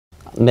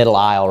middle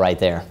aisle right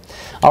there.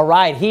 All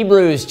right,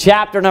 Hebrews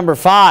chapter number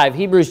 5.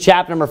 Hebrews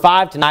chapter number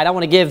 5 tonight. I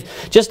want to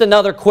give just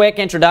another quick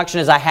introduction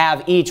as I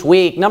have each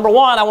week. Number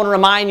one, I want to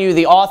remind you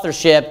the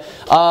authorship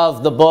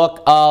of the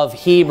book of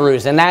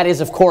Hebrews, and that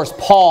is, of course,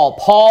 Paul.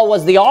 Paul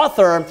was the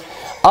author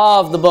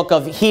of the book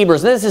of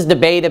Hebrews. This is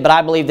debated, but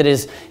I believe that it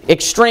is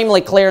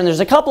extremely clear, and there's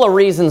a couple of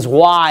reasons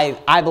why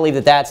I believe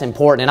that that's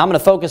important, and I'm going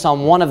to focus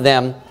on one of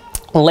them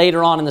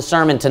later on in the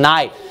sermon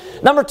tonight.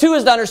 Number two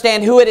is to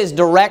understand who it is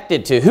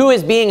directed to, who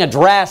is being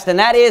addressed, and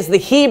that is the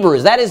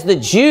Hebrews. That is the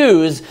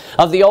Jews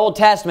of the Old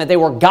Testament. They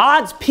were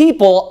God's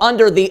people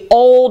under the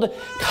Old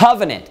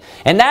Covenant.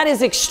 And that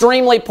is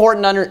extremely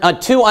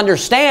important to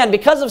understand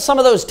because of some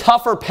of those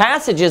tougher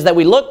passages that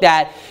we looked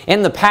at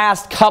in the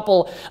past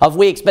couple of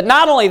weeks. But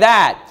not only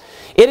that,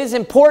 it is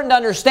important to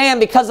understand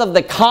because of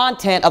the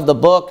content of the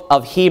book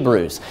of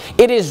Hebrews.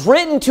 It is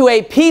written to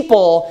a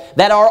people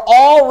that are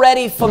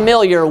already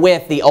familiar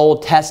with the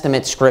Old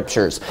Testament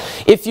Scriptures.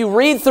 If you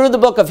read through the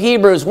book of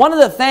Hebrews, one of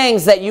the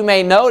things that you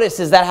may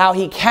notice is that how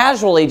he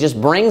casually just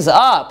brings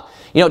up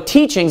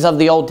teachings of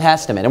the Old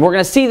Testament. And we're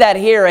going to see that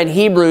here in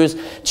Hebrews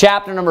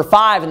chapter number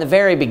 5 in the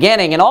very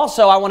beginning. And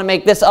also I want to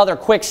make this other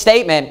quick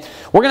statement.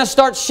 We're going to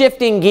start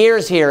shifting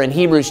gears here in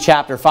Hebrews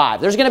chapter 5.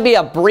 There's going to be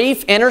a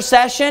brief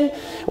intercession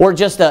or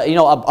just an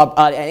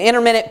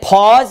intermittent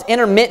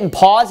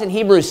pause in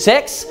Hebrews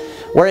 6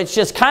 where it's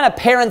just kind of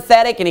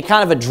parenthetic and he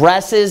kind of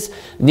addresses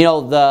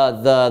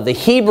the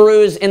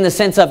Hebrews in the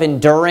sense of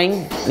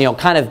enduring,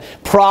 kind of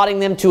prodding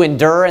them to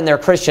endure in their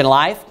Christian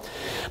life.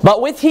 But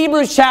with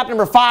Hebrews chapter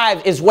number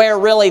 5 is where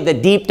really the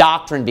deep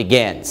doctrine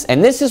begins.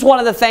 And this is one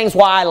of the things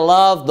why I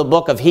love the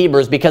book of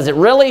Hebrews, because it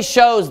really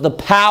shows the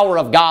power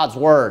of God's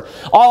Word.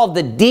 All of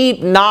the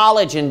deep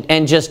knowledge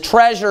and just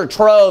treasure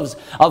troves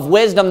of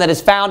wisdom that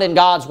is found in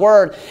God's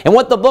Word. And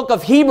what the book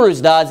of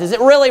Hebrews does is it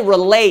really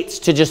relates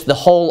to just the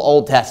whole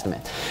Old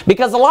Testament.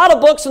 Because a lot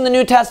of books in the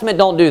New Testament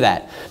don't do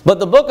that. But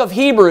the book of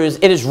Hebrews,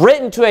 it is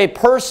written to a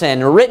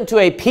person, or written to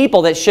a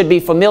people that should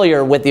be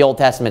familiar with the Old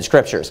Testament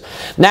Scriptures.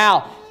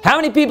 Now, how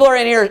many people are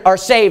in here are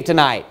saved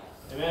tonight?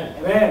 Amen.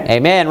 Amen.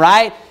 Amen,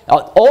 right?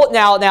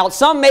 Now,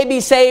 some may be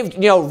saved,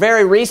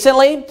 very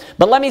recently,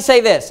 but let me say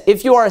this.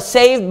 If you are a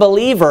saved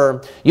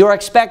believer, you're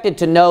expected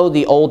to know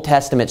the Old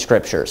Testament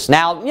Scriptures.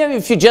 Now,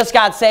 if you just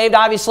got saved,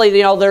 obviously,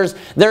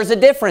 there's a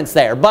difference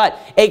there. But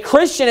a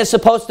Christian is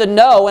supposed to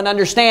know and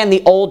understand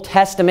the Old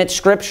Testament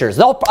Scriptures.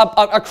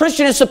 A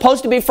Christian is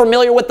supposed to be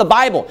familiar with the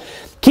Bible.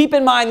 Keep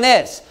in mind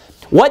this.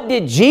 What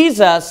did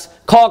Jesus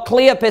call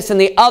Cleopas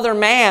and the other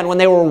man when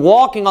they were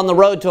walking on the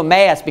road to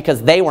Emmaus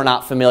because they were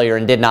not familiar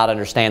and did not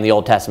understand the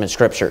Old Testament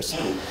Scriptures?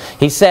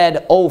 He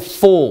said, "Oh,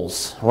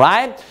 fools,"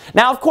 right?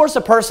 Now, of course,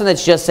 a person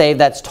that's just saved,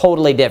 that's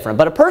totally different.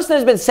 But a person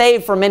that's been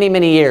saved for many,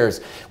 many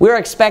years, we are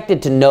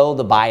expected to know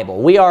the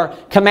Bible. We are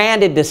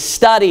commanded to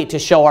study to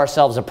show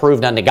ourselves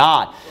approved unto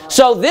God.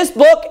 So this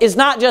book is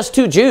not just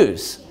to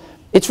Jews.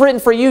 It's written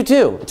for you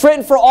too. It's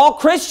written for all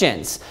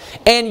Christians.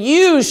 And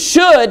you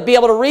should be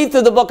able to read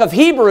through the book of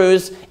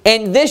Hebrews,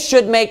 and this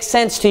should make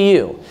sense to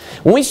you.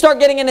 When we start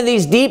getting into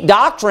these deep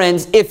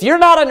doctrines, if you're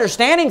not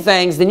understanding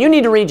things, then you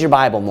need to read your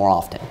Bible more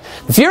often.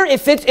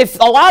 If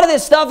a lot of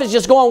this stuff is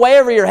just going way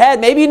over your head,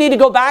 maybe you need to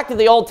go back to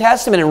the Old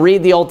Testament and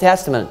read the Old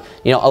Testament,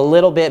 a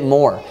little bit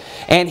more.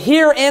 And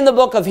here in the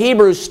book of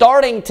Hebrews,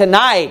 starting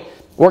tonight,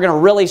 we're going to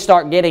really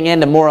start getting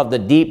into more of the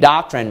deep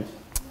doctrine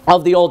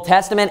of the Old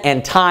Testament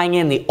and tying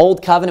in the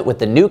Old Covenant with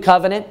the New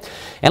Covenant.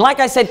 And like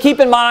I said,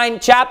 keep in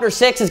mind, chapter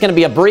 6 is going to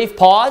be a brief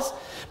pause,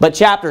 but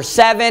chapter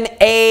 7,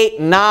 8,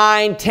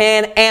 9,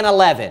 10, and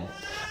 11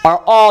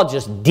 are all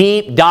just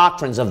deep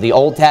doctrines of the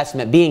Old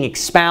Testament being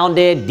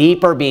expounded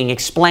deeper, being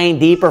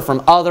explained deeper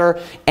from other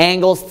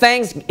angles.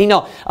 Things,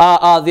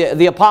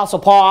 the Apostle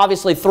Paul,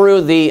 obviously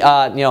through the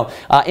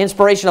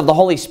inspiration of the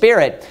Holy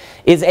Spirit,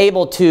 is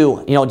able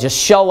to, just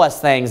show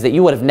us things that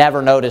you would have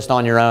never noticed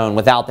on your own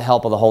without the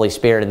help of the Holy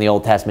Spirit in the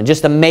Old Testament.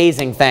 Just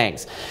amazing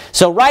things.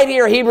 So right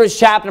here, Hebrews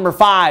chapter number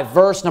 5,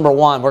 verse number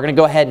 1. We're going to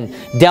go ahead and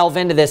delve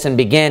into this and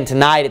begin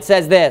tonight. It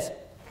says this: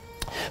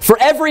 "For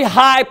every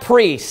high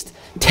priest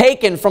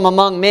taken from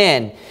among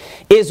men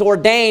is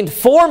ordained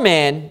for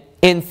men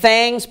in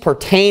things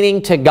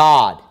pertaining to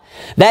God,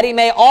 that he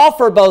may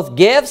offer both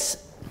gifts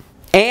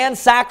and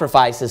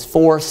sacrifices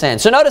for sin."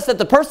 So notice that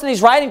the person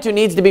he's writing to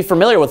needs to be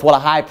familiar with what a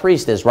high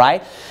priest is,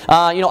 right?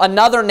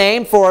 Another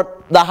name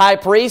for the high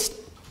priest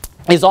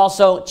is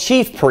also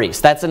chief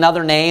priest. That's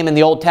another name in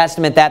the Old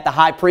Testament that the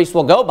high priest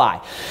will go by.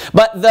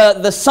 But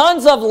the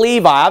sons of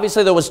Levi,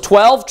 obviously there was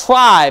 12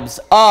 tribes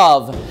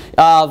of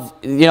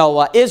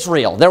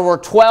Israel. There were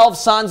 12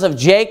 sons of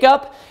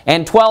Jacob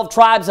and 12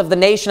 tribes of the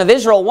nation of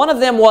Israel. One of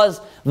them was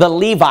the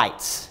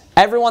Levites.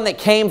 Everyone that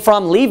came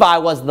from Levi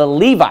was the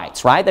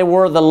Levites, right? They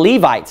were the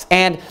Levites.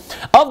 And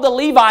of the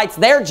Levites,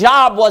 their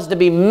job was to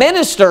be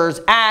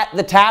ministers at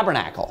the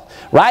tabernacle,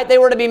 right? They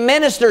were to be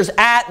ministers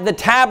at the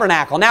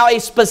tabernacle. Now, a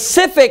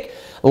specific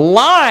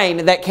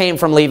line that came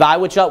from Levi,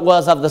 which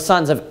was of the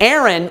sons of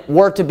Aaron,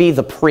 were to be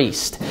the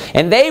priest.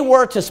 And they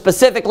were to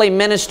specifically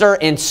minister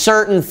in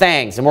certain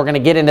things. And we're going to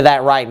get into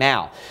that right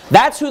now.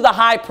 That's who the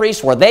high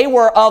priests were. They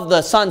were of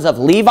the sons of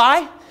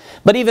Levi.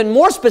 But even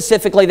more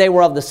specifically, they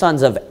were of the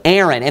sons of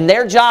Aaron. And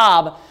their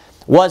job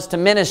was to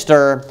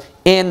minister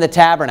in the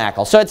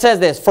tabernacle. So it says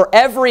this, for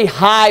every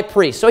high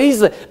priest. So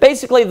he's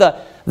basically the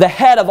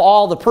head of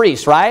all the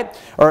priests, right?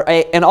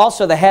 And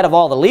also the head of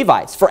all the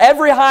Levites. For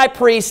every high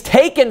priest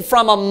taken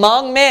from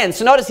among men.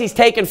 So notice he's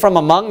taken from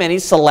among men.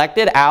 He's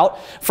selected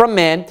out from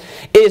men.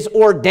 Is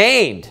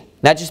ordained.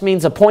 That just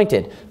means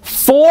appointed.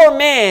 For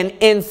men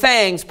in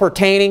things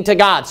pertaining to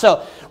God.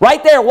 So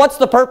right there, what's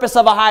the purpose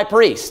of a high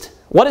priest?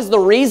 What is the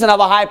reason of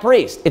a high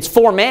priest? It's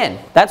for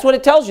men. That's what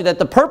it tells you, that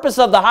the purpose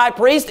of the high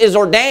priest is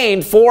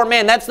ordained for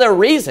men. That's their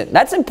reason.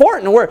 That's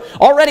important. We're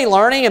already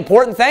learning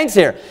important things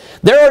here.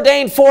 They're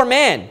ordained for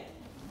men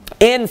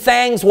in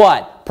things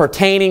what?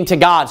 Pertaining to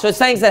God. So it's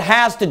things that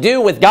has to do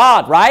with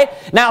God, right?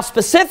 Now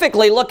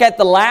specifically, look at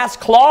the last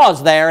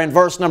clause there in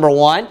verse number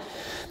 1.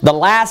 The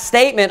last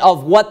statement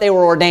of what they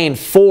were ordained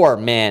for,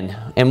 men.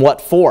 And what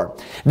for?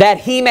 That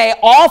he may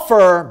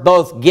offer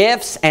both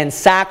gifts and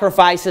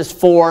sacrifices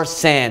for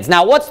sins.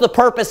 Now, what's the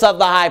purpose of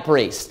the high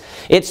priest?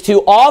 It's to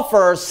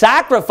offer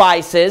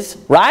sacrifices,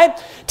 right?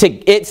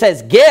 It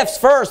says gifts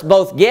first,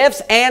 both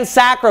gifts and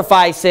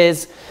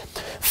sacrifices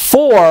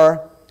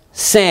for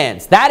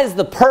sins. That is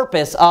the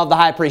purpose of the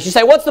high priest. You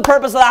say, what's the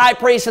purpose of the high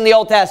priest in the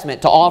Old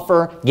Testament? To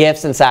offer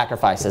gifts and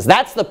sacrifices.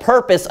 That's the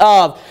purpose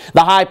of the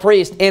high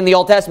priest in the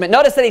Old Testament.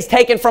 Notice that he's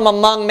taken from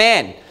among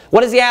men.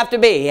 What does he have to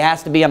be? He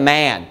has to be a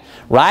man,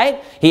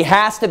 right? He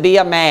has to be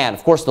a man.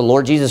 Of course, the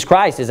Lord Jesus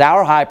Christ is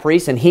our high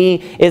priest, and he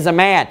is a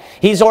man.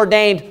 He's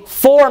ordained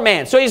for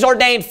men. So he's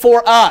ordained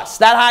for us.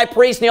 That high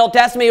priest in the Old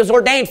Testament, he was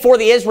ordained for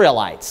the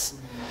Israelites.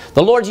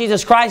 The Lord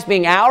Jesus Christ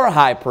being our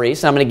high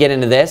priest, and I'm going to get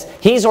into this,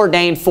 he's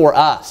ordained for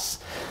us.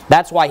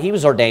 That's why he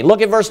was ordained.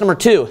 Look at verse number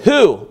 2.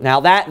 Who? Now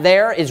that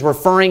there is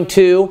referring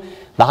to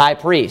the high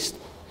priest.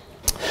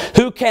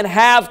 Who can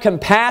have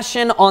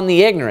compassion on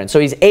the ignorant. So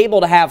he's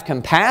able to have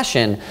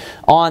compassion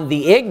on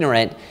the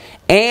ignorant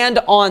and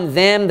on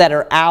them that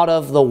are out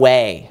of the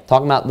way.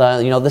 Talking about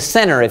the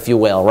sinner, if you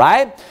will,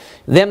 right?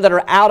 Them that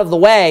are out of the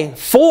way.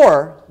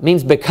 For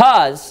means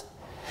because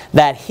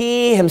that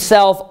he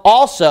himself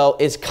also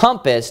is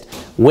compassed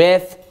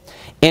with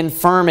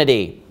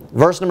infirmity.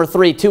 Verse number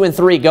 3, 2 and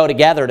 3 go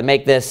together to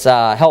make this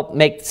help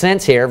make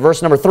sense here.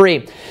 Verse number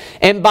 3,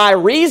 and by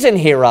reason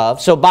hereof,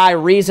 so by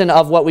reason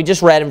of what we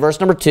just read in verse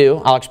number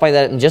 2, I'll explain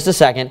that in just a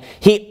second,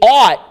 he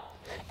ought,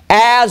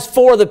 as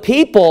for the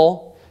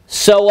people,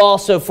 so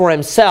also for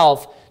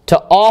himself, to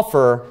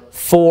offer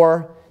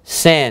for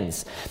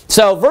sins.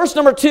 So verse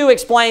number 2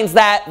 explains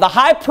that the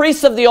high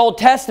priests of the Old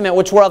Testament,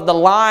 which were of the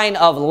line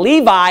of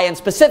Levi and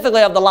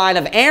specifically of the line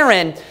of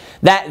Aaron,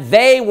 that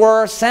they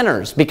were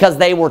sinners because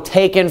they were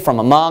taken from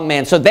among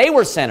men. So they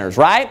were sinners,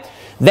 right?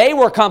 They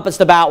were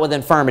compassed about with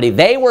infirmity.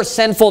 They were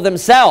sinful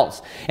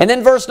themselves. And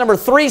then verse number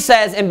 3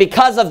 says, and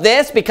because of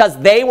this, because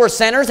they were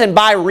sinners, and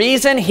by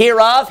reason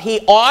hereof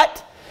he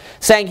ought,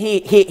 saying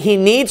he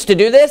needs to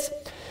do this,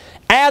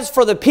 as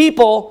for the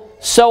people,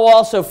 so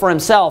also for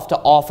himself to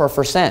offer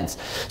for sins.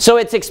 So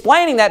it's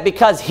explaining that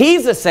because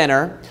he's a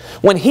sinner,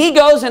 when he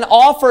goes and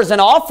offers an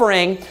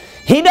offering,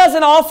 he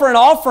doesn't offer an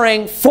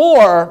offering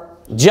for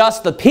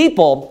just the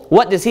people.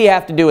 What does he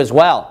have to do as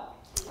well?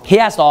 He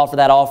has to offer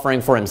that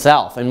offering for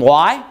himself. And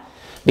why?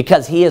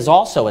 Because he is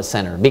also a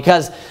sinner.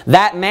 Because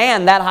that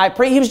man, that high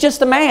priest, he was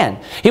just a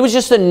man. He was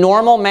just a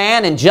normal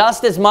man and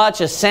just as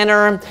much a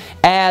sinner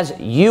as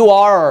you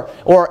are,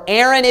 or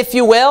Aaron, if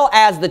you will,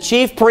 as the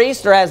chief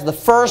priest or as the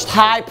first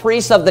high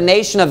priest of the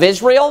nation of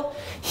Israel.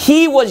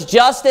 He was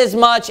just as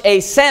much a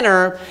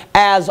sinner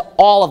as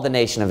all of the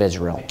nation of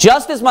Israel.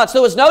 Just as much.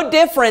 There was no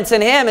difference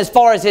in him as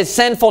far as his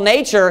sinful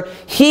nature.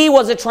 He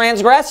was a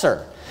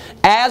transgressor,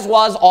 as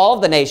was all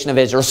of the nation of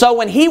Israel. So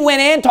when he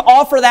went in to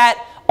offer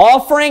that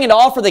offering and to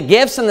offer the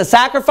gifts and the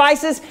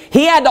sacrifices,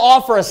 he had to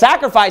offer a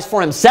sacrifice for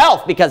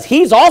himself because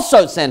he's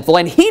also sinful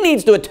and he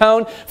needs to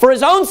atone for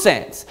his own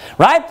sins,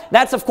 right?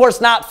 That's of course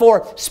not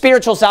for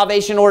spiritual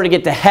salvation in order to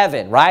get to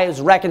heaven, right? It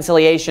was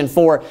reconciliation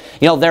for,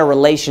 their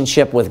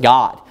relationship with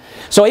God.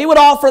 So he would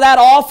offer that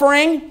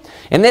offering,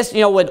 and this,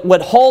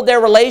 would hold their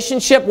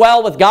relationship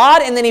well with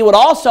God, and then he would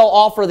also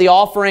offer the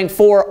offering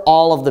for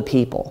all of the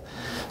people.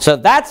 So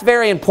that's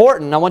very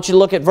important. I want you to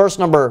look at verse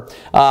number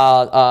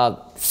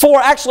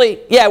 4.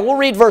 Actually, yeah, we'll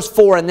read verse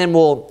 4 and then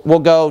we'll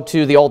go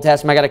to the Old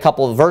Testament. I got a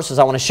couple of verses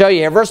I want to show you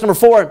here. Verse number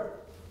 4.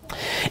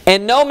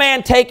 And no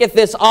man taketh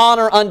this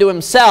honor unto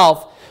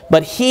himself,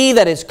 but he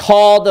that is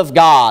called of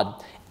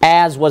God,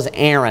 as was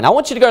Aaron. I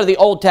want you to go to the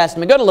Old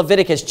Testament. Go to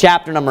Leviticus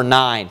chapter number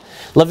 9.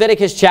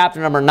 Leviticus chapter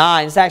number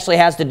 9. This actually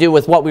has to do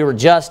with what we were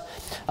just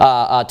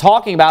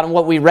talking about and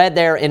what we read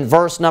there in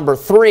verse number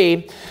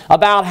 3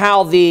 about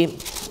how the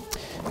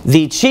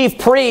chief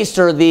priest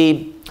or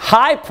the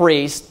high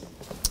priest,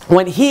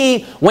 when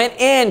he went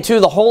into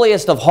the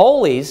holiest of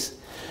holies,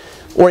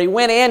 or he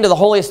went into the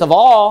holiest of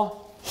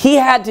all, he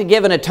had to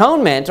give an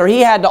atonement, or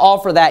he had to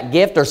offer that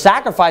gift or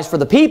sacrifice for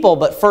the people,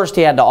 but first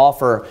he had to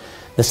offer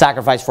the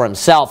sacrifice for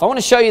himself. I want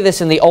to show you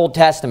this in the Old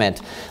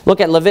Testament. Look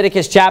at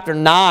Leviticus chapter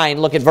 9.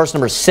 Look at verse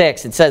number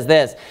 6. It says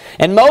this,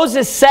 "And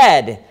Moses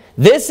said,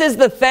 This is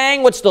the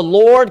thing which the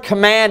Lord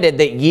commanded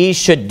that ye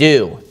should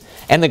do.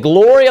 And the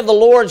glory of the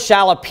Lord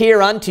shall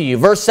appear unto you."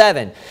 Verse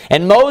 7,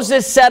 "And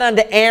Moses said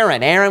unto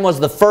Aaron," Aaron was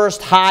the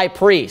first high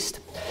priest,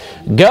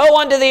 "Go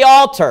unto the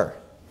altar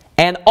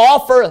and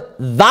offer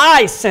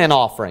thy sin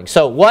offering."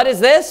 So what is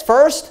this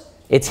first?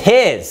 It's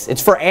his.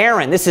 It's for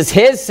Aaron. This is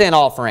his sin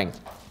offering.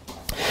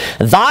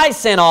 "Thy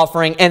sin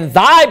offering and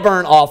thy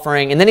burnt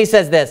offering." And then he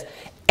says this,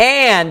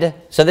 "And,"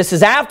 so this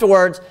is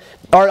afterwards,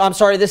 or I'm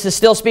sorry, this is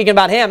still speaking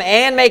about him,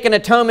 "and make an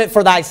atonement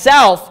for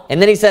thyself." And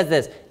then he says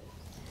this,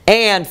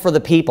 "and for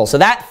the people." So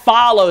that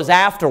follows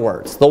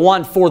afterwards, the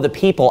one for the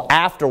people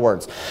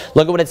afterwards.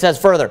 Look at what it says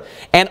further.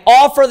 "And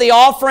offer the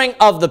offering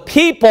of the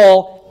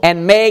people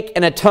and make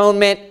an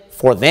atonement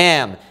for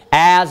them,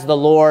 as the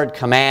Lord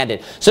commanded."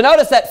 So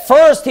notice that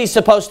first he's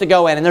supposed to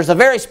go in, and there's a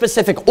very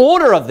specific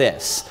order of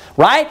this,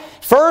 right?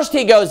 First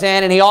he goes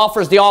in and he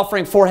offers the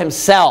offering for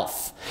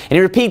himself. And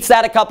he repeats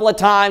that a couple of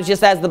times,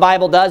 just as the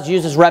Bible does,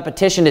 uses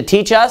repetition to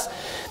teach us.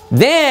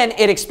 Then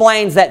it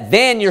explains that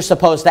then you're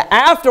supposed to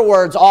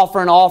afterwards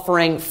offer an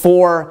offering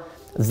for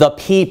the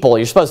people.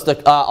 You're supposed to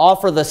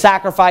offer the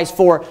sacrifice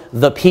for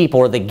the people,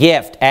 or the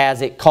gift,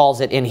 as it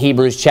calls it in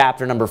Hebrews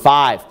chapter number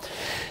 5.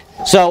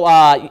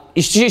 So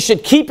you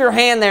should keep your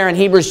hand there in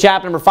Hebrews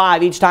chapter number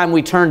 5 each time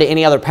we turn to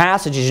any other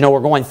passages. You know,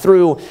 we're going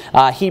through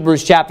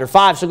Hebrews chapter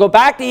 5. So go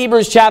back to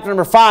Hebrews chapter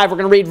number 5. We're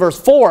going to read verse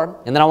 4,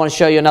 and then I want to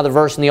show you another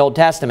verse in the Old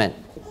Testament.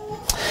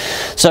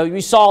 So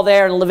you saw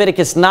there in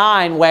Leviticus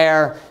 9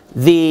 where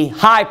the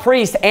high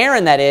priest,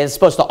 Aaron that is,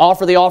 supposed to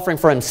offer the offering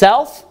for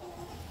himself.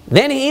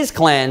 Then he's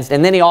cleansed,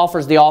 and then he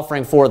offers the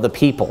offering for the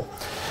people.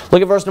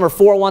 Look at verse number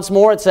 4 once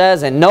more. It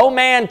says, "And no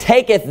man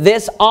taketh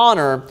this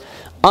honor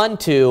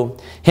unto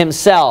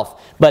himself,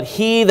 but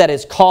he that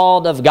is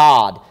called of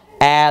God,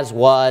 as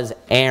was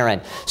Aaron."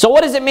 So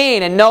what does it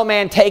mean, "and no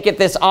man taketh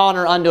this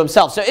honor unto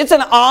himself"? So it's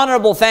an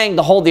honorable thing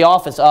to hold the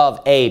office of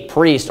a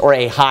priest or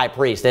a high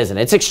priest, isn't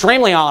it? It's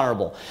extremely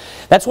honorable.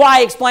 That's why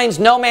he explains,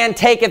 "No man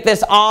taketh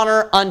this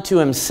honor unto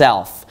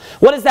himself."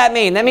 What does that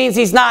mean? That means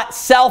he's not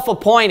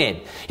self-appointed.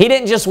 He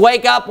didn't just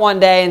wake up one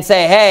day and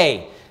say,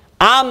 "Hey,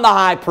 I'm the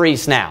high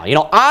priest now. You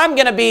know, I'm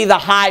going to be the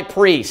high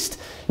priest."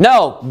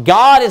 No,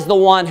 God is the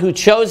one who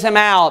chose him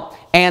out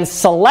and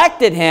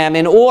selected him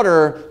in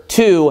order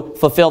to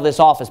fulfill this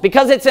office,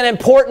 because it's an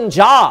important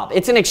job.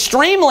 It's an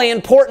extremely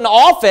important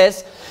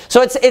office.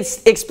 So it's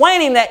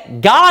explaining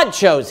that God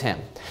chose him.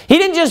 He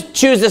didn't just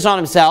choose this on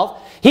himself.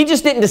 He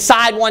just didn't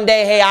decide one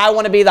day, "Hey, I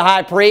want to be the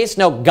high priest."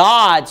 No,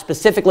 God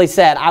specifically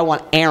said, "I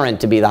want Aaron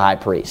to be the high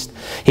priest."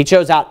 He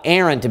chose out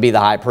Aaron to be the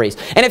high priest.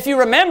 And if you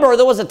remember,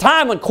 there was a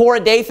time when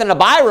Korah, Dathan,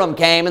 and Abiram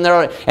came, and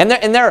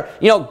they're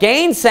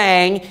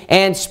gainsaying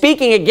and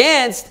speaking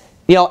against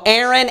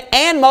Aaron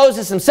and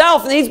Moses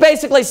himself. And he's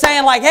basically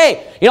saying like, "Hey,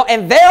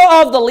 and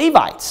they're of the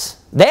Levites.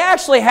 They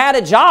actually had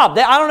a job."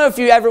 I don't know if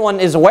everyone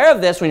is aware of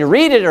this when you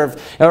read it,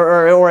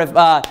 or if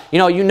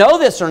you know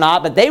this or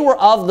not, but they were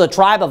of the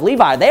tribe of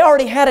Levi. They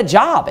already had a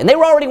job, and they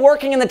were already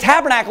working in the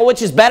tabernacle,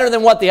 which is better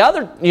than what the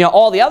other,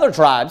 all the other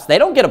tribes. They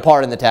don't get a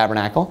part in the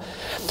tabernacle.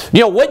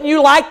 Wouldn't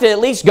you like to at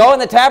least go in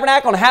the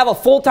tabernacle and have a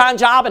full-time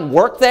job and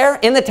work there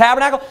in the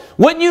tabernacle?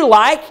 Wouldn't you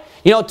like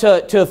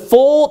to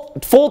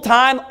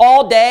full-time,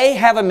 all day,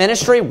 have a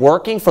ministry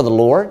working for the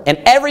Lord? And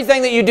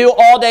everything that you do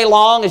all day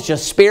long is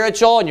just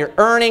spiritual, and you're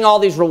earning all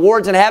these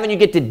rewards in heaven. You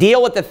get to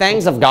deal with the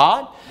things of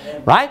God,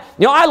 right?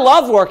 I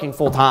loved working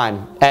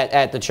full-time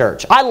at the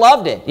church. I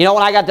loved it. When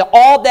I got to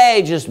all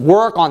day just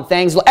work on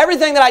things.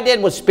 Everything that I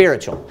did was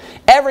spiritual.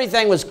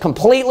 Everything was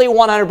completely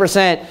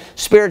 100%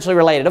 spiritually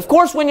related. Of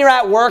course, when you're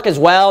at work as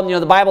well,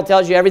 the Bible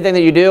tells you everything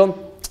that you do,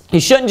 you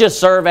shouldn't just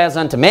serve as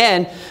unto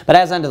men, but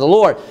as unto the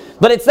Lord.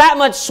 But it's that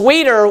much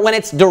sweeter when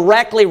it's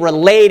directly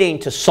relating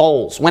to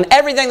souls. When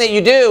everything that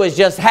you do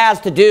has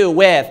to do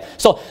with...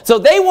 So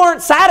they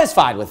weren't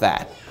satisfied with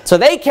that. So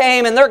they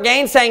came and they're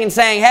gainsaying and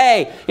saying,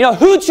 "Hey,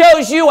 who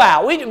chose you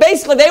out?"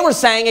 Basically, they were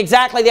saying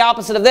exactly the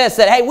opposite of this.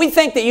 That, "Hey, we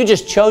think that you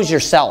just chose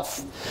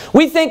yourself.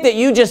 We think that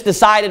you just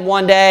decided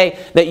one day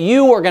that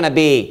you were going to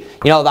be,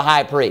 the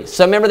high priest."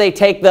 So remember, they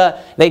take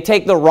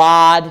the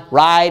rod,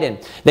 right? And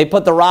they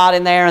put the rod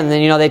in there, and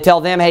then, they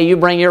tell them, "Hey, you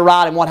bring your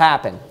rod." And what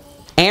happened?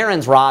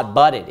 Aaron's rod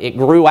budded. It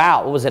grew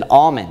out. What was it?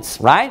 Almonds,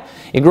 right?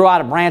 It grew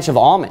out a branch of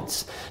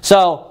almonds.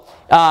 So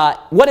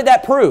what did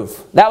that prove?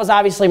 That was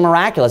obviously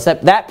miraculous.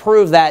 That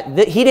proved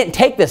that he didn't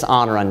take this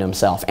honor unto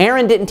himself.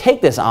 Aaron didn't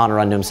take this honor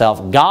unto himself.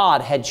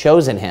 God had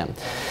chosen him.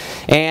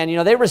 And, you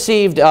know, they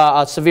received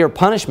a severe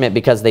punishment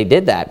because they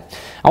did that.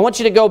 I want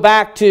you to go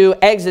back to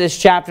Exodus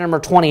chapter number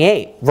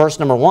 28, verse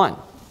number 1.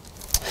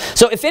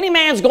 So if any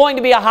man's going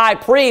to be a high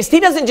priest, he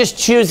doesn't just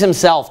choose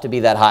himself to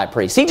be that high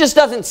priest. He just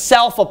doesn't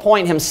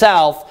self-appoint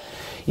himself.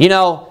 You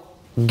know,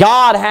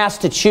 God has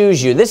to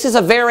choose you. This is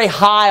a very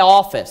high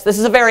office. This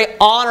is a very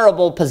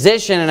honorable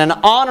position and an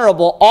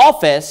honorable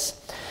office.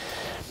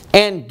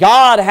 And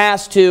God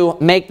has to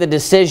make the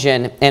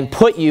decision and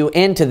put you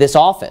into this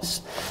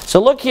office.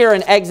 So look here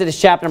in Exodus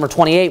chapter number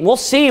 28. We'll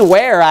see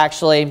where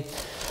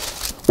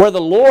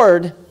the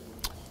Lord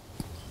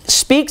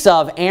speaks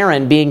of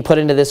Aaron being put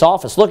into this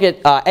office. Look at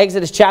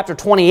Exodus chapter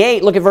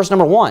 28. Look at verse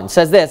number 1. It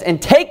says this,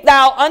 "And take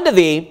thou unto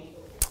thee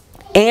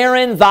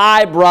Aaron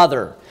thy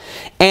brother,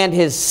 and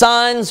his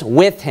sons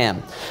with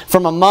him,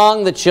 from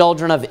among the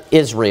children of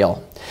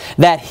Israel,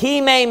 that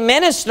he may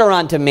minister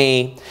unto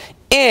me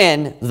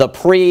in the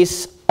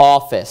priest's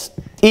office.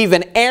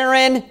 Even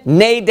Aaron,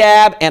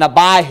 Nadab, and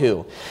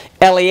Abihu,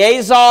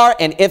 Eleazar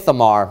and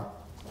Ithamar,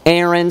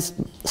 Aaron's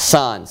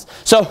sons."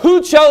 So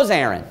who chose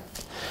Aaron?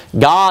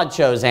 God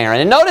chose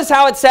Aaron. And notice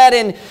how it said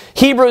in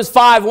Hebrews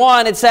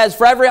 5:1, it says,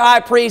 "For every high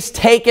priest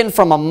taken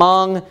from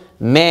among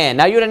men."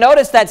 Now you would have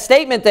noticed that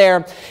statement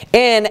there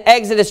in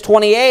Exodus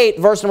 28,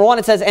 verse number 1.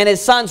 It says, "And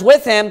his sons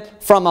with him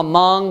from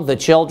among the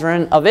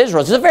children of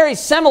Israel." It's a very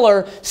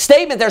similar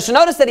statement there. So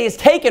notice that he is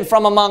taken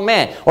from among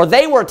men, or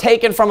they were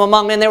taken from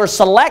among men. They were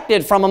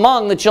selected from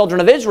among the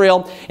children of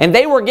Israel, and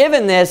they were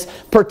given this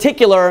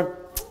particular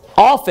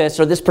office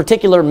or this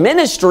particular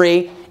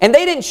ministry, and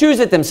they didn't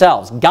choose it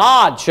themselves.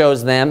 God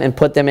chose them and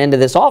put them into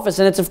this office,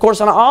 and it's of course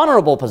an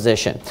honorable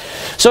position.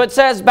 So it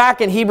says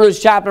back in Hebrews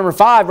chapter number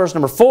 5, verse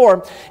number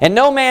 4, "And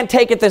no man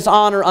taketh this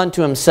honor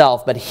unto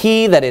himself, but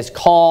he that is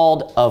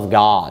called of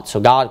God." So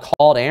God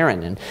called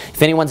Aaron, and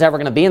if anyone's ever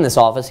going to be in this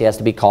office, he has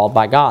to be called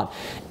by God.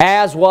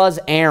 "As was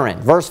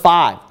Aaron." Verse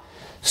 5,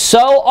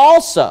 "So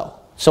also,"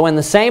 so in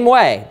the same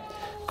way,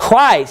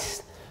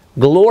 "Christ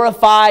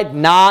glorified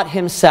not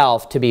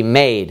himself to be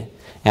made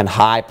an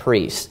high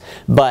priest,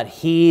 but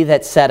he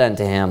that said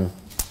unto him,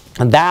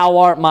 Thou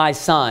art my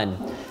son,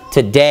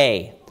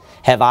 today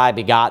have I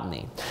begotten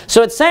thee."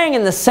 So it's saying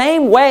in the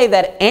same way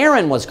that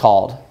Aaron was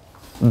called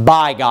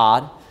by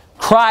God,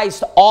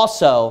 Christ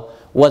also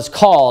was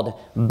called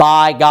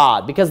by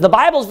God. Because the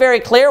Bible is very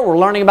clear. We're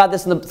learning about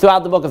this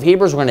throughout the book of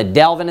Hebrews. We're going to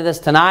delve into this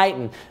tonight,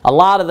 and a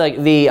lot of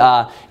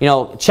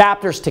the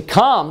chapters to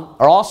come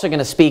are also going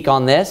to speak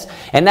on this.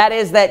 And that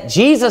is that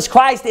Jesus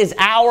Christ is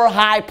our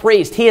high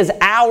priest. He is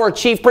our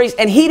chief priest,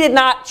 and he did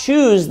not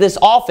choose this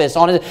office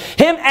on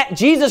him.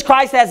 Jesus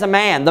Christ as a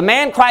man, the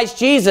man Christ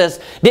Jesus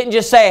didn't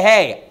just say,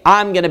 "Hey,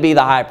 I'm going to be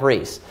the high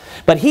priest."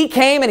 But he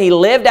came and he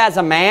lived as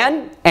a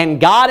man, and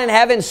God in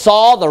heaven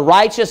saw the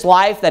righteous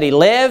life that he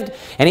lived,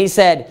 and he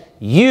said,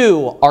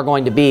 "You are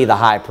going to be the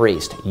high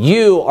priest.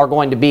 You are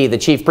going to be the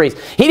chief priest."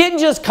 He didn't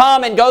just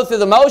come and go through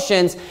the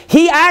motions.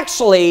 He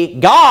actually,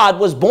 God,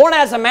 was born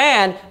as a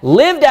man,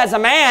 lived as a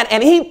man,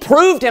 and he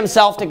proved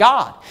himself to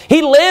God.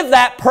 He lived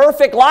that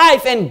perfect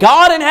life, and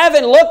God in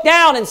heaven looked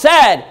down and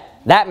said,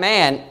 "That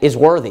man is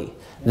worthy.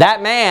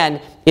 That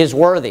man is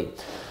worthy."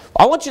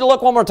 I want you to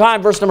look one more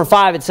time, verse number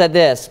 5. It said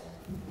this,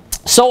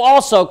 "So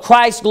also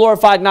Christ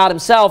glorified not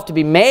himself to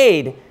be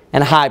made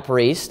an high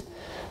priest,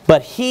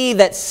 but he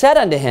that said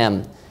unto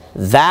him,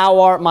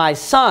 Thou art my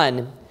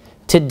son,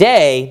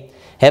 today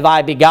have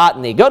I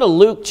begotten thee." Go to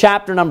Luke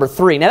chapter number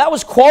 3. Now that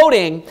was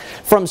quoting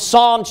from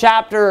Psalm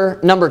chapter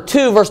number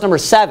 2, verse number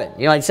 7.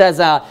 You know, it says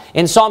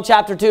in Psalm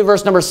chapter 2,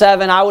 verse number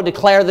 7, "I would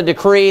declare the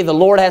decree, the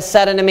Lord has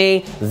said unto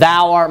me,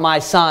 Thou art my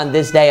son,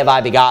 this day have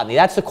I begotten thee."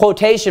 That's the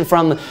quotation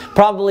from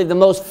probably the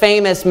most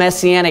famous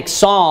messianic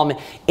psalm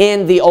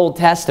in the Old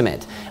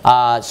Testament.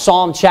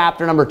 Psalm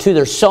chapter number 2,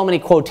 there's so many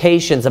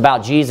quotations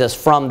about Jesus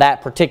from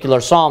that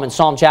particular psalm in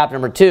Psalm chapter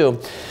number 2.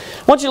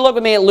 I want you to look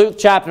with me at Luke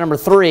chapter number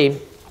 3.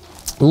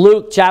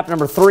 Luke chapter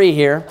number 3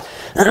 here,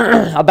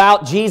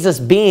 about Jesus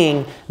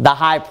being the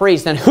high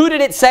priest. And who did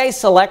it say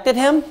selected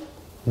him?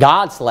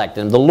 God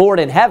selected him. The Lord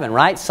in heaven,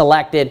 right,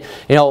 selected,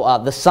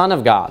 the Son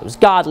of God. It was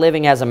God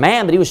living as a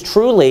man, but he was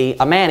truly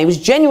a man. He was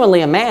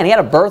genuinely a man. He had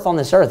a birth on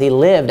this earth. He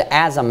lived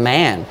as a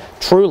man,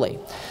 truly.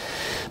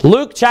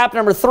 Luke chapter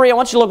number 3, I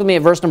want you to look with me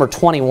at verse number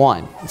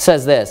 21. It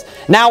says this,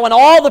 "Now when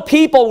all the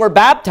people were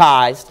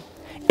baptized,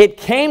 it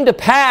came to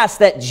pass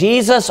that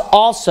Jesus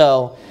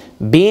also,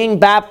 being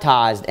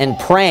baptized and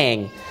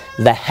praying,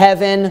 the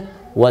heaven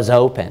was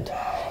opened."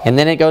 And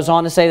then it goes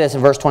on to say this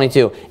in verse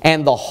 22,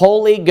 "And the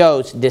Holy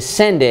Ghost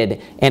descended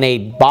in a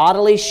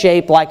bodily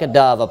shape like a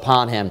dove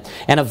upon him.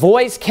 And a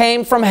voice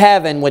came from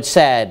heaven which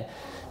said,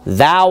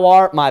 Thou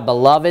art my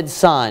beloved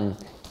Son,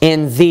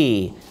 in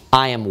thee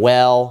I am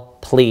well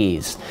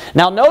pleased."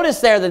 Now notice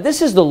there that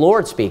this is the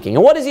Lord speaking.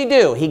 And what does he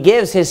do? He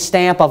gives his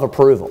stamp of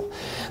approval.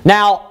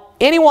 Now,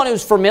 anyone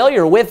who's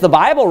familiar with the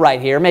Bible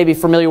right here, maybe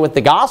familiar with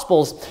the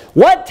Gospels,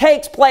 what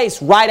takes place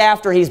right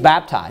after he's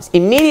baptized?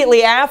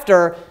 Immediately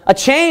after, a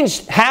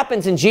change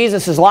happens in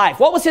Jesus' life.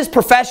 What was his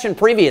profession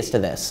previous to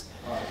this?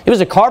 He was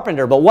a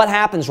carpenter, but what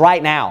happens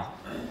right now?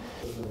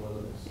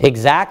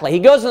 Exactly. He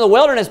goes in the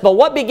wilderness, but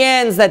what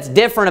begins that's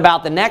different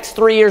about the next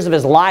 3 years of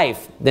his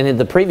life than in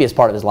the previous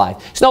part of his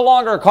life? He's no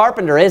longer a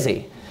carpenter, is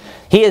he?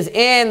 He is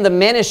in the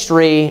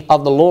ministry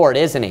of the Lord,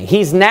 isn't he?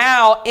 He's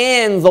now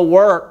in the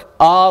work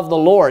of the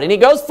Lord. And he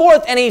goes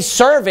forth and he's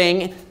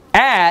serving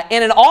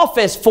in an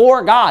office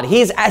for God.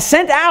 He's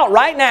sent out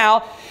right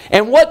now.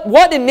 And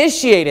what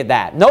initiated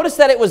that? Notice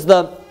that it was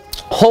the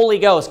Holy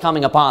Ghost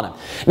coming upon him.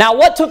 Now,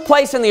 what took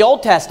place in the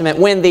Old Testament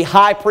when the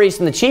high priest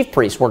and the chief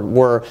priest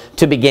were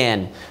to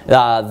begin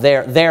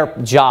their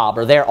job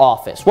or their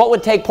office? What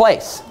would take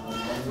place?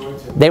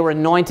 They were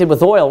anointed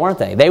with oil, weren't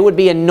they? They would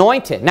be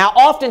anointed. Now,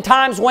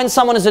 oftentimes when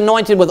someone is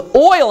anointed with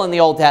oil in the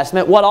Old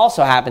Testament, what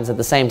also happens at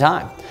the same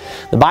time?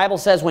 The Bible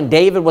says when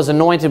David was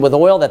anointed with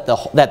oil that the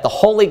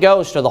Holy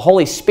Ghost or the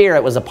Holy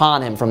Spirit was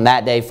upon him from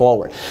that day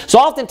forward. So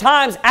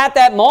oftentimes at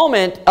that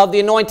moment of the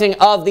anointing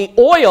of the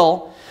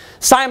oil,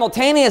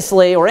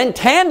 simultaneously or in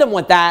tandem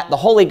with that, the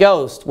Holy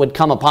Ghost would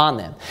come upon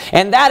them.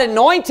 And that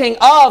anointing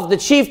of the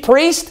chief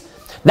priest,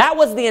 that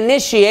was the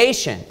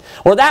initiation,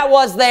 or that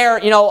was their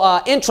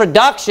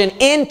introduction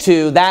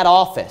into that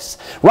office.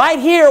 Right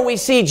here we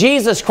see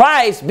Jesus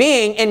Christ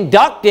being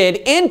inducted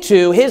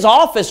into his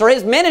office or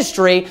his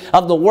ministry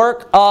of the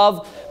work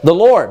of the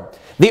Lord.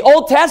 The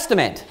Old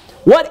Testament,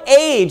 what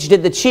age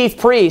did the chief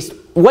priest,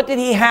 what did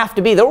he have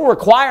to be? There were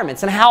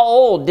requirements. And how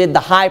old did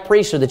the high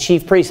priest or the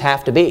chief priest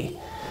have to be?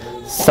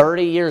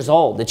 30 years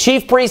old. The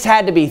chief priest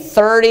had to be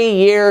 30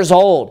 years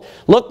old.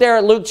 Look there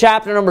at Luke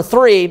chapter number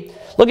 3.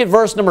 Look at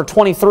verse number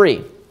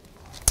 23.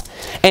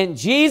 And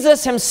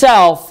Jesus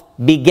himself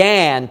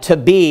began to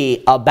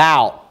be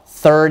about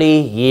 30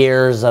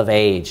 years of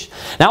age.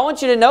 Now I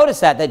want you to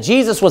notice that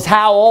Jesus was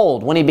how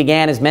old when he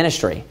began his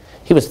ministry?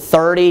 He was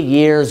 30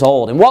 years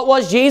old. And what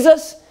was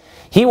Jesus?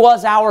 He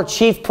was our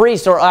chief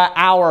priest or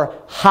our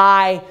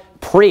high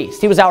priest.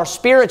 He was our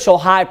spiritual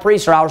high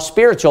priest or our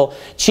spiritual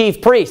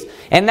chief priest.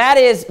 And that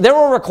is, there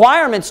were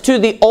requirements to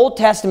the Old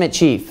Testament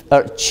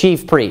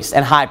chief priest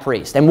and high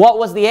priest. And what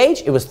was the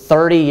age? It was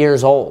 30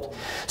 years old.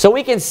 So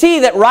we can see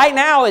that right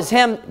now is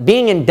him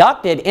being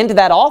inducted into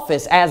that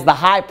office as the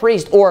high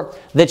priest or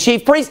the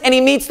chief priest, and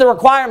he meets the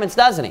requirements,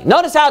 doesn't he?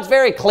 Notice how it's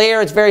very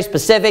clear, it's very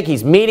specific.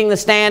 He's meeting the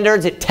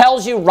standards. It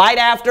tells you right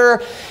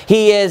after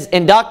he is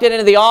inducted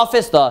into the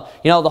office, the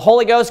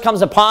Holy Ghost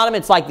comes upon him.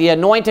 It's like the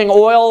anointing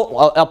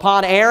oil upon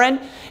Aaron,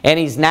 and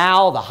he's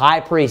now the high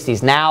priest.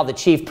 He's now the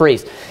chief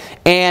priest.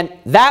 And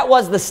that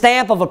was the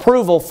stamp of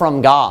approval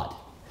from God.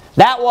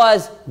 That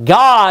was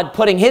God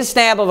putting his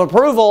stamp of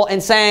approval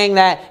and saying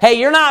that, hey,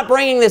 you're not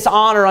bringing this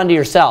honor unto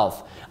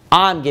yourself.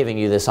 I'm giving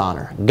you this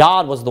honor.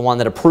 God was the one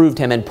that approved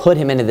him and put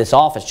him into this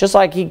office, just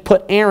like he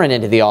put Aaron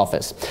into the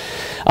office.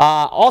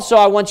 Also,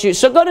 I want you,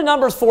 so go to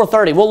Numbers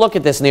 4:30. We'll look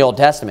at this in the Old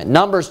Testament.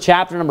 Numbers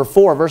chapter number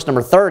 4, verse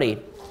number 30.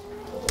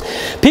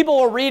 People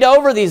will read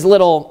over these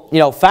little,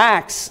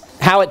 facts,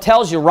 how it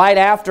tells you right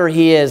after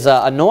he is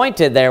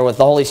anointed there with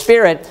the Holy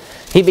Spirit,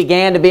 he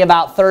began to be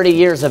about 30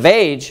 years of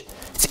age.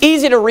 It's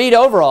easy to read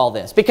over all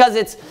this because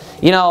it's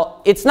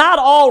not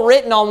all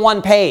written on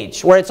one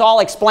page where it's all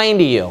explained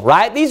to you,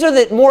 right? These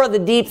are more of the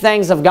deep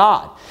things of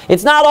God.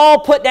 It's not all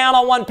put down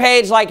on one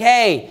page like,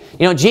 hey,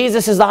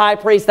 Jesus is the high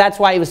priest. That's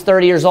why he was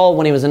 30 years old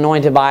when he was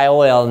anointed by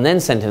oil and then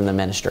sent into the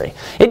ministry.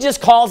 It just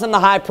calls him the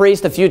high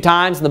priest a few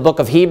times in the book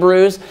of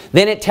Hebrews.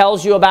 Then it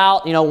tells you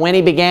about, when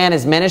he began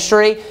his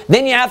ministry.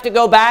 Then you have to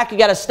go back. You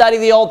got to study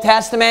the Old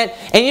Testament.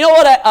 And you know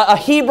what a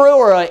Hebrew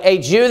or a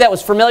Jew that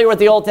was familiar with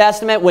the Old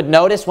Testament would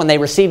notice when they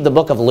received the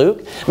book of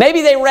Luke?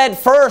 Maybe they read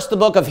first the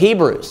book of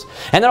Hebrews.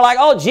 And they're like,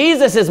 oh,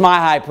 Jesus is my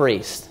high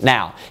priest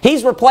now.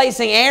 He's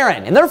replacing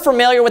Aaron. And they're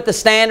familiar with the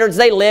standards.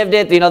 They lived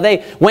it.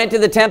 They went to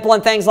the temple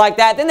and things like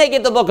that. Then they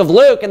get the book of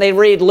Luke and they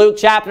read Luke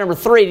chapter number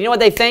 3. Do you know what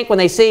they think when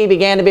they see he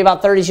began to be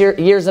about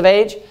 30 years of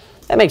age?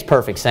 That makes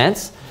perfect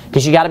sense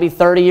because you got to be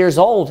 30 years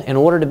old in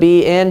order to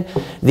be in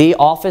the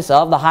office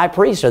of the high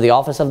priest or the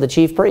office of the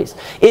chief priest.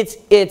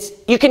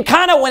 You can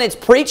kind of, when it's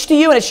preached to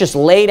you and it's just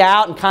laid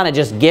out and kind of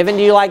just given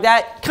to you like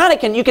that,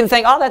 you can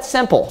think, oh, that's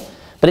simple.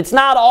 But it's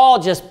not all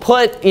just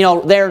put,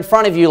 there in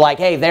front of you like,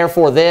 hey,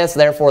 therefore this,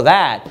 therefore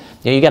that.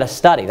 You got to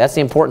study. That's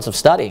the importance of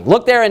studying.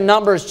 Look there in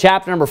Numbers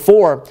chapter number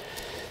 4.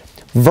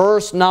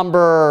 Verse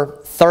number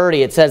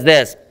 30, it says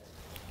this.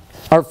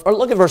 Or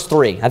look at verse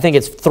 3. I think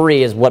it's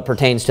 3 is what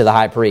pertains to the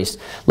high priest.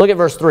 Look at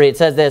verse 3. It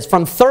says this.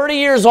 From 30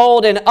 years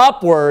old and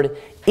upward,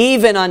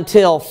 even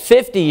until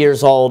 50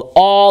 years old,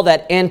 all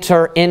that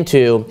enter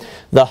into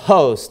the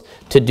host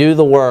to do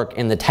the work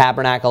in the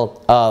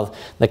tabernacle of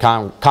the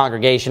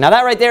congregation. Now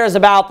that right there is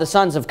about the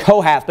sons of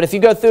Kohath. But if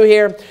you go through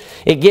here,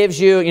 it gives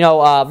you,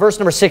 verse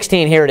number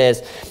 16, here it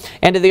is.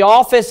 And to the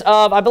office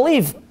of, I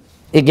believe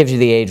it gives you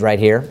the age right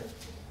here.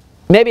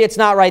 Maybe it's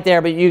not right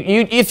there, but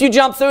if you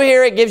jump through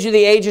here, it gives you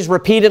the ages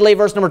repeatedly.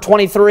 Verse number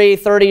 23,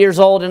 30 years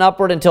old and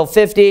upward until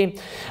 50.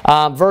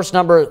 Verse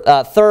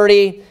number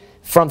 30,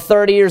 from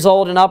 30 years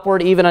old and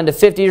upward, even unto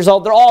 50 years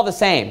old. They're all the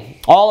same.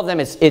 All of them,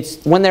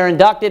 it's when they're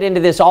inducted into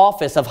this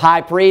office of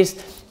high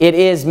priest, it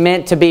is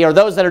meant to be, or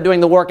those that are doing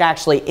the work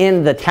actually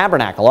in the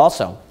tabernacle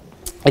also.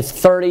 It's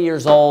 30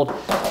 years old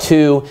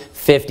to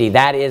 50.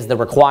 That is the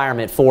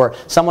requirement for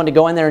someone to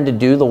go in there and to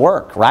do the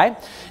work, right?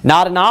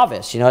 Not a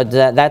novice. You know,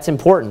 that's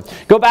important.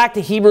 Go back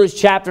to Hebrews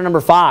chapter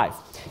number 5.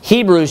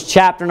 Hebrews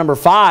chapter number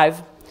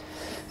 5.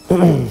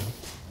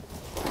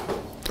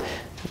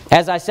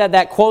 As I said,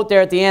 that quote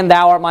there at the end,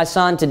 "Thou art my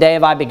son, today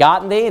have I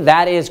begotten thee,"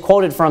 that is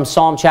quoted from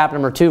Psalm chapter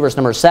number 2, verse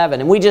number 7.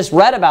 And we just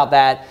read about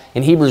that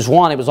in Hebrews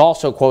 1. It was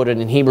also quoted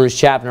in Hebrews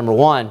chapter number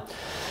 1.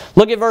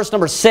 Look at verse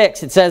number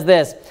 6. It says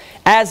this,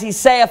 "As he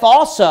saith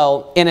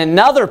also in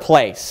another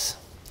place,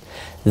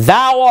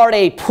 Thou art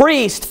a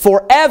priest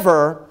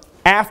forever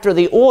after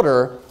the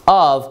order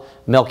of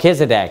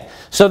Melchizedek."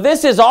 So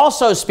this is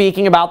also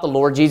speaking about the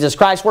Lord Jesus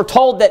Christ. We're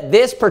told that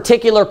this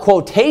particular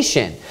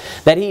quotation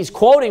that he's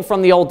quoting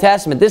from the Old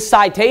Testament, this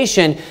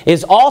citation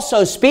is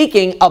also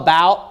speaking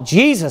about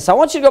Jesus. I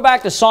want you to go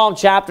back to Psalm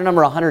chapter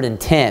number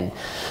 110.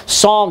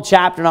 Psalm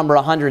chapter number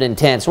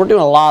 110. So we're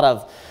doing a lot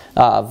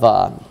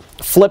of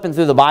flipping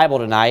through the Bible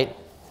tonight.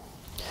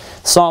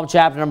 Psalm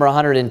chapter number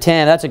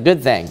 110. That's a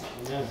good thing.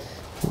 Amen.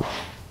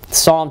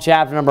 Psalm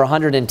chapter number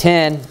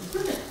 110.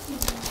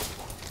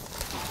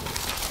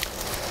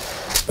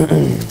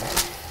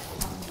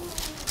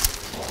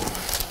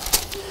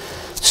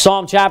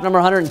 Psalm chapter number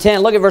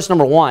 110. Look at verse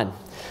number 1.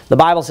 The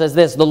Bible says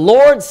this, "The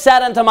Lord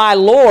said unto my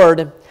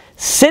Lord,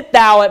 Sit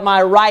thou at my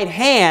right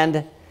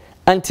hand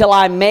until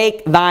I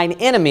make thine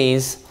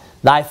enemies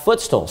thy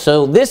footstool."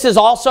 So this is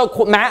also,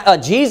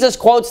 Jesus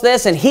quotes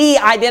this, and he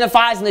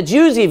identifies, and the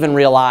Jews even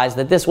realize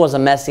that this was a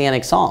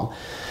messianic psalm.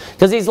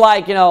 Because he's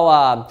like, you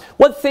know,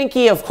 "What think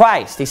ye of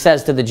Christ?" he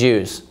says to the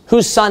Jews.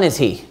 "Whose son is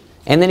he?"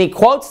 And then he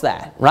quotes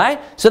that,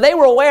 right? So they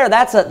were aware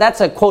that's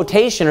a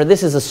quotation, or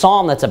this is a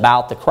psalm that's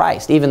about the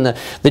Christ. Even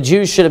the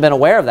Jews should have been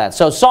aware of that.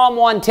 So Psalm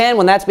 110,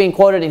 when that's being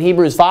quoted in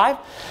Hebrews 5,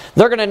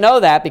 they're going to know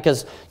that,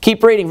 because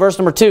keep reading verse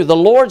number 2. "The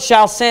Lord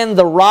shall send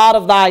the rod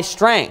of thy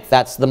strength."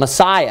 That's the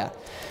Messiah.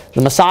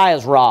 The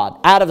Messiah's rod.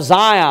 "Out of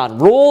Zion,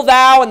 rule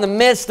thou in the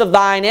midst of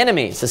thine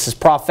enemies." This is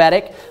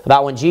prophetic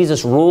about when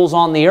Jesus rules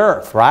on the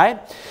earth, right?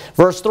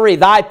 Verse 3,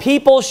 "Thy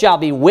people shall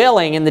be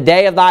willing in the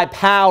day of thy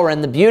power,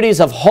 and the beauties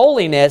of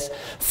holiness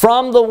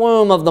from the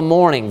womb of the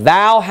morning.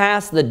 Thou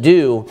hast the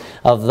dew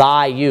of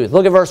thy youth."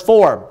 Look at verse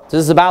 4. This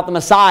is about the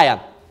Messiah.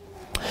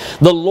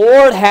 "The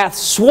Lord hath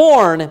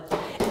sworn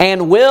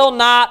and will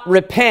not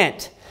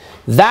repent.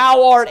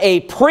 Thou art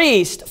a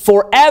priest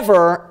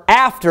forever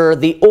after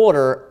the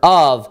order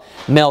of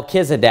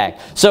Melchizedek."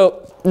 So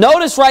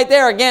notice right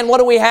there again, what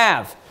do we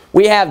have?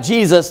 We have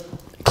Jesus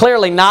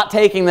clearly not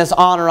taking this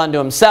honor unto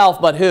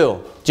himself, but who?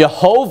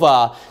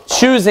 Jehovah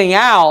choosing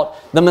out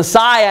the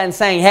Messiah and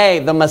saying, hey,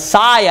 the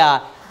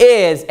Messiah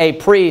is a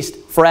priest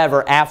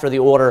forever after the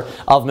order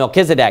of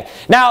Melchizedek.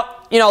 Now,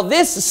 you know,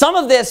 some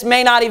of this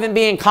may not even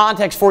be in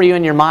context for you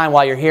in your mind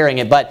while you're hearing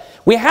it, but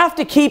we have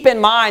to keep in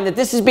mind that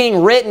this is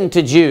being written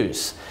to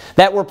Jews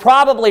that were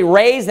probably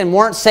raised and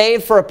weren't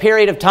saved for a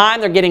period of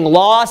time. They're getting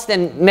lost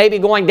and maybe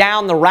going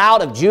down the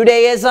route of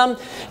Judaism.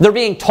 They're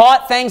being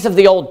taught things of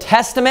the Old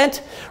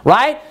Testament,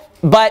 right?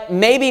 But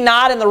maybe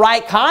not in the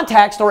right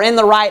context or in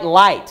the right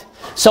light.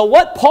 So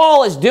what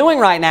Paul is doing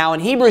right now in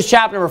Hebrews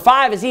chapter number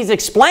 5 is he's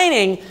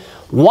explaining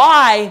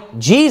why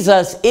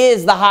Jesus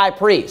is the high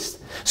priest.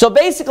 So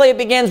basically it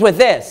begins with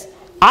this.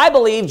 I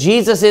believe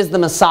Jesus is the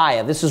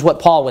Messiah. This is what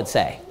Paul would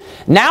say.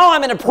 Now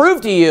I'm going to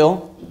prove to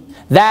you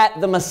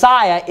that the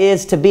Messiah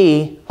is to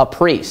be a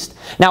priest.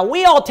 Now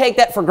we all take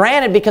that for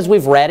granted because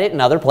we've read it in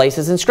other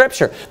places in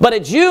Scripture. But a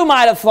Jew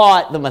might have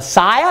thought the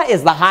Messiah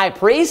is the high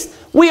priest.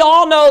 We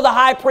all know the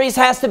high priest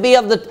has to be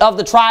of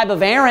the tribe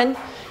of Aaron.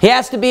 He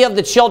has to be of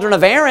the children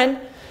of Aaron.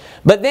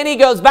 But then he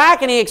goes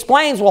back and he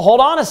explains, well,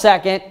 hold on a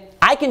second.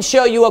 I can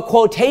show you a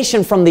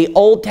quotation from the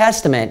Old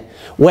Testament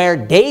where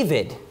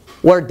David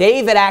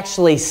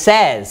actually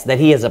says that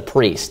he is a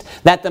priest,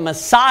 that the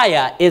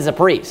Messiah is a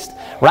priest,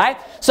 right?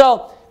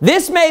 So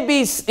this may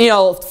be,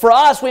 for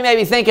us, we may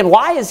be thinking,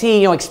 why is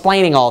he,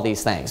 explaining all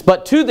these things?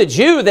 But to the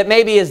Jew that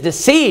maybe is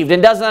deceived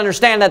and doesn't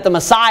understand that the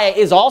Messiah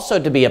is also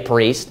to be a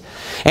priest,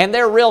 and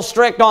they're real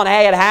strict on,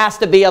 hey, it has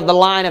to be of the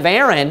line of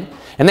Aaron,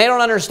 and they don't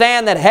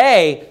understand that,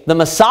 hey, the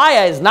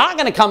Messiah is not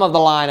going to come of the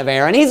line of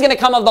Aaron. He's going to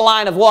come of the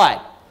line of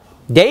what?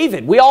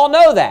 David. We all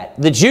know that.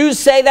 The Jews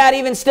say that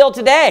even still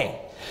today.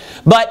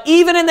 But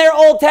even in their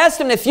Old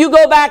Testament, if you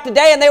go back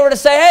today and they were to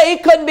say, hey,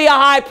 he couldn't be a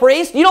high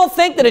priest, you don't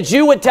think that a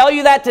Jew would tell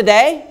you that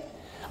today?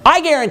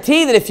 I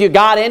guarantee that if you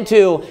got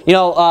into,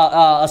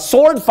 a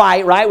sword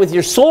fight, right, with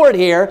your sword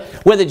here,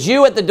 with a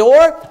Jew at the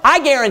door, I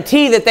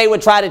guarantee that they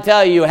would try to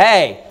tell you,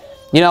 hey,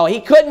 he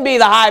couldn't be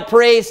the high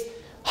priest.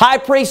 High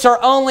priests are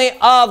only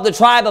of the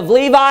tribe of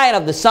Levi and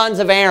of the sons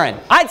of Aaron.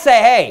 I'd say,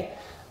 hey,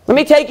 let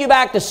me take you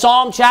back to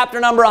Psalm chapter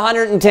number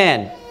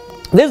 110.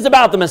 This is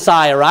about the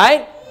Messiah,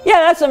 right?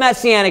 Yeah, that's a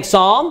messianic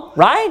psalm,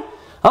 right?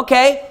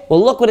 Okay,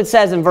 well look what it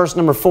says in verse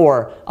number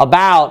 4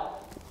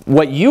 about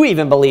what you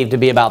even believe to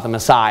be about the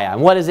Messiah.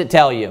 And what does it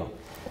tell you?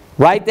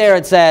 Right there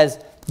it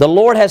says, the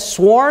Lord has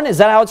sworn, is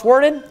that how it's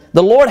worded?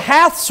 The Lord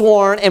hath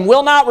sworn and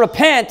will not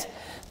repent,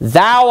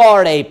 thou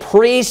art a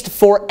priest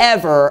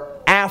forever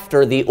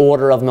after the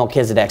order of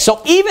Melchizedek.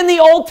 So even the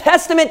Old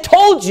Testament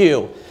told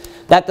you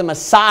that the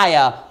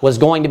Messiah was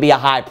going to be a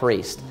high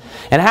priest.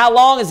 And how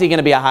long is he going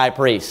to be a high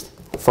priest?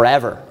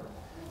 Forever.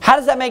 How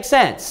does that make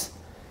sense?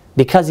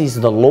 Because he's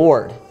the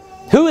Lord.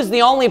 Who is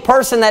the only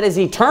person that is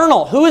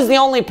eternal? Who is the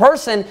only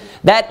person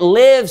that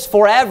lives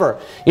forever?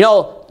 You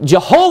know,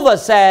 Jehovah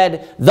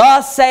said,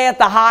 "Thus saith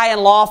the high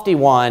and lofty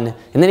one."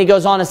 And then he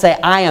goes on to say,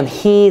 "I am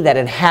he that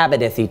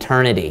inhabiteth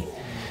eternity."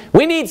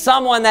 We need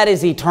someone that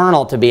is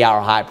eternal to be our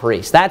high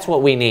priest. That's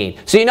what we need.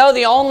 So you know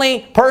the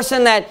only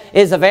person that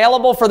is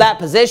available for that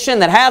position,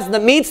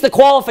 that meets the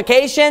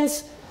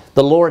qualifications?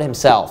 The Lord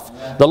himself.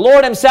 The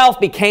Lord himself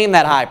became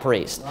that high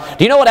priest.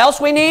 Do you know what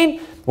else we need?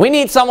 We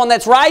need someone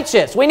that's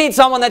righteous. We need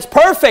someone that's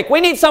perfect.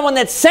 We need someone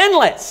that's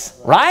sinless,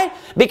 right?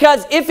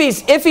 Because if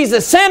he's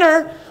a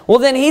sinner, well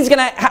then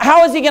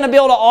how is he going to be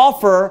able to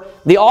offer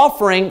the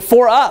offering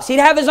for us? He'd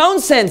have his own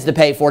sins to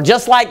pay for,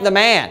 just like the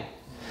man.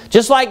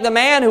 Just like the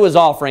man who was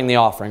offering the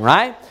offering,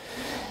 right?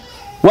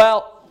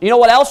 Well, you know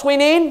what else we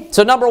need?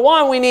 So number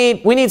one, we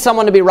need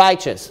someone to be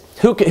righteous.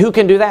 Who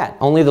can do that?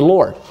 Only the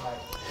Lord.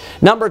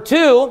 Number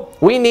two,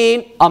 we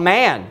need a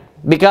man.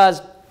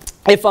 Because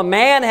if a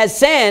man has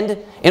sinned,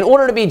 in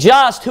order to be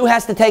just, who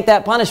has to take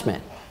that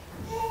punishment?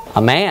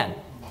 A man.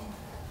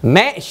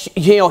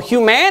 You know,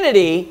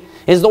 humanity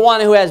is the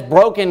one who has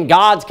broken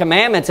God's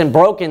commandments and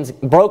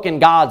broken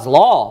God's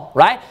law,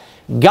 right?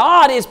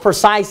 God is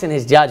precise in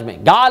his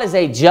judgment. God is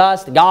a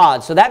just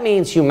God. So that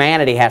means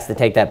humanity has to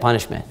take that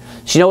punishment.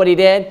 So you know what he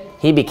did?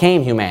 He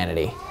became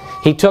humanity.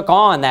 He took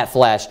on that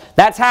flesh.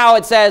 That's how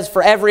it says,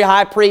 for every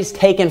high priest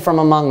taken from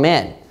among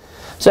men.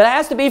 So it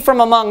has to be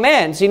from among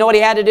men. So you know what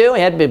he had to do?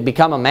 He had to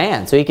become a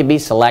man so he could be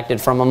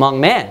selected from among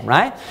men,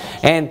 right?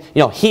 And,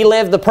 you know, he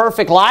lived the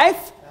perfect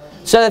life.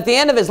 So at the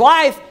end of his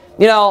life,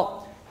 you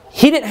know,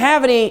 he didn't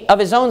have any of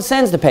his own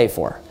sins to pay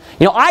for.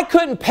 You know, I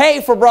couldn't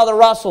pay for Brother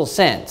Russell's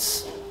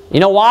sins. You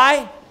know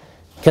why?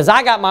 Because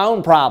I got my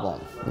own problem,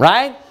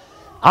 right?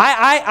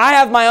 I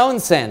have my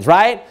own sins,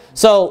 right?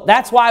 So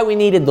that's why we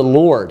needed the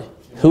Lord,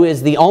 who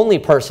is the only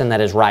person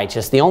that is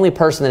righteous, the only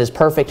person that is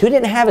perfect, who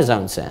didn't have his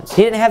own sins.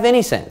 He didn't have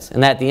any sins.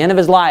 And that at the end of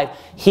his life,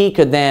 he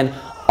could then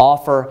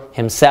offer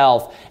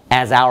himself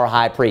as our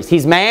high priest.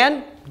 He's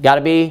man. Got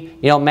to be,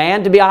 you know,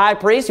 man to be a high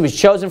priest. He was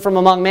chosen from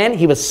among men.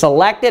 He was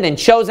selected and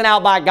chosen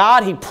out by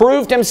God. He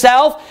proved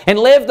himself and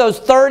lived those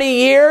 30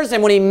 years.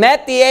 And when he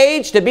met the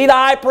age to be the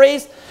high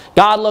priest,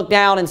 God looked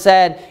down and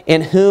said,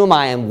 "In whom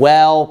I am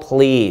well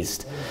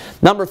pleased."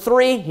 Number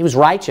three, he was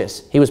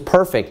righteous. He was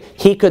perfect.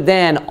 He could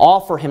then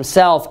offer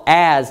himself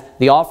as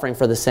the offering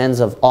for the sins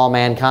of all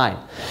mankind.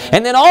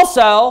 And then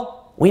also,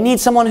 we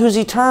need someone who's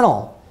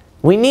eternal.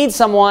 We need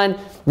someone,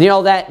 you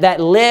know, that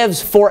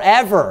lives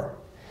forever.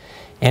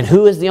 And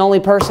who is the only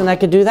person that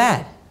could do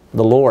that?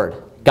 The Lord.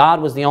 God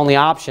was the only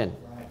option.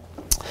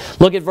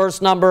 Look at verse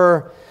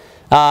number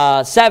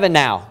 7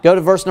 now. Go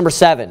to verse number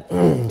 7.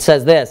 It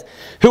says this,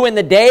 "Who in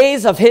the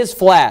days of his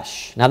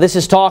flesh," now this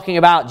is talking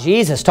about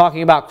Jesus,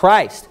 talking about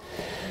Christ,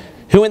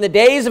 "who in the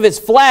days of his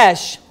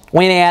flesh,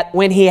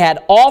 when he had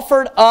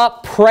offered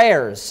up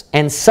prayers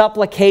and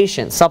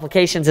supplications."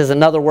 Supplications is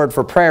another word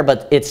for prayer,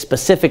 but it's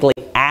specifically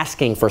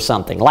asking for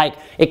something. Like,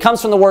 it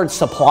comes from the word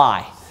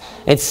supply.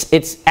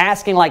 It's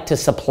asking like to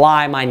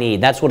supply my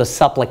need. That's what a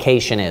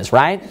supplication is,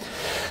 right?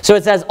 So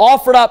it says,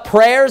 offered up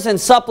prayers and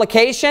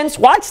supplications.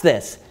 Watch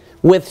this.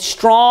 "With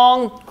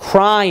strong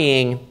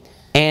crying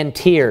and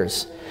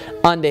tears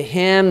unto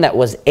him that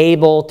was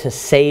able to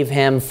save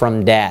him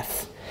from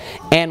death,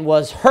 and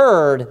was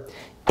heard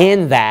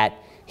in that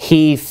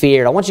he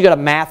feared." I want you to go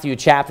to Matthew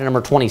chapter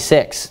number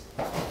 26.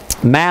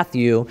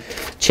 Matthew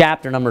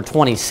chapter number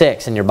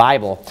 26 in your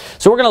Bible.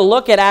 So we're going to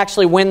look at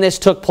actually when this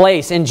took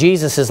place in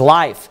Jesus'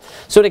 life.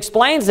 So it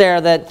explains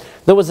there that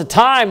there was a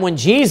time when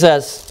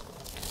Jesus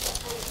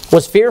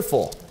was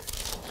fearful.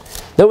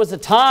 There was a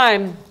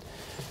time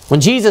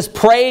when Jesus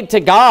prayed to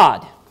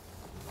God.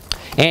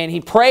 And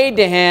he prayed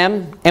to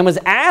him and was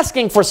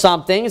asking for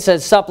something. It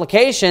says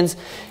supplications.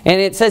 And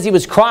it says he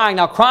was crying.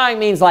 Now crying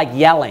means like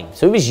yelling.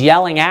 So he was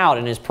yelling out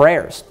in his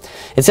prayers.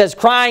 It says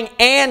crying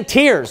and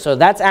tears. So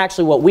that's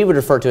actually what we would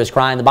refer to as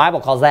crying. The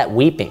Bible calls that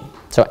weeping.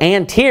 So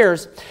and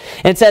tears.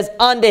 And it says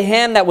unto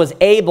him that was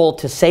able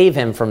to save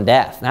him from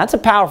death. Now that's a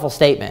powerful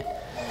statement.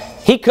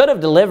 He could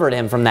have delivered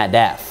him from that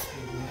death.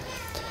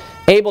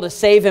 Able to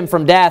save him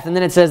from death. And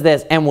then it says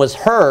this, and was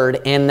heard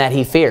in that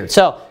he feared.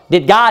 So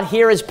did God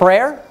hear his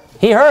prayer?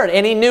 He heard,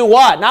 and he knew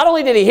what? Not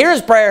only did he hear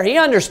his prayer, he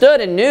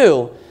understood and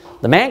knew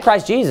the man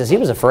Christ Jesus, he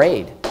was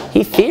afraid.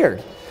 He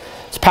feared.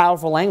 It's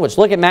powerful language.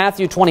 Look at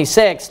Matthew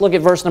 26. Look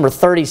at verse number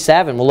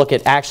 37. We'll look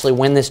at actually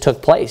when this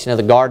took place. You know,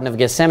 the Garden of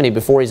Gethsemane,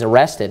 before he's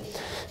arrested,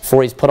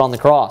 before he's put on the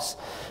cross.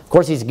 Of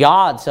course, he's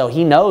God, so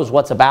he knows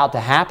what's about to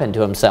happen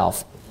to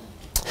himself.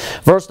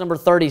 Verse number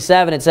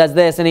 37, it says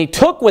this, "And he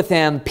took with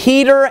him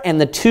Peter and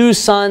the 2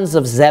 sons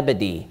of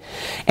Zebedee,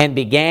 and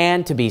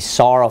began to be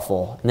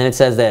sorrowful." And then it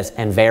says this,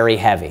 "and very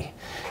heavy."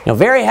 You know,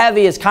 very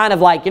heavy is kind of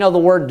like, you know, the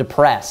word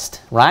depressed,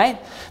 right?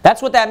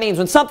 That's what that means.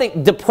 When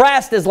something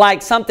depressed is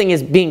like something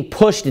is being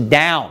pushed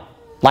down.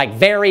 Like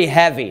very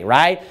heavy,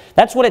 right?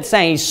 That's what it's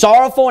saying. He's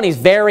sorrowful and he's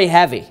very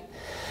heavy.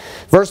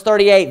 Verse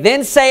 38,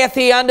 then saith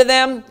he unto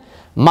them,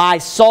 my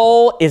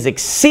soul is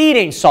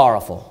exceeding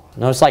sorrowful.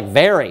 Notice like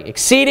very,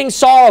 exceeding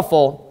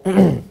sorrowful,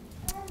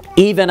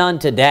 even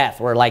unto death.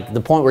 Where like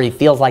the point where he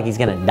feels like he's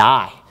going to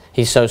die.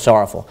 He's so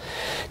sorrowful.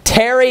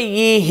 Tarry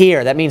ye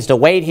here. That means to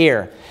wait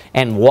here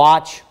and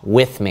watch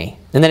with me.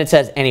 And then it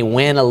says, and he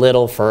went a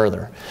little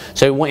further.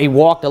 So he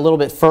walked a little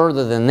bit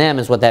further than them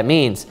is what that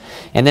means.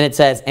 And then it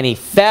says, and he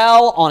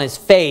fell on his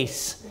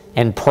face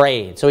and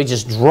prayed. So he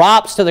just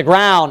drops to the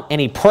ground and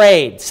he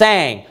prayed,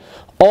 saying,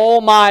 O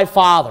my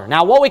Father.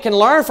 Now what we can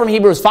learn from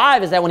Hebrews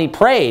 5 is that when he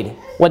prayed,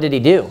 what did he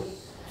do?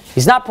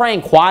 He's not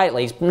praying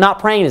quietly. He's not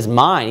praying in his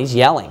mind. He's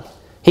yelling.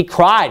 He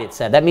cried, it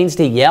said. That means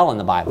to yell in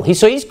the Bible.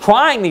 So he's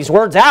crying these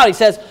words out. He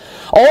says,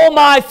 O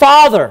my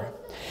Father,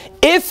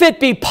 if it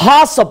be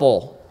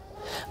possible,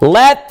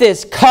 let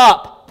this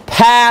cup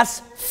pass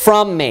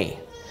from me.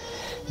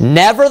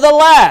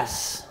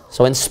 Nevertheless,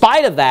 so in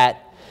spite of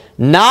that,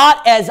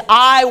 not as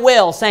I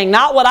will, saying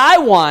not what I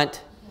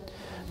want,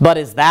 but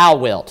as thou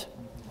wilt.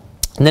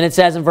 And then it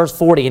says in verse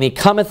 40, and he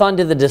cometh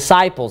unto the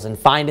disciples and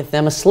findeth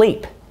them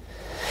asleep.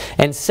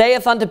 And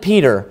saith unto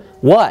Peter,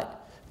 what?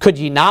 Could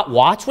ye not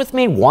watch with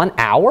me 1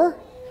 hour?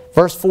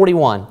 Verse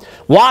 41,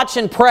 watch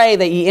and pray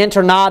that ye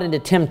enter not into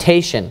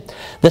temptation.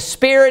 The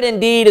spirit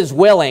indeed is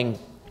willing,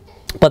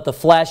 but the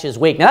flesh is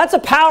weak. Now that's a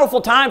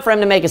powerful time for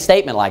him to make a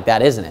statement like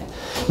that, isn't it?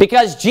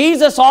 Because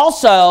Jesus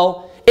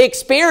also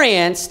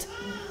experienced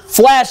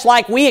flesh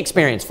like we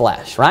experience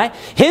flesh, right?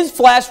 His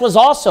flesh was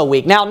also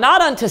weak. Now,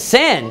 not unto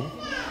sin,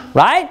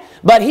 right?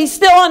 But he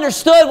still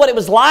understood what it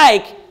was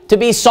like to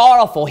be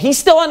sorrowful. He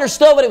still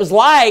understood what it was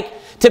like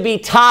to be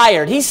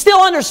tired. He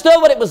still understood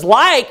what it was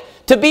like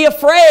to be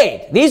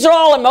afraid. These are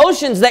all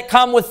emotions that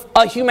come with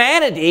a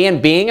humanity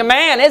and being a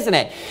man, isn't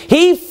it?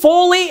 He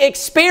fully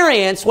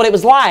experienced what it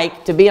was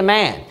like to be a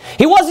man.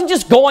 He wasn't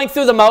just going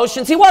through the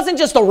motions. He wasn't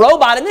just a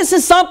robot. And this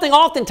is something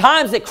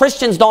oftentimes that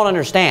Christians don't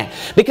understand.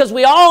 Because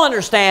we all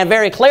understand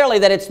very clearly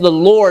that it's the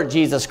Lord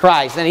Jesus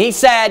Christ. And he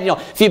said,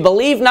 if you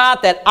believe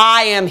not that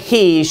I am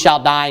he, you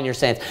shall die in your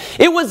sins.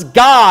 It was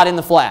God in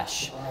the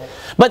flesh.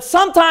 But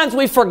sometimes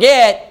we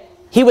forget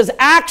he was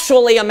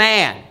actually a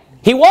man.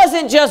 He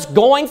wasn't just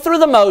going through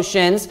the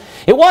motions.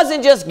 It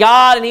wasn't just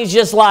God and he's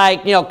just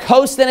like,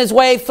 coasting his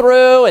way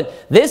through and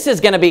this is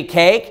going to be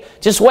cake.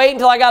 Just wait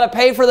until I got to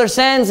pay for their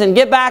sins and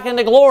get back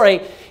into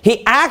glory.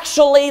 He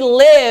actually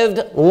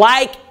lived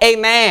like a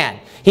man.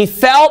 He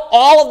felt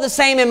all of the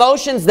same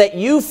emotions that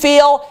you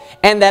feel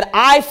and that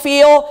I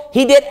feel.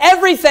 He did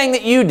everything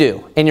that you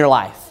do in your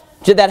life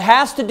that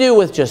has to do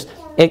with just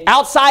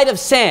outside of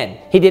sin.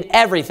 He did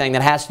everything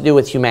that has to do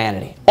with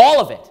humanity.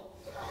 All of it.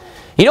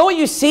 You know what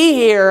you see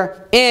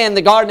here in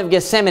the Garden of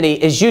Gethsemane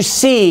is you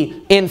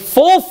see in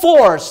full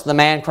force the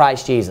man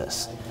Christ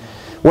Jesus.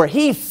 Where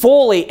he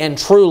fully and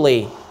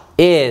truly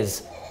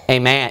is a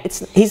man.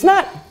 He's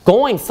not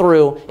going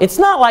through, it's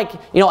not like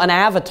an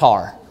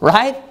avatar,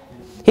 right?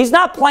 He's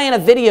not playing a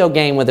video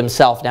game with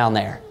himself down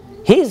there.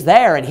 He's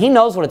there and he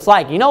knows what it's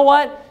like. You know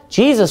what?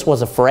 Jesus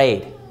was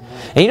afraid.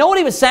 And you know what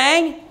he was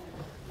saying?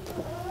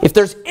 If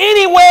there's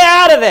any way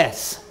out of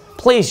this,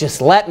 please just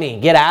let me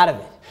get out of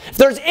it. If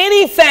there's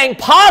anything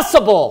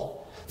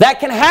possible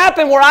that can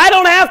happen where I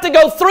don't have to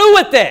go through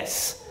with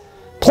this,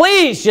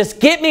 please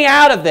just get me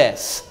out of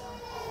this.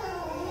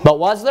 But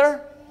was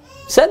there?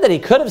 It said that he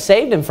could have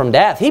saved him from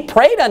death. He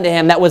prayed unto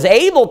him that was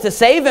able to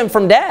save him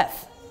from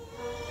death.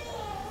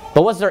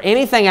 But was there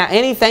anything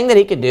that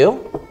he could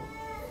do?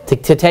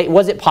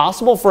 Was it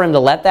possible for him to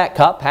let that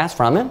cup pass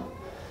from him?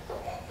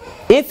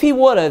 If he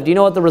would have, do you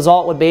know what the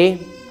result would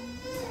be?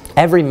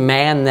 Every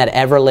man that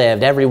ever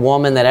lived, every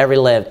woman that ever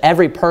lived,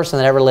 every person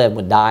that ever lived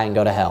would die and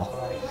go to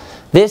hell.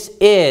 This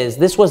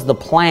was the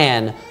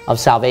plan of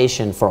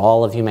salvation for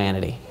all of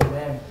humanity.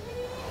 Amen.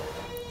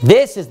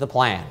 This is the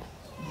plan.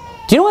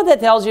 Do you know what that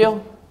tells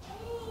you?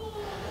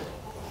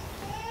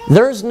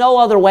 There's no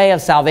other way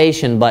of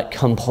salvation but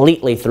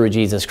completely through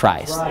Jesus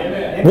Christ.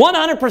 Right.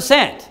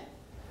 100%.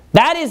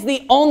 That is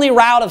the only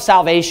route of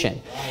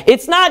salvation.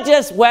 It's not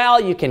just, well,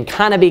 you can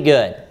kind of be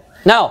good.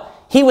 No.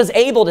 He was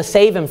able to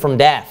save him from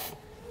death,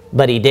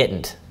 but he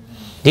didn't.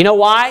 Do you know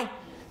why?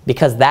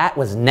 Because that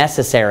was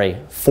necessary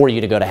for you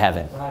to go to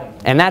heaven. Right.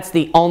 And that's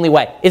the only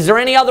way. Is there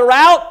any other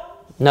route?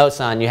 No,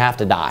 son, you have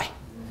to die.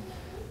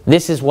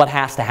 This is what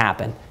has to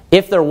happen.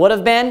 If there would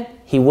have been,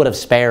 he would have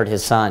spared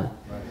his son.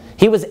 Right.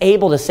 He was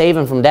able to save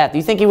him from death. Do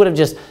you think he would have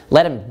just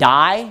let him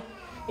die?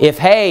 If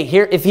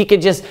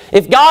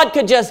God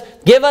could just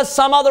give us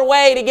some other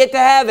way to get to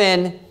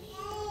heaven, do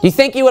you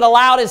think he would have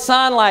allowed his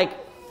son like,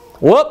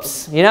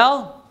 whoops,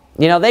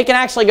 they can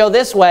actually go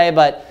this way,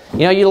 but,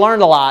 you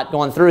learned a lot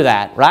going through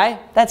that, right?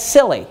 That's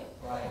silly,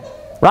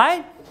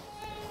 right?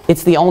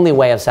 It's the only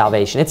way of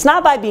salvation. It's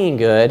not by being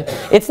good.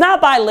 It's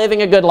not by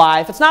living a good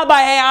life. It's not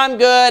by, hey, I'm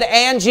good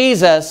and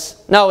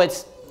Jesus. No,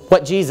 it's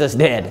what Jesus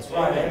did.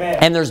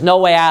 And there's no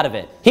way out of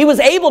it. He was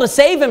able to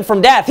save him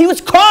from death. He was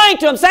crying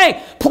to him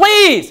saying,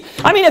 please.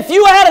 I mean, if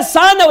you had a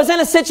son that was in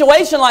a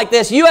situation like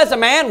this, you as a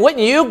man,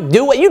 wouldn't you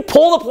do what? You'd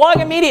pull the plug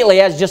immediately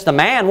as just a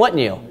man,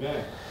 wouldn't you?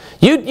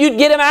 You'd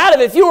get him out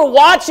of it. If you were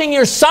watching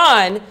your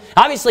son,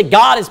 obviously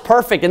God is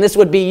perfect, and this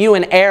would be you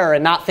in error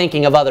and not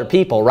thinking of other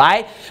people,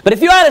 right? But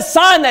if you had a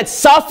son that's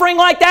suffering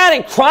like that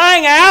and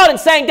crying out and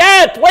saying,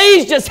 Dad,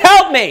 please just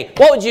help me,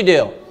 what would you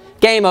do?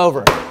 Game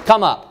over.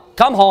 Come up.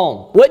 Come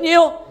home. Wouldn't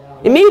you? Yeah.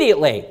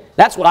 Immediately.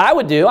 That's what I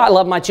would do. I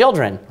love my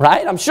children,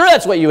 right? I'm sure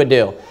that's what you would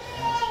do.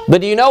 But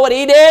do you know what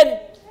he did?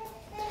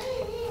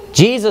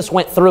 Jesus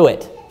went through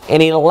it,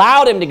 and he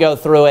allowed him to go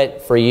through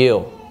it for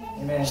you.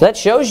 Amen. So that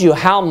shows you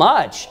how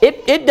much. You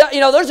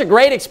know, there's a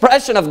great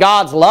expression of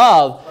God's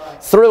love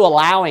through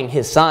allowing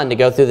his son to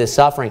go through this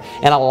suffering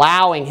and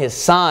allowing his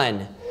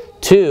son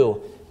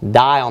to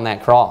die on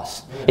that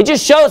cross. It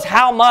just shows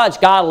how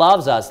much God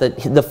loves us, that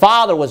the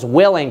Father was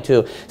willing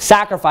to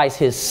sacrifice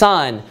his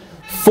son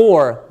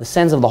for the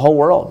sins of the whole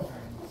world.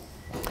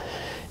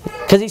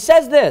 Because he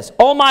says this,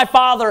 "Oh my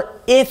Father,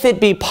 if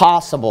it be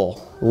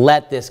possible,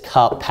 let this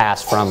cup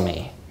pass from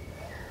me."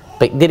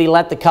 But did he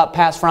let the cup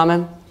pass from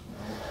him?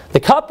 The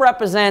cup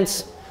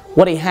represents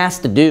what he has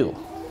to do,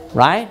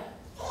 right?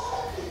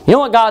 You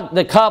know what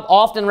the cup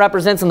often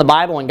represents in the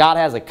Bible when God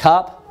has a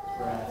cup?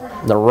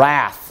 The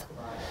wrath.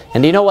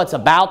 And do you know what's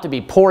about to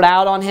be poured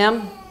out on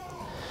him?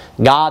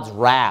 God's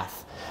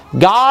wrath.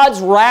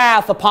 God's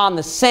wrath upon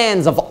the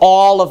sins of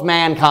all of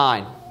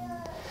mankind.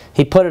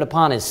 He put it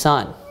upon his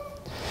son.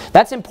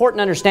 That's important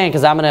to understand,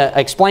 because I'm going to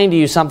explain to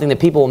you something that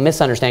people will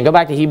misunderstand. Go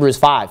back to Hebrews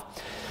 5.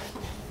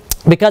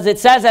 Because it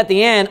says at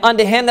the end,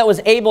 unto him that was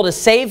able to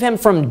save him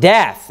from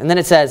death. And then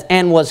it says,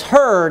 and was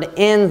heard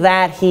in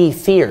that he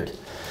feared.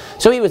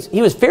 So he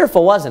was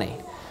fearful, wasn't he?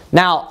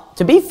 Now,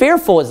 to be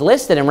fearful is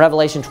listed in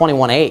Revelation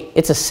 21:8.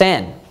 It's a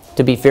sin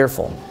to be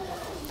fearful.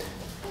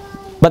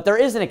 But there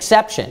is an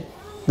exception.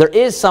 There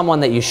is someone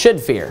that you should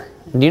fear.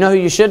 Do you know who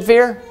you should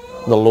fear?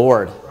 The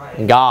Lord,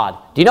 God.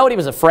 Do you know what he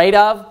was afraid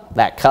of?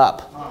 That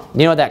cup. Do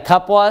you know what that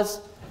cup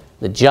was?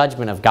 The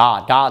judgment of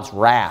God, God's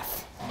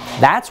wrath.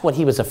 That's what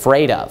he was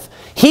afraid of.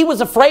 He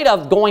was afraid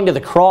of going to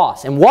the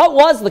cross. And what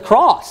was the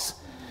cross?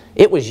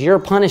 It was your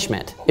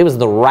punishment. It was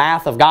the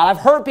wrath of God. I've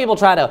heard people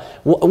try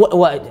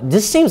to,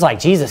 this seems like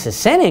Jesus is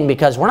sinning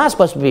because we're not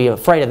supposed to be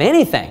afraid of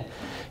anything.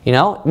 You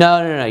know?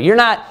 No. You're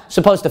not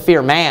supposed to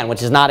fear man,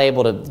 which is not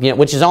able to,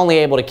 which is only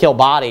able to kill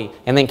body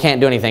and then can't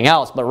do anything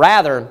else. But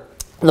rather,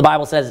 the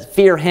Bible says,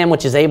 fear him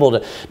which is able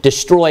to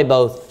destroy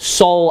both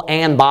soul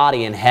and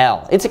body in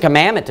hell. It's a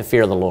commandment to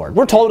fear the Lord.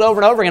 We're told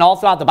over and over again all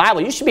throughout the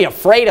Bible, you should be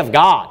afraid of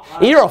God.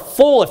 You're a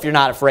fool if you're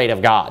not afraid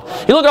of God.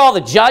 You look at all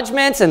the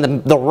judgments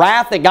and the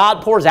wrath that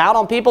God pours out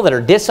on people that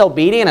are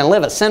disobedient and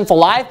live a sinful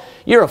life.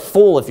 You're a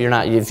fool if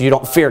you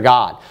don't fear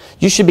God.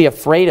 You should be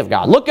afraid of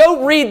God.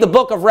 Go read the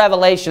book of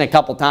Revelation a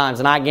couple times,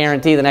 and I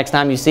guarantee the next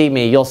time you see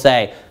me, you'll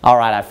say, all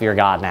right, I fear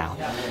God now.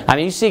 I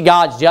mean, you see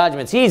God's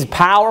judgments. He's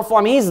powerful.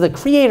 I mean, he's the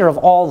creator of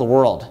all the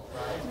world.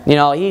 You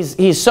know,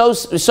 he's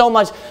so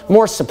much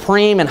more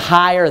supreme and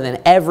higher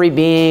than every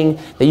being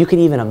that you could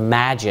even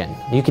imagine.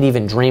 You could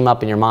even dream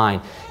up in your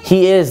mind.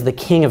 He is the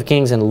King of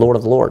kings and Lord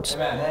of lords.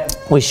 Amen.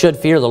 We should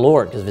fear the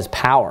Lord because of his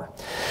power.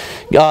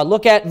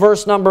 Look at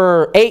verse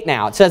number 8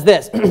 now. It says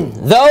this,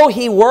 though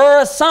he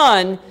were a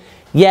son,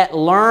 yet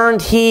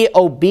learned he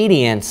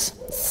obedience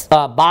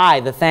by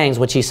the things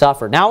which he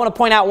suffered. Now I want to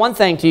point out one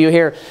thing to you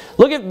here.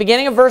 Look at the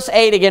beginning of verse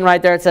 8 again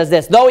right there. It says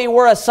this, though he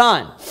were a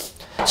son.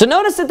 So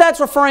notice that that's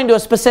referring to a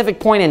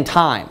specific point in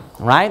time,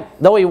 right?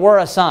 Though he were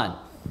a son.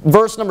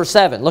 Verse number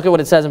 7. Look at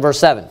what it says in verse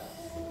 7.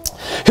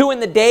 Who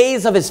in the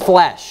days of his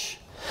flesh.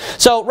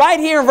 So right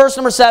here in verse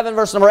number 7,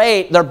 verse number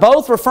 8, they're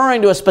both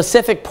referring to a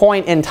specific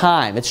point in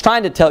time. It's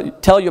trying to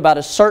tell you about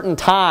a certain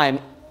time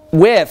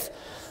with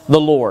the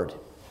Lord,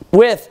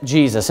 with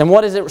Jesus. And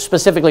what is it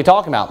specifically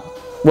talking about?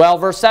 Well,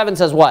 verse 7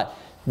 says what?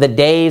 The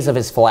days of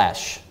his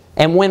flesh.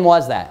 And when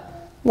was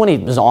that? When he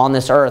was on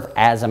this earth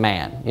as a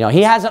man. You know,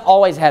 he hasn't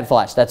always had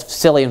flesh. That's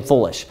silly and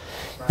foolish.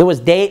 There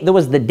was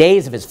the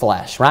days of his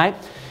flesh, right?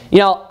 You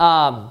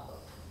know,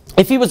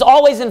 if he was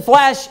always in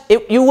flesh,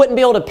 you wouldn't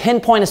be able to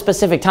pinpoint a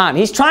specific time.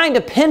 He's trying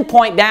to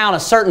pinpoint down a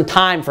certain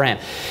time for him.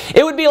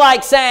 It would be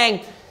like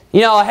saying, you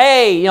know,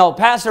 hey, you know,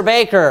 Pastor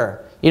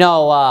Baker, you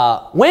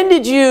know, when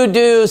did you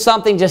do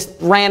something just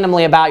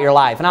randomly about your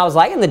life? And I was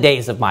like, in the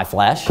days of my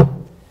flesh.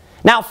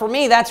 Now, for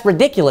me, that's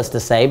ridiculous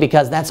to say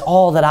because that's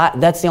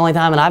the only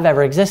time that I've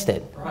ever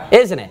existed, right.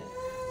 Isn't it?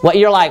 Well,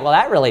 you're like, well,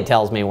 that really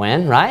tells me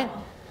when, right?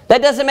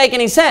 That doesn't make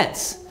any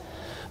sense.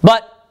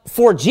 But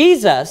for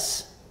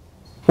Jesus,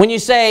 when you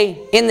say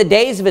in the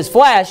days of his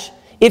flesh,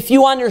 if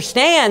you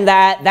understand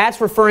that that's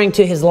referring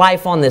to his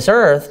life on this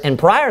earth, and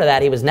prior to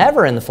that he was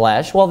never in the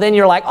flesh, well, then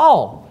you're like,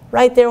 oh,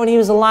 right there when he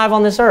was alive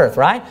on this earth,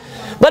 right?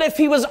 But if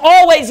he was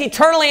always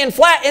eternally in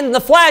the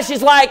flesh,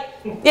 he's like,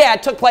 yeah,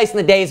 it took place in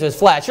the days of his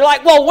flesh. You're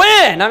like, well,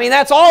 when? I mean,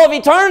 that's all of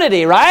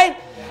eternity, right?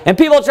 And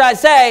people try to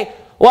say,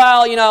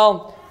 well, you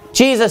know,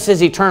 Jesus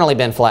has eternally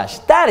been flesh.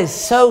 That is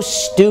so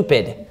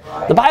stupid.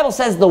 The Bible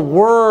says the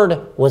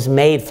Word was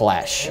made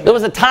flesh. There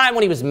was a time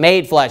when He was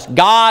made flesh.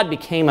 God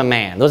became a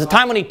man. There was a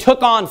time when He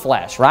took on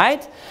flesh,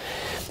 right?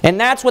 And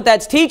that's what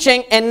that's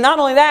teaching. And not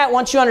only that,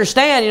 once you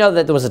understand,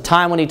 that there was a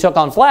time when He took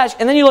on flesh.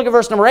 And then you look at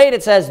verse number 8,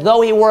 it says,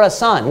 though He were a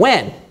son.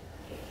 When?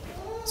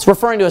 It's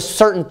referring to a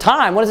certain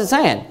time. What is it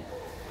saying?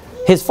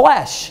 His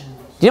flesh.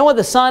 Do you know what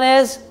the Son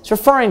is? It's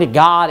referring to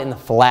God in the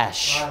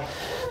flesh.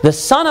 The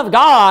Son of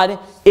God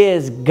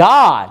is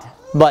God.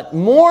 But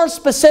more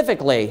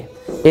specifically,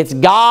 it's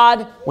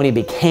God when He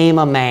became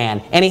a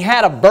man. And He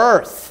had a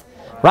birth.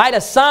 Right?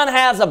 A son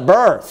has a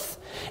birth.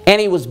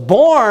 And He was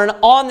born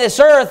on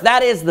this earth.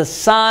 That is the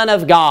Son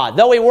of God.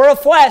 Though He were a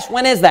flesh,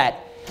 when is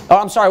that? Oh,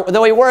 I'm sorry.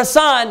 Though He were a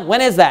son,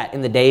 when is that?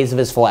 In the days of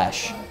His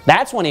flesh.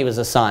 That's when He was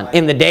a son.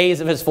 In the days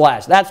of His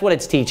flesh. That's what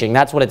it's teaching.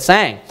 That's what it's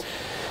saying.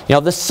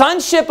 The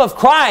sonship of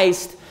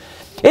Christ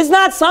is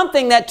not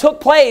something that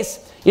took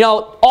place,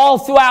 all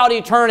throughout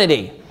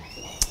eternity.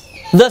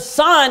 The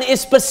Son is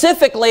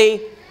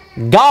specifically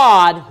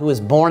God who is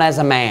born as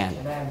a man.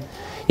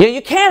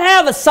 You can't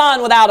have a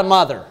son without a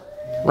mother,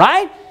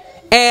 right?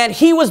 And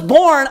He was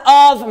born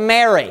of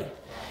Mary.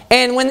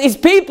 And when these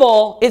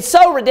people, it's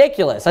so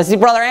ridiculous. I see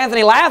Brother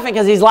Anthony laughing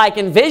because he's like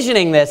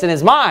envisioning this in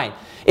his mind.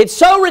 It's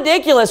so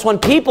ridiculous when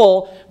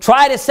people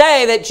try to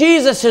say that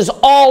Jesus has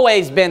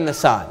always been the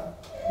Son.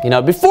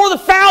 Before the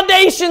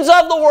foundations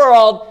of the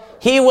world,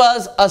 He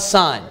was a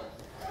son.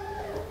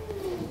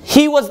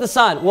 He was the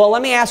Son. Well,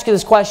 let me ask you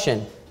this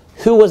question.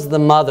 Who was the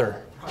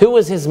mother? Who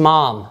was His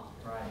mom?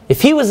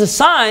 If He was a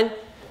son,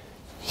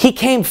 He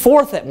came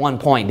forth at one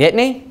point, didn't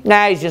He?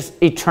 Nah, He's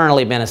just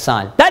eternally been a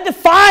son. That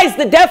defies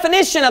the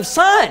definition of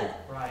son.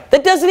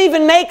 That doesn't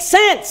even make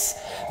sense.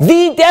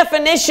 The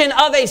definition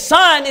of a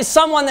son is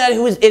someone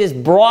it is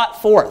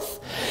brought forth.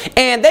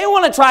 And they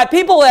want to try,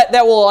 people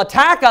that will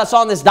attack us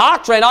on this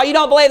doctrine, oh, you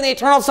don't believe in the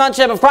eternal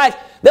sonship of Christ,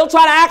 they'll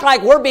try to act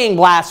like we're being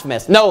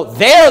blasphemous. No,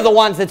 they're the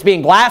ones that's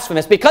being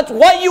blasphemous, because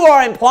what you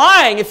are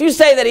implying, if you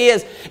say that He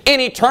is in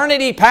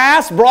eternity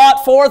past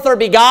brought forth or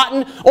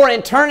begotten, or in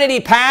eternity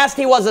past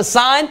He was a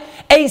son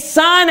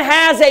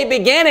has a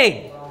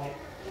beginning.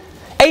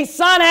 A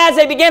son has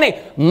a beginning.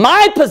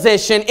 My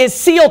position is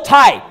sealed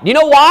tight. You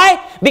know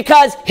why?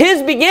 Because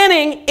His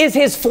beginning is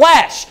His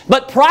flesh.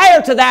 But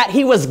prior to that,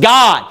 He was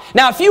God.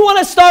 Now, if you want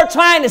to start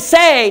trying to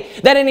say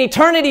that in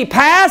eternity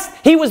past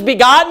He was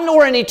begotten,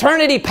 or in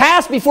eternity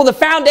past before the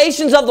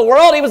foundations of the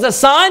world He was a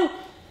son,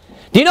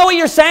 do you know what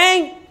you're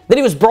saying? That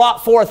He was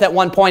brought forth at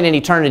one point in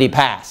eternity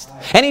past.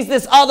 And He's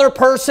this other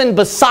person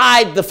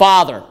beside the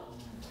Father.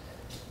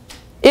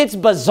 It's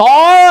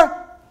bizarre.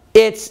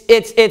 It's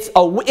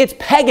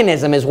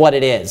paganism is what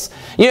it is.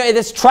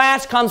 This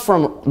trash comes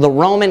from the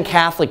Roman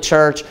Catholic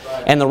Church,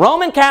 and the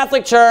Roman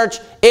Catholic Church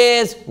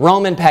is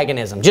Roman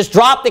paganism. Just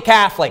drop the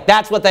Catholic.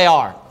 That's what they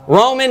are.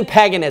 Roman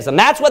paganism.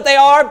 That's what they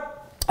are.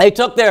 They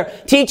took their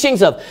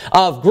teachings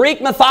of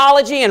Greek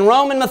mythology and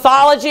Roman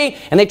mythology,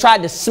 and they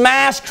tried to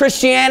smash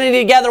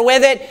Christianity together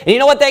with it. And you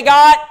know what they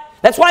got?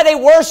 That's why they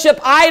worship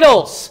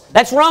idols.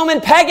 That's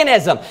Roman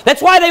paganism.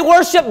 That's why they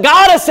worship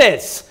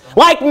goddesses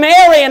like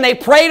Mary, and they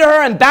pray to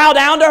her and bow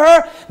down to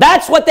her.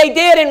 That's what they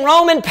did in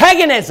Roman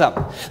paganism.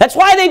 That's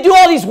why they do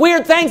all these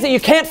weird things that you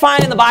can't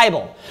find in the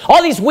Bible.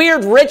 All these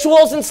weird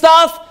rituals and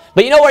stuff.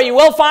 But you know where you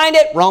will find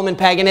it? Roman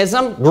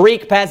paganism,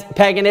 Greek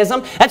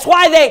paganism. That's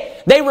why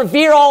they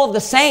revere all of the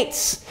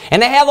saints.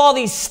 And they have all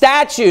these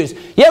statues.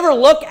 You ever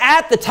look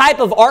at the type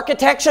of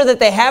architecture that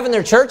they have in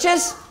their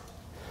churches?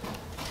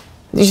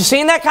 Have you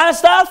seen that kind of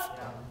stuff?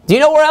 Do you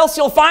know where else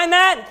you'll find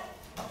that?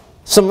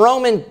 Some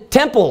Roman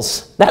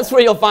temples. That's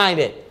where you'll find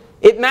it.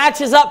 It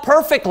matches up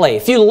perfectly.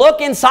 If you look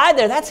inside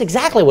there, that's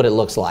exactly what it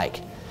looks like.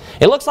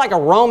 It looks like a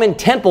Roman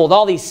temple with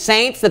all these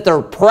saints that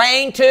they're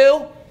praying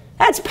to.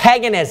 That's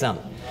paganism.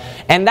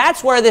 And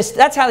that's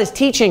how this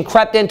teaching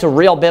crept into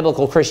real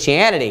biblical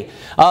Christianity,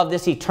 of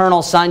this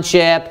eternal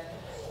sonship.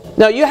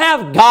 No, you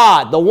have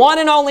God, the one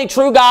and only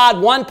true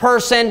God, one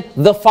person,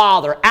 the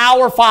Father,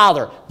 our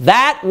Father.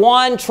 That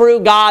one true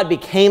God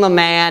became a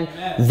man.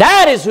 Amen.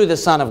 That is who the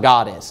Son of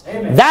God is.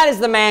 Amen. That is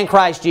the man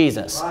Christ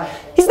Jesus. Right.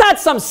 He's not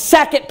some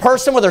second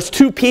person where there's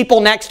two people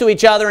next to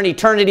each other in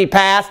eternity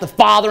past, the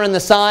Father and the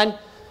Son.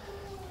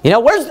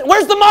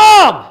 Where's the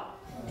mom?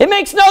 It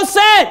makes no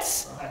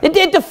sense.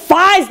 It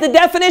defies the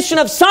definition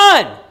of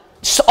son.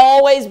 It's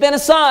always been a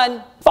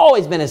son. I've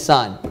always been his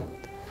son.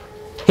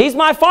 He's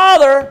my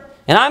Father,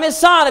 and I'm his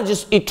son. I've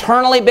just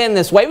eternally been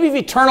this way. We've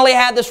eternally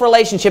had this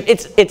relationship.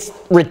 It's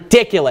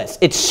ridiculous.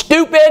 It's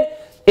stupid.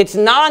 It's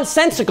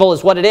nonsensical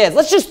is what it is.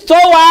 Let's just throw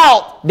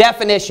out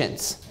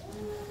definitions.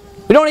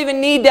 We don't even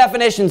need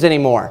definitions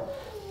anymore.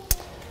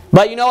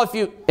 But if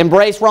you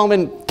embrace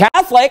Roman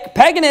Catholic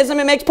paganism,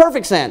 it makes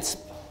perfect sense.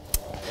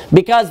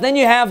 Because then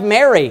you have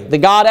Mary, the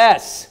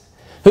goddess,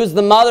 who's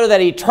the mother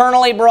that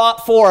eternally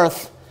brought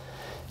forth,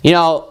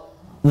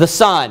 the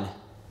Son.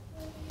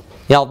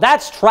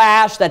 That's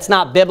trash. That's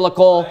not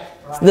biblical.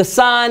 The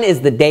Son is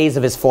the days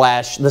of his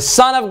flesh. The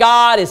Son of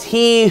God is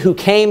he who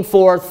came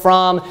forth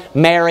from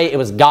Mary. It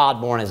was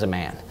God born as a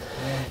man.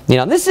 You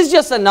know, this is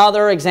just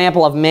another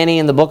example of many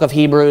in the book of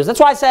Hebrews.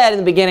 That's why I said in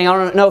the beginning, I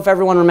don't know if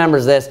everyone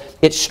remembers this,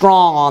 it's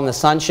strong on the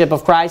sonship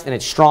of Christ and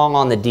it's strong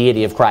on the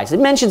deity of Christ.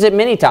 It mentions it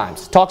many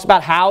times. It talks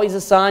about how he's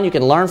a son. You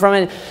can learn from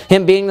it,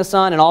 him being the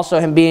son, and also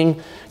him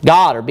being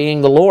God or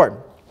being the Lord.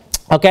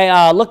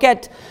 Okay, look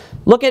at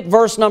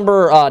verse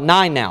number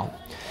 9 now.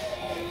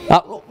 I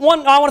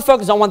want to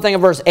focus on one thing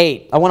in verse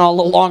 8. I went on a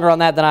little longer on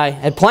that than I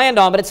had planned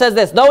on, but it says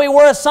this, though he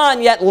were a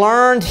son, yet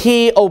learned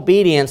he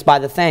obedience by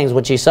the things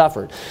which he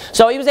suffered.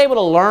 So he was able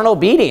to learn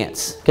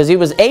obedience because he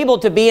was able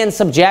to be in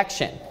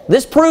subjection.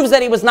 This proves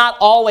that he was not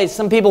always,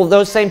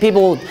 those same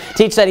people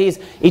teach that he's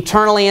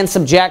eternally in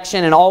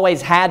subjection and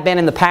always had been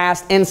in the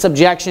past in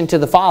subjection to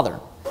the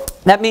Father.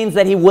 That means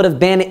that he would have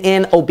been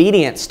in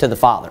obedience to the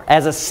Father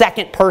as a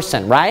second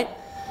person, right?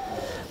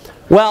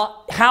 Well,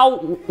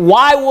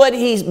 why would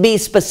he be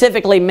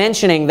specifically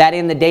mentioning that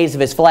in the days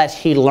of his flesh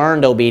he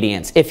learned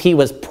obedience if he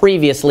was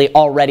previously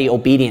already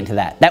obedient to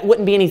that? That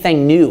wouldn't be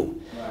anything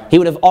new. He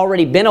would have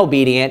already been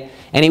obedient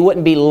and he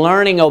wouldn't be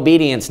learning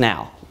obedience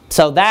now.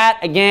 So that,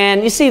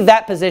 again, you see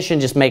that position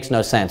just makes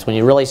no sense when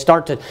you really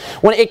start to,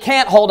 when it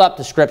can't hold up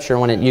to Scripture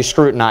when you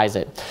scrutinize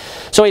it.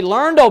 So he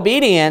learned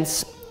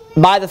obedience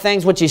by the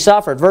things which he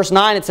suffered. Verse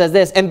 9 it says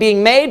this, and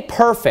being made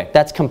perfect,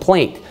 that's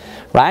complete,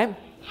 right?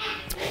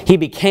 He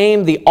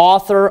became the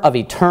author of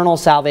eternal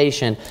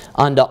salvation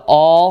unto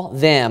all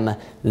them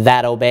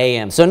that obey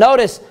him. So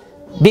notice,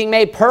 being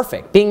made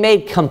perfect, being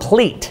made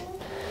complete.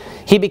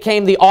 He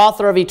became the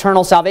author of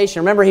eternal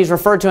salvation. Remember, he's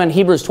referred to in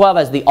Hebrews 12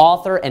 as the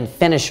author and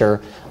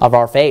finisher of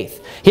our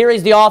faith. Here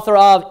he's the author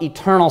of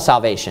eternal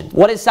salvation.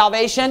 What is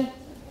salvation?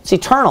 It's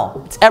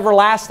eternal. It's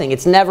everlasting.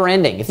 It's never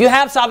ending. If you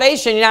have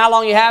salvation, you know how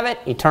long you have it?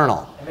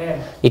 Eternal.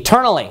 Amen.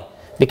 Eternally.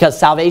 Because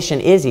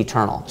salvation is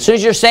eternal. As soon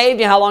as you're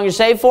saved, you know how long you're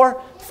saved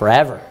for?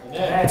 Forever.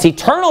 Amen. It's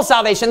eternal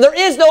salvation. There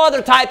is no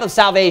other type of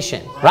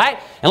salvation, right?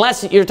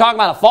 Unless you're talking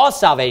about a false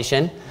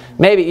salvation.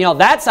 Maybe,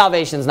 that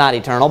salvation is not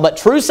eternal. But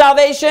true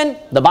salvation,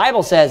 the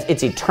Bible says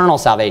it's eternal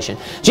salvation.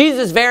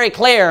 Jesus is very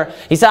clear.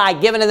 He said, I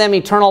give unto them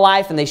eternal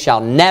life, and they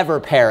shall never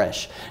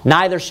perish.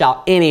 Neither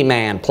shall any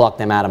man pluck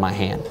them out of my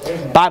hand.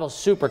 Amen. The Bible's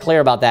super clear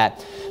about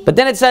that. But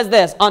then it says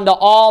this, unto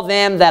all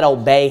them that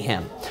obey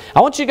him.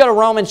 I want you to go to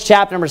Romans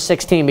chapter number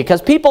 16,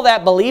 because people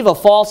that believe a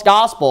false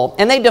gospel,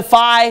 and they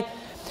defy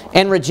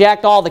and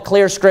reject all the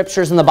clear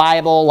scriptures in the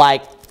Bible,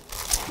 like,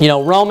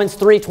 Romans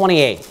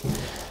 3:28.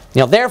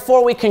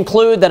 Therefore we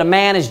conclude that a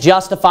man is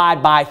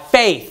justified by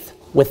faith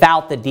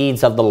without the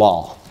deeds of the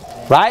law.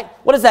 Right?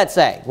 What does that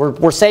say?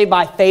 We're saved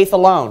by faith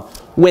alone,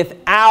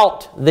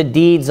 without the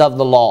deeds of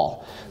the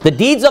law. The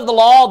deeds of the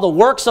law, the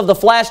works of the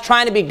flesh,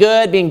 trying to be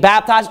good, being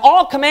baptized,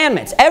 all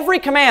commandments, every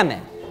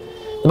commandment.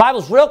 The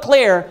Bible's real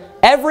clear,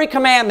 every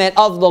commandment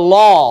of the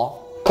law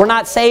we're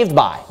not saved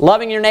by.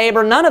 Loving your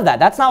neighbor, none of that.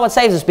 That's not what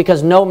saves us,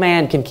 because no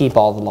man can keep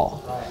all the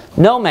law.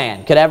 No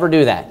man could ever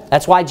do that.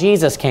 That's why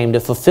Jesus came, to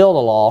fulfill the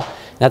law.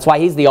 That's why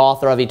he's the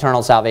author of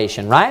eternal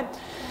salvation, right?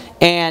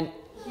 And,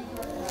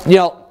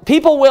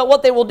 people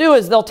what they will do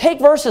is they'll take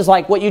verses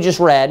like what you just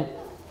read,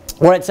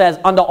 where it says,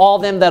 unto all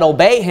them that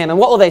obey him, and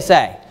what will they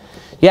say?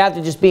 You have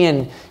to just be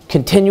in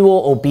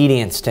continual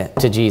obedience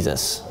to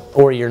Jesus,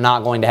 or you're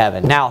not going to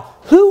heaven. Now,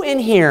 who in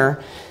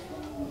here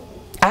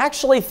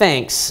actually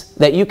thinks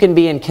that you can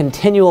be in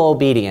continual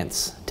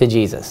obedience to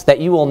Jesus,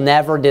 that you will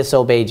never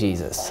disobey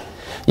Jesus?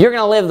 You're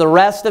going to live the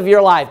rest of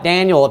your life,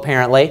 Daniel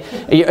apparently,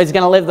 is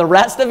going to live the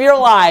rest of your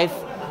life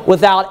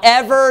without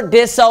ever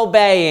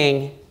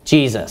disobeying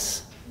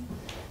Jesus.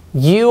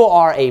 You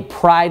are a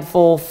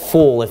prideful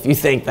fool if you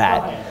think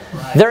that.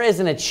 There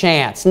isn't a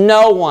chance.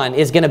 No one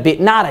is going to be,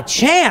 not a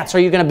chance are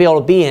you going to be able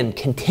to be in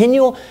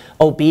continual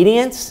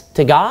obedience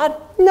to God?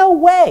 No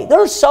way. There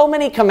are so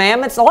many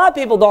commandments. A lot of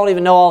people don't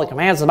even know all the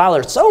commandments in the Bible.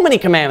 There's so many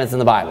commandments in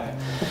the Bible.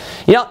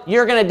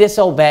 You're going to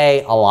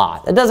disobey a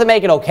lot. That doesn't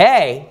make it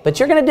okay, but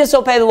you're going to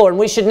disobey the Lord. And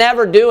we should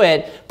never do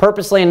it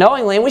purposely and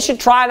knowingly. And we should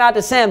try not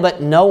to sin,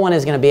 but no one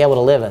is going to be able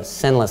to live a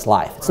sinless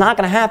life. It's not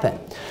going to happen,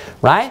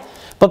 right?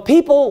 But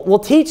people will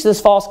teach this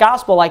false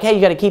gospel like, hey,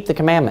 you got to keep the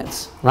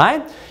commandments,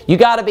 right? You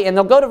got to be, and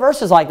they'll go to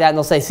verses like that and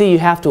they'll say, see, you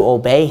have to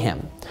obey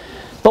him.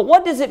 But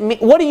what does it mean?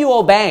 What are you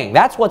obeying?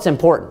 That's what's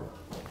important.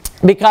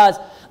 Because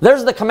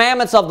there's the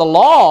commandments of the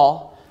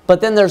law,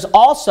 but then there's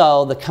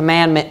also the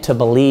commandment to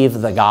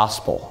believe the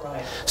gospel.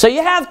 Right. So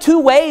you have two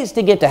ways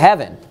to get to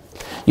heaven.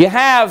 You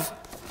have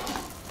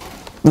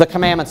the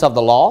commandments of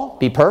the law,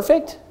 be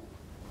perfect,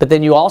 but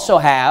then you also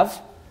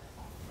have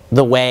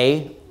the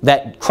way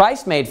that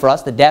Christ made for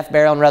us, the death,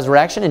 burial, and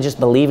resurrection, and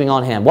just believing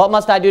on him. What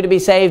must I do to be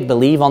saved?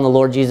 Believe on the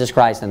Lord Jesus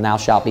Christ, and thou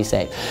shalt be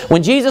saved.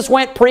 When Jesus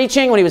went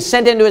preaching, when he was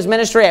sent into his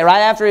ministry, right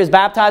after he was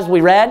baptized,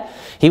 we read,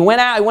 he went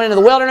into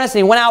the wilderness, and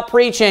he went out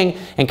preaching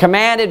and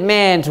commanded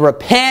men to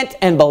repent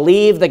and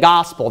believe the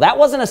gospel. That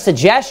wasn't a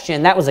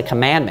suggestion, that was a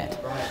commandment.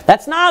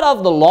 That's not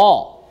of the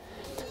law.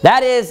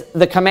 That is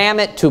the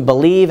commandment to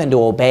believe and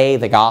to obey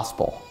the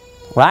gospel.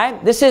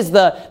 right? This is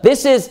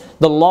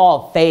the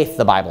law of faith,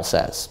 the Bible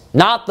says.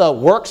 Not the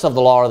works of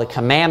the law or the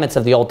commandments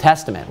of the Old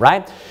Testament,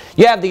 right?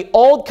 You have the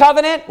Old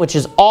Covenant, which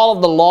is all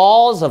of the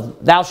laws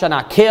of thou shalt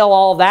not kill,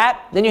 all of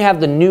that. Then you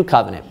have the New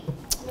Covenant.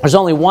 There's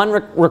only one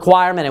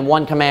requirement and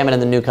one commandment in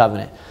the New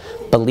Covenant.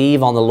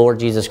 Believe on the Lord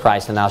Jesus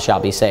Christ and thou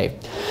shalt be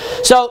saved.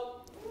 So,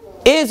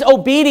 is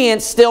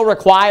obedience still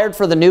required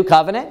for the New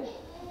Covenant?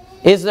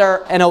 Is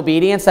there an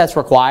obedience that's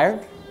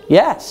required?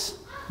 Yes.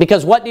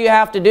 Because what do you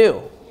have to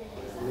do?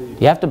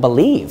 You have to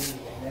believe.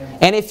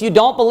 And if you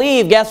don't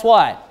believe, guess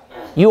what?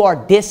 You are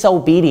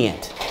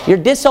disobedient. You're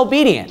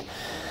disobedient.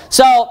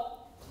 So,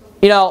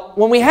 you know,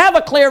 when we have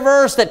a clear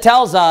verse that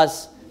tells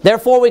us,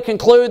 therefore we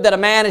conclude that a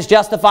man is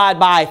justified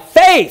by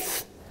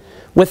faith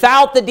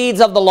without the deeds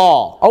of the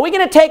law. Are we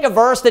going to take a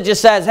verse that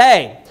just says,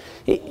 hey,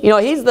 you know,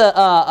 he's the,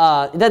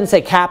 it doesn't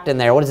say captain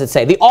there. What does it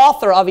say? The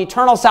author of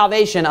eternal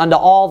salvation unto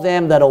all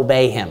them that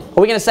obey him.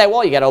 Are we going to say,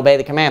 well, you got to obey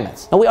the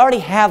commandments? No, we already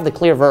have the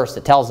clear verse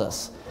that tells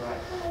us.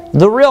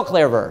 The real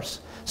clear verse.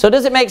 So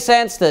does it make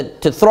sense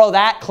to throw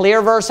that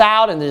clear verse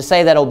out and to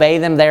say that obey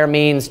them there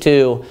means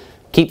to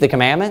keep the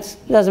commandments?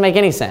 It doesn't make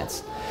any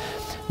sense.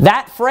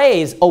 That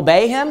phrase,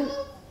 obey him,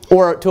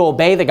 or to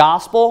obey the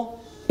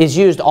gospel, is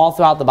used all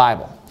throughout the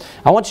Bible.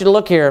 I want you to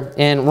look here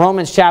in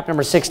Romans chapter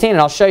number 16, and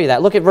I'll show you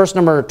that. Look at verse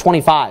number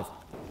 25.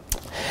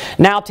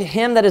 Now to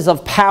him that is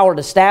of power to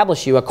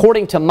establish you,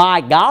 according to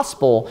my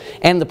gospel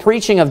and the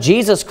preaching of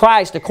Jesus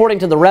Christ, according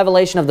to the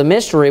revelation of the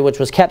mystery, which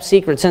was kept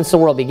secret since the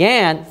world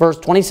began, verse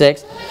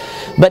 26,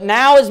 but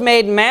now is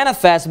made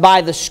manifest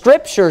by the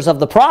scriptures of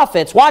the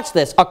prophets, watch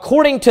this,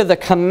 according to the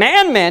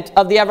commandment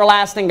of the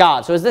everlasting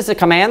God. So is this a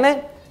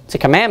commandment? It's a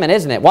commandment,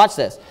 isn't it? Watch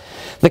this.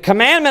 The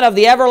commandment of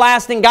the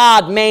everlasting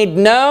God made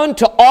known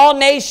to all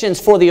nations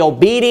for the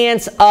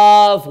obedience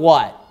of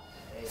what?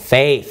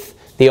 Faith.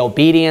 The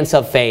obedience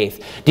of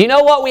faith. Do you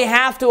know what we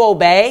have to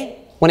obey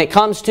when it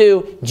comes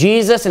to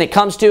Jesus and it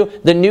comes to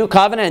the new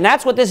covenant? And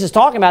that's what this is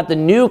talking about, the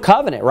new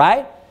covenant,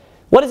 right?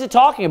 What is it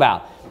talking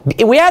about?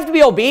 We have to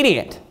be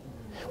obedient.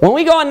 When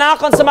we go and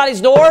knock on somebody's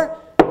door,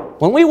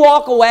 when we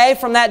walk away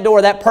from that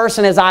door, that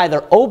person is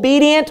either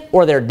obedient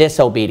or they're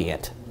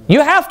disobedient.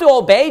 You have to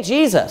obey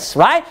Jesus,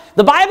 right?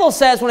 The Bible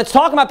says when it's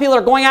talking about people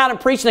that are going out and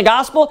preaching the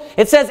gospel,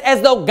 it says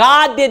as though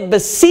God did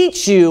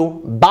beseech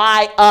you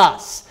by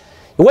us.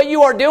 What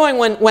you are doing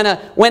when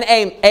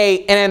an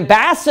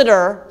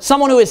ambassador,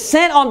 someone who is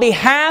sent on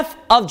behalf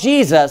of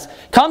Jesus,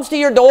 comes to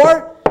your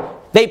door,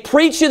 they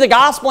preach you the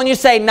gospel and you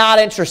say, not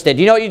interested.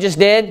 You know what you just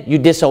did? You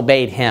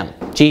disobeyed him,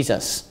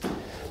 Jesus.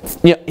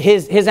 You know,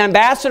 his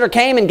ambassador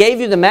came and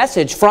gave you the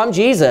message from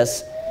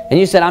Jesus and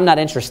you said, I'm not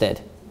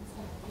interested.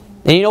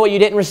 And you know what you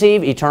didn't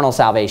receive? Eternal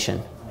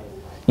salvation.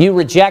 You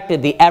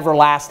rejected the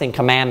everlasting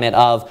commandment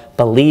of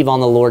believe on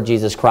the Lord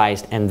Jesus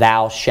Christ and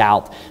thou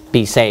shalt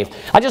be saved.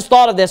 I just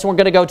thought of this and we're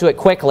going to go to it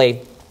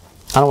quickly.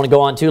 I don't want to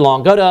go on too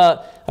long. Go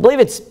to, I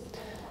believe it's,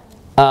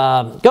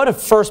 go to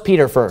 1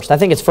 Peter first. I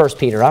think it's 1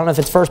 Peter. I don't know if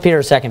it's 1 Peter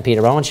or 2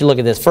 Peter, but I want you to look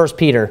at this. 1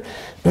 Peter.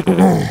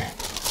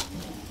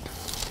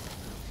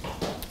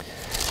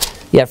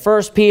 Yeah,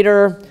 1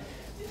 Peter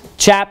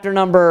chapter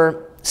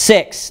number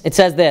 6, it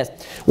says this,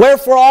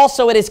 wherefore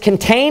also it is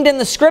contained in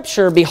the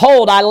scripture,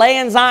 behold, I lay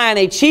in Zion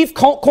a chief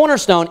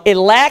cornerstone,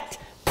 elect,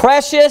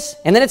 precious,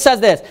 and then it says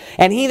this,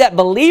 and he that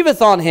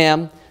believeth on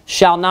him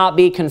shall not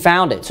be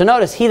confounded. So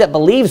notice, he that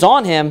believes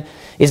on him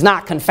is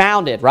not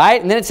confounded, right?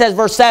 And then it says,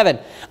 verse 7,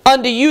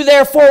 unto you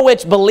therefore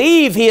which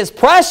believe he is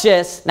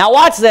precious, now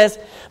watch this,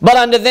 but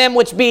unto them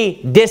which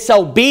be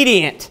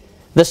disobedient,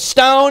 the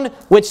stone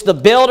which the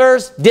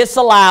builders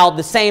disallowed,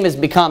 the same has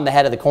become the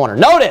head of the corner.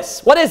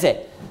 Notice, what is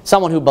it?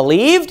 Someone who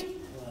believed,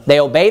 they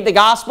obeyed the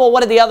gospel.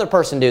 What did the other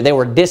person do? They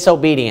were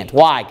disobedient.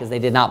 Why? Because they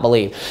did not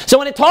believe. So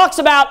when it talks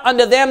about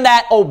unto them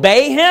that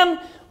obey him,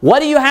 what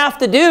do you have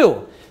to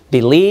do?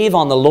 Believe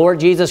on the Lord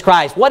Jesus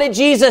Christ. What did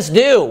Jesus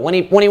do when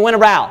he went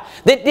around?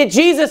 Did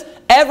Jesus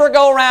ever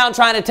go around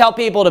trying to tell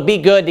people to be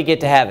good to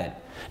get to heaven?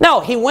 No,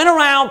 he went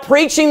around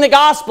preaching the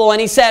gospel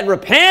and he said,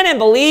 repent and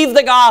believe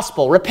the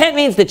gospel. Repent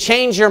means to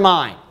change your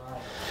mind.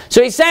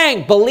 So he's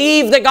saying,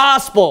 believe the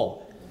gospel.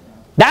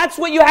 That's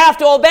what you have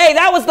to obey.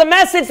 That was the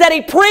message that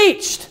he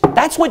preached.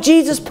 That's what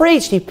Jesus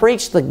preached. He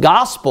preached the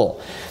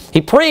gospel.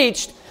 He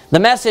preached the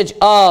message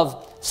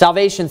of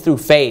salvation through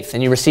faith,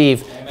 and you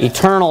receive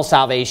eternal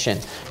salvation.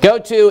 Go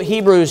to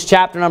Hebrews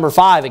chapter number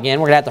 5 again.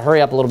 We're going to have to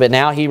hurry up a little bit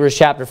now. Hebrews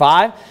chapter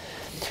 5.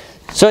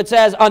 So it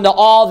says, unto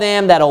all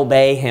them that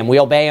obey him. We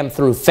obey him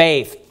through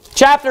faith.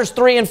 Chapters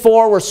 3 and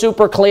 4 were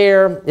super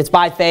clear. It's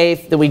by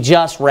faith that we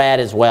just read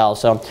as well.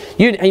 So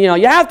you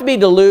have to be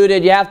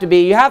deluded. You have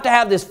to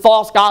have this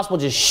false gospel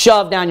just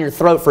shoved down your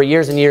throat for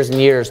years and years and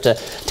years to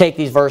take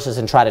these verses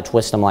and try to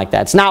twist them like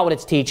that. It's not what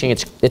it's teaching.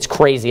 It's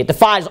crazy. It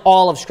defies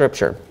all of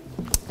Scripture.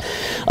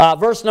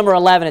 Verse number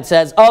 11, it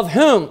says,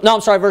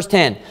 verse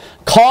 10.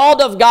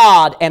 Called of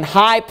God and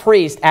high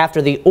priest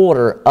after the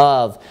order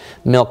of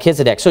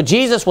Melchizedek. So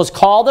Jesus was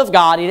called of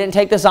God. He didn't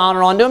take this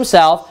honor onto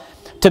himself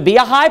to be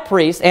a high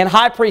priest. And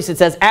high priest, it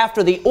says,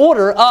 after the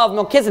order of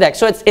Melchizedek.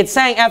 So it's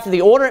saying after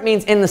the order, it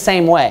means in the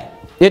same way.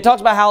 It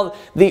talks about how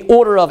the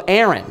order of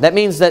Aaron. That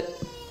means that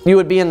you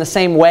would be in the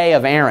same way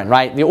of Aaron,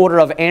 right? The order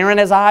of Aaron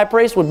as a high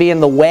priest would be in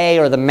the way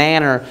or the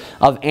manner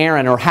of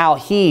Aaron, or how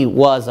he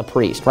was a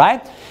priest,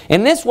 right?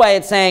 In this way,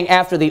 it's saying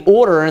after the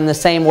order in the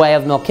same way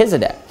of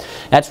Melchizedek.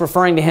 That's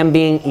referring to him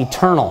being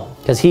eternal,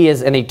 because he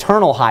is an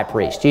eternal high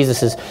priest.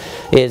 Jesus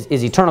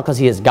is eternal because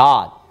he is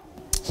God.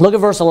 Look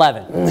at verse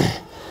 11.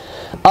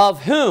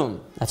 Of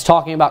whom, that's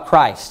talking about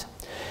Christ,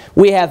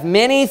 we have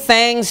many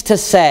things to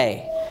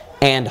say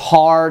and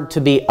hard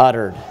to be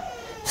uttered,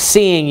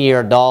 seeing ye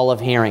are dull of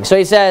hearing. So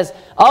he says,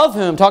 of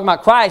whom, talking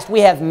about Christ,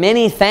 we have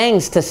many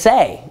things to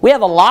say. We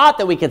have a lot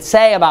that we could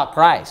say about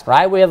Christ,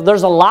 right?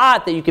 There's a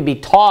lot that you could be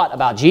taught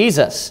about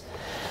Jesus.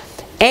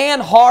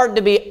 And hard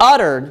to be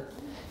uttered.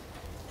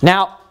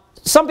 Now,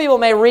 some people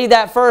may read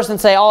that first and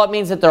say, oh, it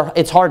means that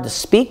it's hard to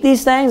speak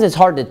these things. It's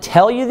hard to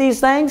tell you these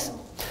things.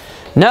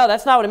 No,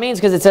 that's not what it means,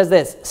 because it says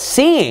this,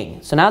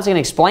 seeing. So now it's going to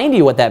explain to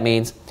you what that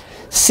means.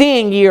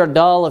 Seeing ye are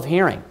dull of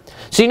hearing.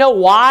 So you know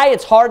why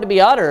it's hard to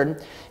be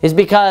uttered is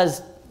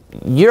because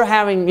you're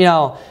having,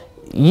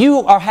 you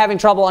are having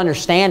trouble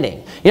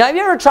understanding. Have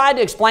you ever tried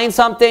to explain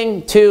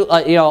something to,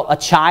 a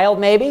child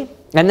maybe?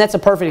 And that's a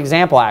perfect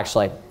example,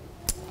 actually.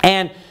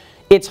 And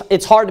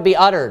it's hard to be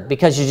uttered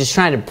because you're just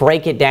trying to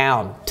break it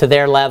down to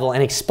their level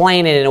and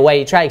explain it in a way.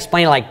 You try to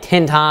explain it like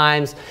 10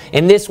 times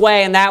in this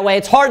way and that way.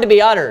 It's hard to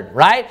be uttered,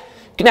 right?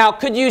 Now,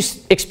 could you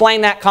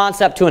explain that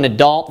concept to an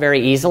adult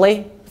very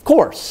easily? Of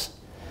course.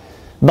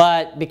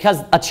 But because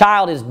a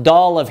child is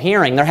dull of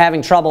hearing, they're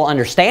having trouble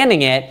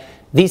understanding it,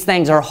 these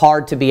things are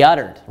hard to be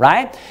uttered,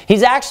 right?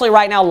 He's actually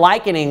right now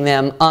likening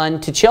them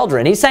unto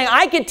children. He's saying,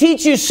 I could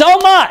teach you so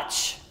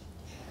much,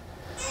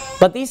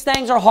 but these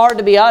things are hard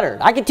to be uttered.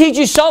 I could teach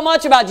you so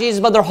much about Jesus,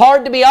 but they're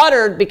hard to be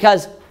uttered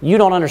because you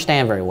don't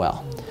understand very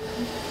well.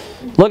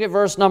 Look at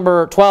verse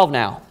number 12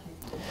 now.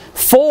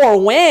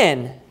 For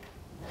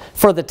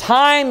the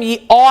time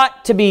ye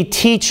ought to be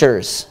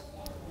teachers,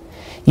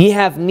 ye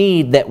have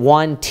need that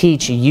one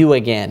teach you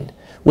again,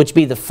 which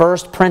be the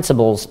first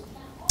principles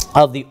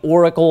of the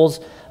oracles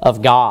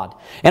of God,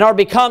 and are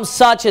become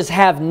such as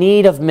have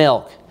need of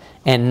milk,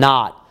 and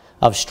not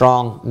of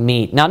strong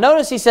meat. Now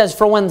notice he says,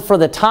 for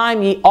the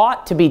time ye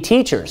ought to be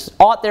teachers.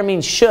 Ought there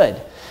means should.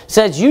 It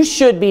says you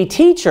should be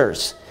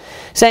teachers.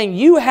 Saying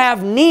you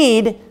have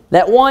need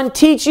that one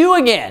teach you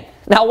again.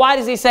 Now why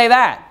does he say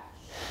that?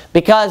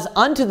 Because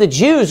unto the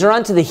Jews, or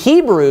unto the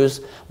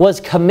Hebrews,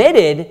 was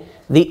committed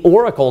the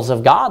oracles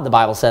of God, the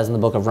Bible says in the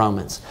book of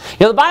Romans.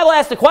 The Bible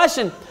asks the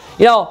question,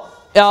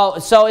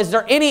 so is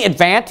there any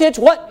advantage?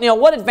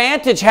 What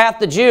advantage hath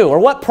the Jew? Or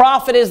what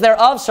profit is there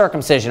of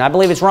circumcision? I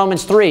believe it's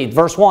Romans 3,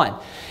 verse 1.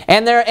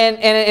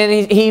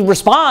 And he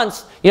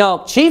responds,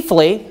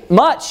 chiefly,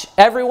 much,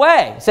 every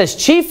way. It says,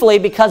 chiefly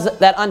because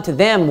that unto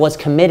them was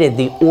committed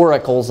the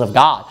oracles of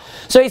God.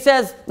 So he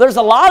says, there's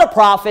a lot of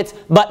profits,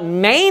 but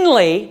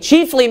mainly,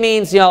 chiefly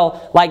means,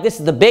 like this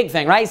is the big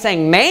thing, right? He's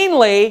saying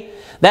mainly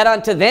that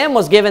unto them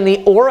was given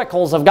the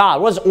oracles of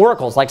God. What is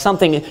oracles? Like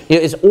something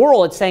is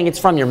oral, it's saying it's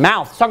from your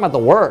mouth. It's talking about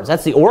the words.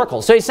 That's the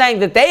oracles. So he's saying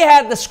that they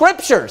had the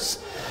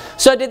scriptures.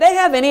 So did they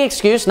have any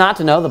excuse not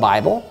to know the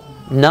Bible?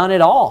 None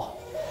at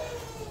all.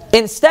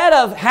 Instead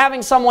of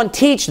having someone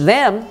teach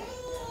them,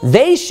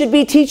 they should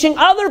be teaching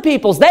other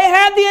peoples. They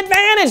had the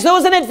advantage. There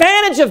was an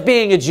advantage of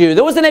being a Jew.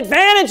 There was an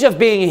advantage of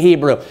being a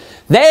Hebrew.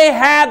 They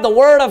had the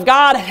Word of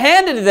God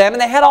handed to them,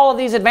 and they had all of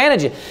these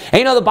advantages.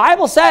 And the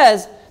Bible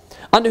says,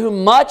 unto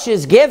whom much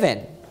is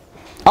given,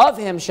 of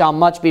him shall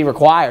much be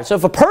required. So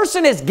if a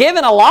person is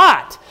given a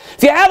lot,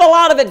 if you have a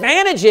lot of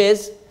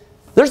advantages,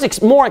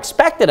 there's more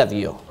expected of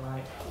you.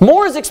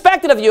 More is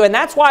expected of you, and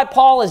that's why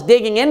Paul is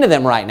digging into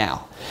them right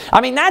now.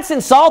 I mean, that's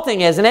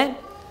insulting, isn't it?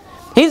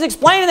 He's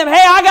explaining to them,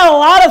 hey, I got a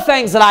lot of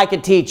things that I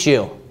could teach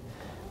you.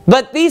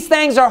 But these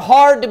things are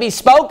hard to be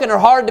spoken or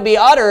hard to be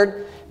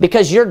uttered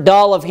because you're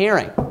dull of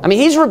hearing. I mean,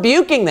 he's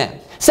rebuking them,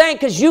 saying,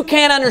 because you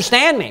can't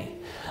understand me.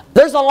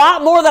 There's a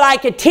lot more that I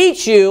could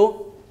teach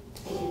you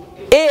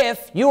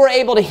if you were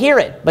able to hear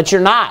it, but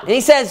you're not. And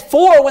he says,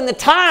 for when the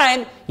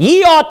time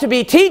ye ought to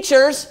be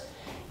teachers,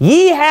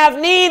 ye have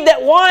need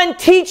that one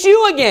teach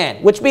you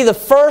again, which be the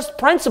first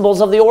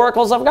principles of the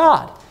oracles of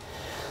God.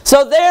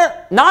 So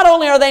not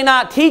only are they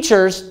not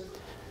teachers,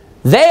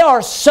 they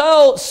are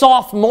so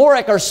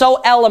sophomoric or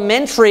so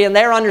elementary in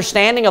their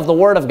understanding of the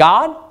Word of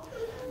God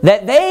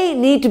that they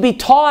need to be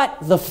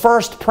taught the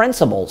first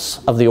principles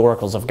of the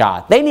oracles of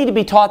God. They need to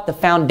be taught the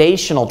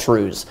foundational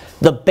truths,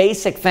 the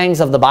basic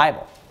things of the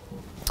Bible.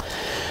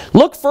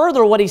 Look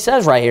further what he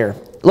says right here.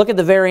 Look at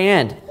the very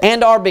end.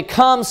 And are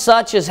become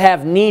such as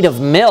have need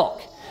of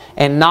milk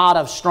and not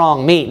of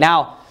strong meat.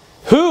 Now,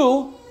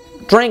 who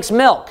drinks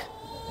milk?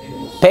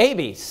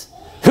 Babies.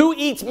 Who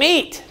eats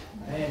meat?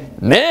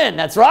 Men.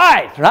 That's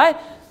right, right?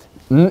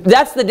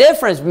 That's the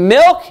difference.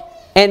 Milk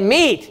and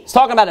meat. It's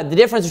talking about the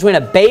difference between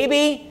a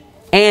baby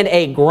and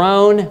a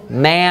grown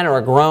man or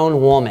a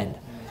grown woman.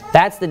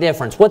 That's the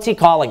difference. What's he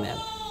calling them?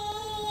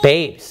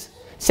 Babes.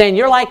 Saying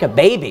you're like a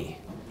baby.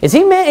 Is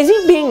he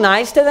being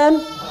nice to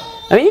them?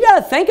 I mean, you got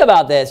to think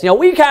about this.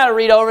 We kind of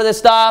read over this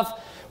stuff.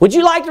 Would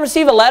you like to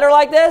receive a letter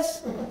like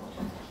this?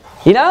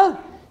 You know?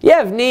 You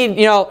have need,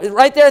 you know,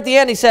 right there at the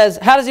end he says,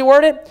 how does he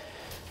word it?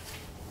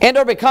 And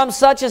or become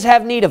such as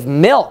have need of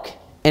milk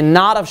and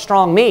not of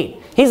strong meat.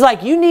 He's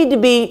like, you need to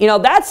be, you know,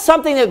 that's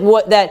something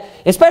that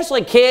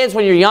especially kids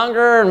when you're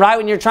younger and right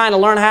when you're trying to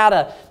learn how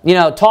to, you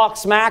know, talk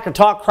smack or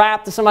talk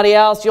crap to somebody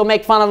else, you'll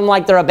make fun of them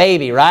like they're a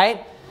baby,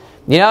 right?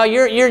 You know,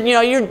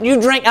 you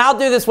drink, I'll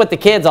do this with the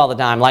kids all the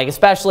time, like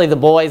especially the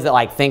boys that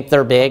like think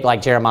they're big,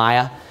 like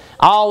Jeremiah.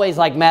 I always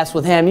like mess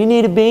with him. You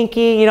need a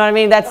binky, you know what I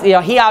mean? That's, you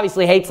know, he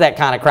obviously hates that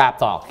kind of crap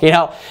talk, you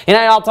know. And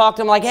I'll talk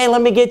to him like, hey,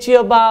 let me get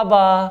you a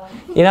baba.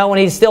 You know, when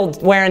he's still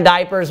wearing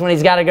diapers, when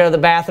he's got to go to the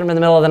bathroom in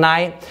the middle of the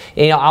night,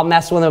 you know, I'll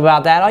mess with him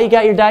about that. Oh, you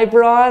got your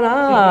diaper on?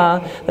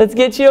 Ah, let's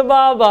get you a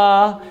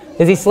baba.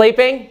 Is he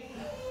sleeping?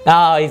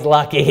 Oh, he's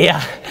lucky,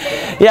 yeah.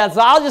 Yeah, so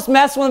I'll just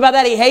mess with him about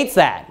that. He hates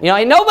that. You know,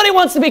 and nobody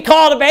wants to be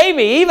called a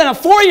baby, even a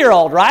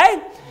 4-year-old,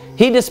 right?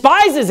 He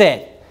despises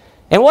it.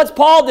 And what's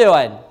Paul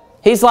doing?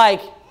 He's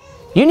like,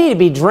 you need to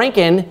be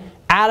drinking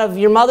out of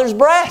your mother's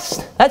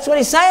breast. That's what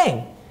he's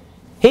saying.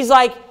 He's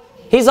like,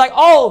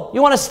 oh,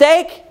 you want a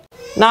steak?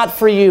 Not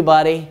for you,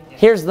 buddy.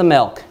 Here's the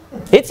milk.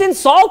 It's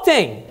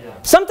insulting.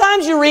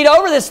 Sometimes you read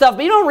over this stuff,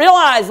 but you don't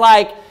realize,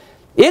 like,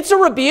 it's a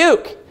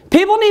rebuke.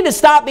 People need to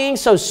stop being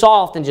so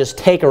soft and just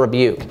take a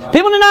rebuke.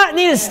 People do not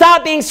need to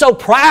stop being so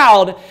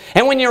proud,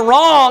 and when you're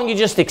wrong, you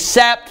just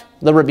accept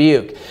the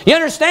rebuke. You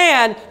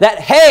understand that,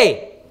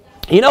 hey,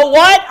 you know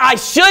what? I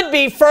should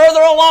be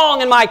further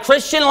along in my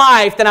Christian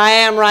life than I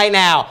am right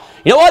now.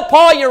 You know what,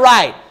 Paul? You're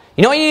right.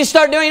 You know what you need to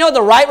start doing? You know what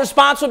the right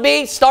response would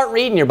be? Start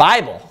reading your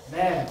Bible.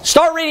 Amen.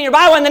 Start reading your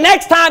Bible, and the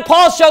next time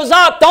Paul shows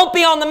up, don't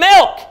be on the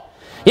milk.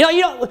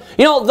 You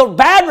know, the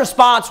bad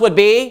response would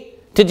be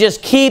to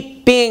just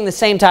keep being the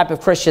same type of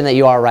Christian that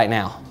you are right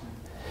now.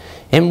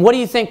 And what do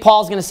you think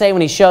Paul's going to say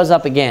when he shows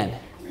up again?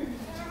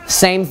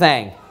 Same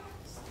thing.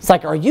 It's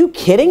like, are you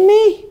kidding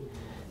me?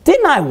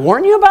 Didn't I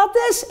warn you about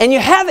this? And you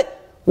haven't.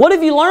 What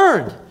have you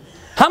learned?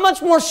 How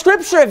much more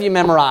scripture have you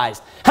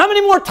memorized? How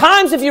many more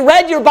times have you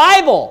read your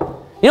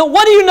Bible? You know,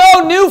 what do you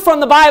know new from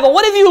the Bible?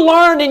 What have you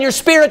learned in your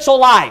spiritual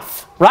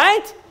life?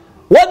 Right?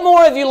 What more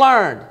have you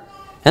learned?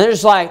 And they're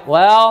just like,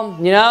 well,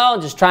 you know,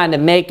 just trying to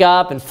make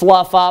up and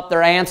fluff up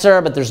their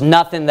answer, but there's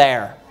nothing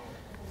there.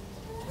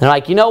 They're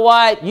like, you know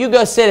what? You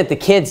go sit at the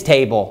kids'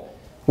 table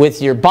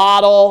with your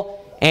bottle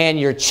and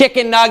your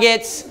chicken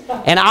nuggets,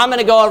 and I'm going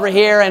to go over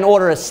here and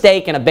order a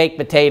steak and a baked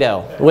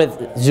potato with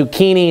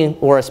zucchini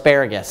or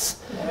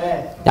asparagus.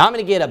 Now I'm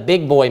going to get a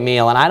big boy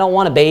meal, and I don't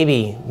want a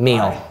baby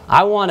meal.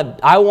 I want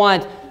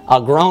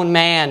a grown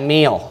man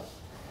meal.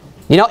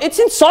 You know, it's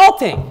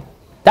insulting.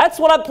 That's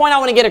what point I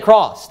want to get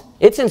across.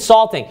 It's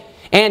insulting.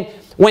 And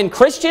when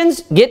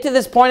Christians get to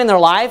this point in their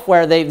life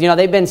where they've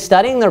been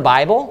studying their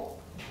Bible,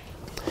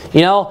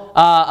 you know,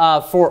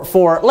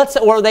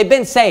 or they've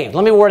been saved.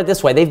 Let me word it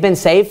this way. They've been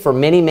saved for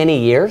many, many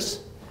years,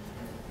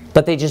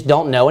 but they just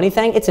don't know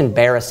anything. It's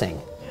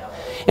embarrassing. Yeah.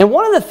 And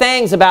one of the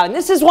things about, and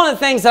this is one of the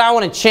things that I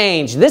want to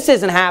change, this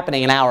isn't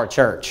happening in our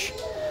church,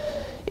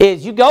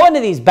 is you go into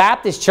these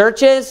Baptist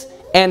churches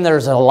and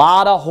there's a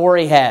lot of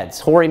hoary heads.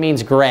 Hoary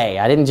means gray.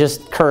 I didn't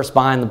just curse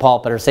behind the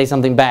pulpit or say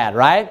something bad,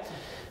 right?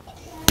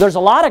 There's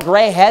a lot of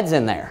gray heads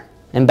in there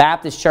in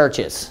Baptist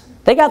churches.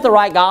 They got the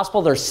right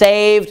gospel. They're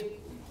saved.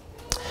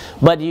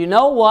 But do you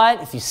know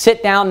what? If you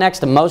sit down next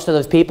to most of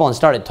those people and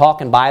started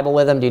talking Bible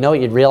with them, do you know what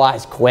you'd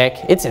realize quick?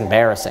 It's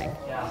embarrassing.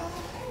 Yeah.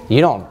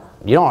 You don't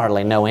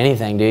hardly know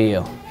anything, do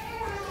you?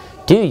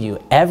 Do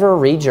you ever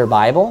read your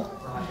Bible?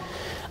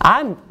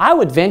 I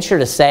would venture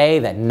to say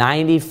that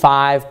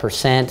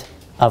 95%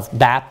 of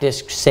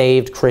Baptist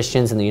saved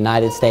Christians in the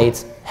United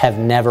States have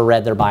never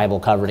read their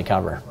Bible cover to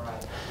cover.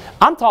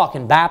 I'm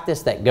talking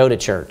Baptists that go to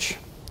church.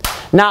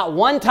 Not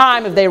one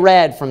time have they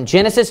read from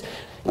Genesis.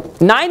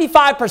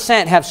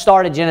 95% have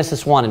started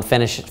Genesis 1 and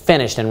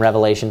finished in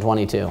Revelation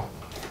 22.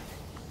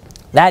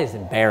 That is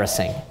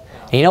embarrassing.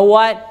 And you know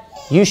what?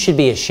 You should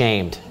be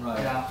ashamed.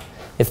 Right.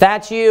 If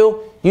that's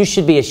you, you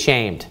should be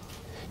ashamed.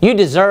 You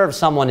deserve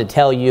someone to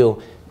tell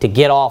you to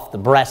get off the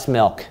breast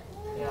milk.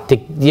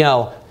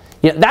 Yeah.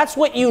 That's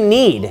what you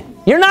need.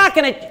 You're not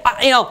going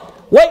to,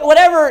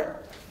 whatever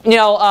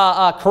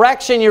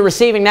correction you're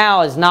receiving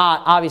now is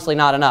obviously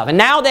not enough. And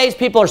nowadays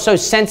people are so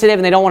sensitive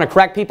and they don't want to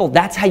correct people.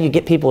 That's how you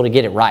get people to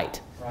get it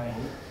right.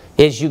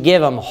 Is you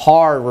give them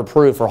hard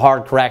reproof or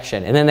hard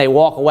correction. And then they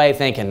walk away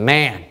thinking,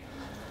 man,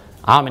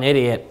 I'm an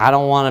idiot. I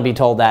don't want to be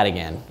told that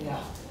again. Yeah.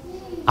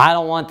 I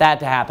don't want that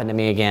to happen to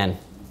me again.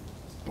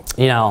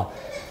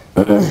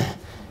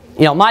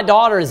 My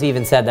daughter has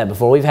even said that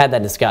before. We've had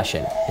that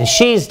discussion. And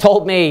she's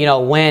told me,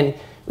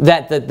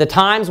 that the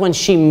times when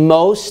she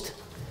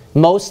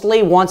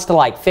mostly wants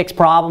to fix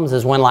problems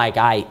is when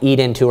I eat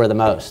into her the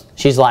most.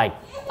 She's like,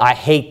 I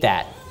hate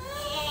that.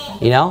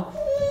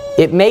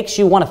 It makes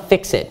you want to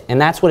fix it, and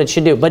that's what it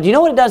should do. But you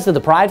know what it does to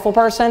the prideful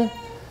person?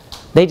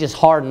 They just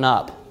harden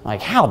up.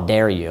 Like, how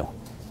dare you?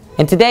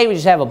 And today we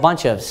just have a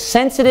bunch of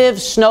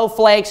sensitive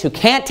snowflakes who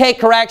can't take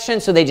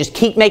correction, so they just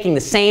keep making the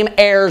same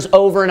errors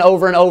over and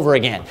over and over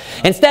again.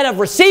 Instead of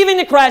receiving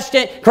the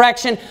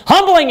correction,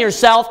 humbling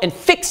yourself, and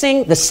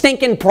fixing the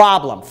stinking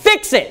problem.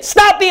 Fix it.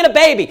 Stop being a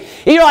baby.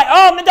 You're like,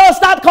 oh, no,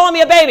 stop calling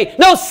me a baby.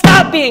 No,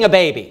 stop being a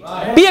baby.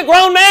 Right. Be a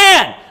grown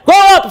man. Grow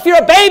up. If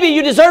you're a baby,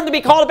 you deserve to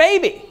be called a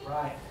baby.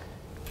 Right.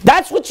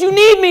 That's what you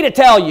need me to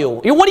tell you.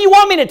 What do you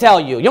want me to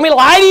tell you? You want me to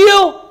lie to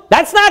you?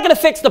 That's not going to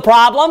fix the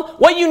problem.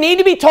 What you need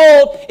to be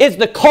told is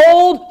the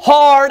cold,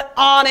 hard,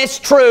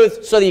 honest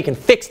truth so that you can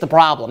fix the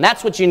problem.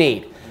 That's what you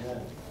need.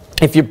 Amen.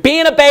 If you're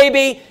being a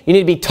baby, you need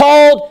to be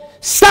told,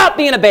 stop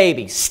being a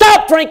baby.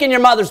 Stop drinking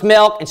your mother's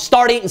milk and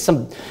start eating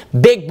some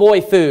big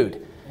boy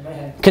food.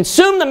 Amen.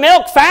 Consume the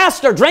milk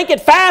faster, drink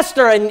it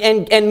faster,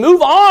 and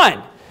move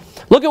on.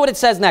 Look at what it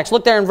says next.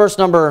 Look there in verse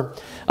number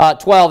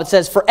 12. It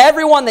says, for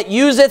everyone that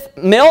useth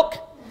milk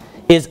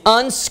is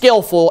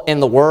unskillful in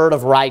the word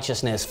of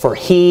righteousness, for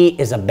he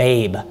is a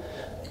babe.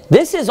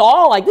 This is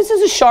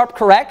a sharp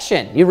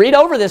correction. You read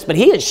over this, but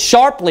he is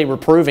sharply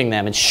reproving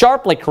them and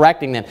sharply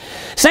correcting them,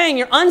 saying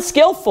you're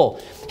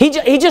unskillful. He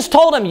just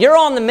told them you're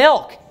on the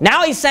milk.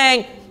 Now he's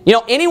saying, you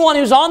know, anyone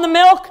who's on the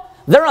milk,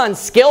 they're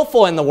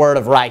unskillful in the word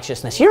of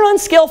righteousness. You're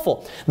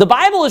unskillful. The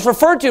Bible is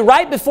referred to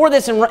right before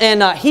this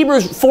in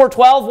Hebrews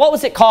 4:12. What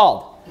was it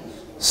called?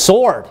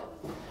 Sword.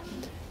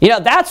 You know,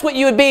 that's what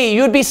you would be.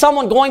 You would be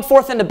someone going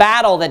forth into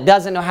battle that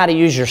doesn't know how to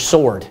use your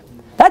sword.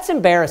 That's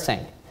embarrassing.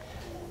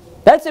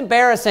 That's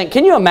embarrassing.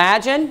 Can you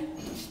imagine?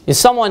 Is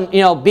someone, you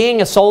know,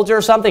 being a soldier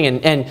or something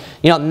and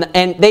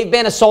they've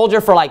been a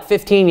soldier for like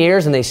 15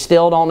 years and they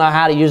still don't know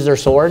how to use their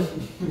sword?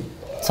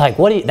 It's like,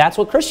 that's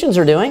what Christians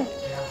are doing.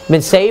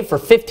 Been saved for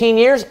 15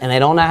 years and they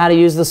don't know how to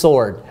use the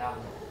sword.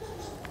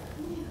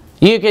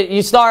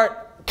 You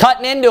start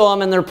cutting into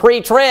them in their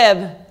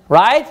pre-trib,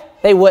 right?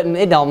 They wouldn't.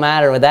 It don't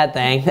matter with that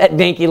thing. That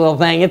dinky little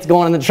thing, it's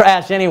going in the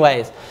trash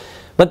anyways.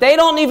 But they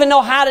don't even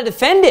know how to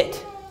defend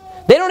it.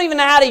 They don't even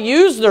know how to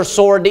use their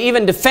sword to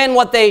even defend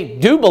what they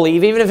do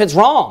believe, even if it's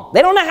wrong.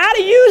 They don't know how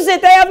to use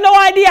it. They have no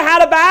idea how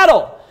to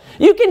battle.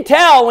 You can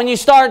tell when you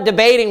start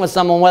debating with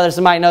someone whether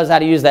somebody knows how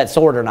to use that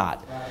sword or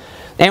not.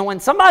 And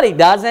when somebody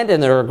doesn't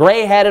and they're a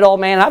gray-headed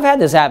old man, I've had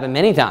this happen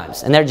many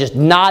times, and they're just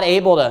not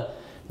able to,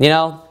 you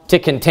know, to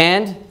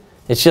contend.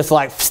 It's just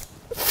like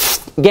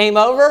game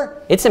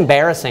over. It's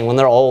embarrassing when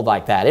they're old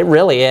like that. It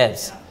really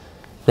is.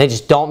 They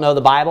just don't know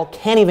the Bible,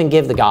 can't even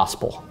give the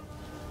gospel.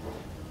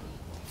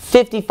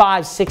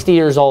 55, 60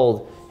 years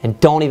old and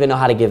don't even know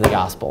how to give the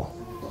gospel.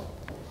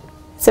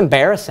 It's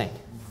embarrassing.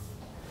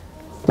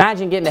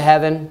 Imagine getting to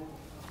heaven,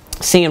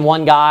 seeing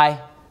one guy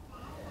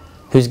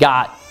who's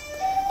got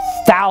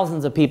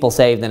thousands of people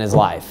saved in his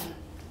life.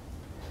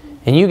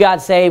 And you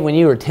got saved when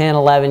you were 10,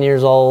 11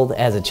 years old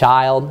as a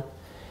child,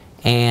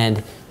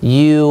 and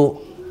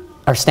you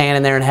are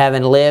standing there in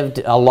heaven,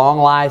 lived a long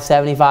life,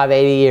 75,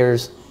 80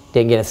 years,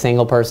 didn't get a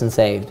single person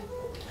saved.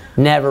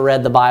 Never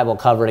read the Bible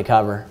cover to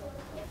cover.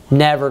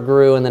 Never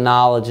grew in the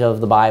knowledge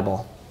of the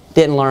Bible.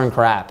 Didn't learn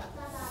crap.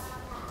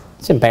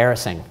 It's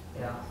embarrassing.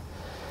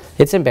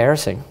 It's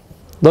embarrassing.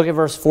 Look at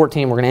verse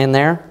 14. We're going to end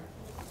there.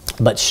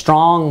 But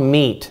strong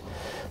meat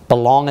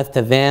belongeth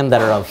to them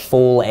that are of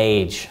full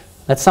age.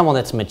 That's someone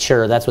that's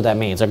mature. That's what that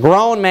means. A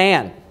grown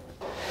man.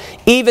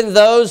 Even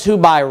those who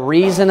by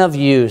reason of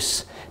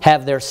use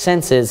have their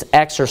senses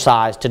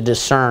exercised to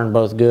discern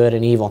both good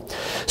and evil.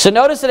 So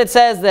notice that it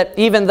says that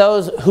even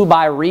those who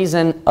by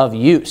reason of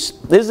use.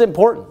 This is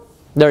important.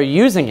 They're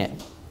using it.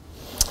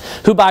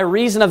 Who by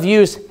reason of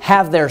use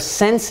have their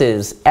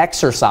senses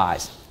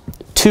exercised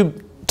to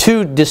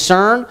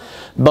discern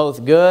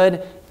both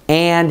good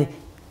and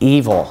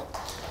evil.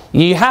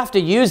 You have to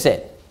use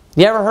it.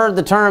 You ever heard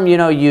the term, you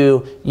know,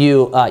 you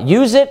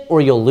use it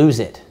or you'll lose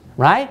it,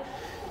 right?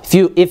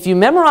 If you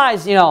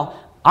memorize, you know,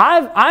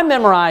 I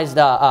memorized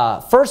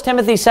 1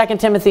 Timothy, 2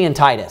 Timothy, and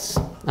Titus.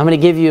 I'm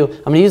going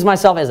to use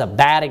myself as a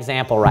bad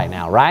example right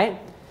now, right?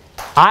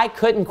 I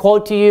couldn't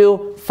quote to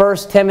you 1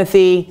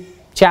 Timothy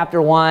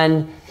chapter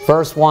 1,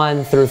 verse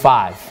 1 through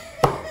 5,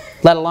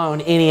 let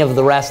alone any of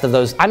the rest of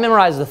those. I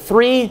memorized the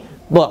 3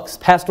 books,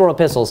 pastoral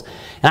epistles,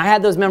 and I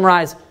had those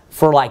memorized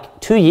for like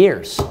 2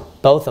 years,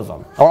 both of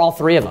them, or all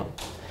 3 of them.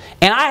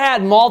 And I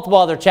had multiple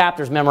other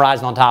chapters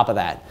memorized on top of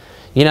that.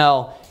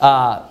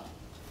 I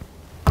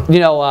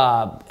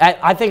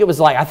think it was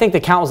like, I think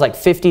the count was like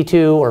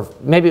 52, or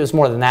maybe it was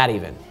more than that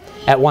even,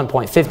 at one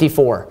point,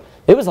 54.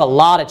 It was a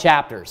lot of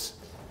chapters.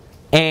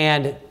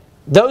 And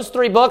those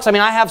 3 books, I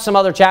mean, I have some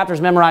other chapters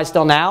memorized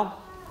still now.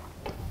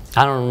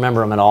 I don't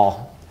remember them at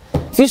all.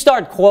 If you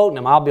start quoting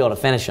them, I'll be able to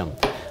finish them.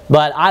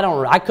 But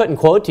I couldn't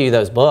quote to you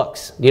those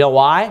books. You know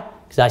why?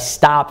 Because I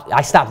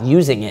stopped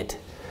using it.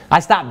 I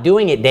stopped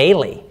doing it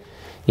daily.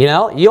 You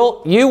know,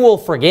 you will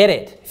forget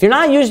it. If you're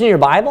not using your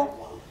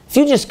Bible, if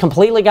you just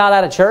completely got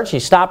out of church, you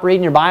stopped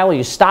reading your Bible,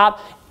 you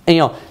stopped, you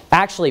know,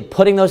 actually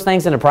putting those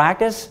things into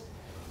practice,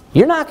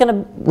 you're not going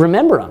to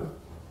remember them.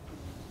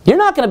 You're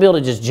not going to be able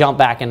to just jump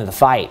back into the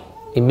fight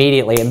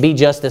immediately and be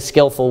just as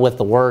skillful with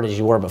the Word as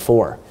you were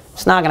before.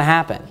 It's not going to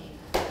happen.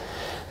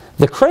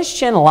 The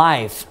Christian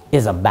life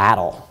is a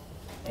battle.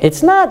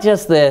 It's not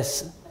just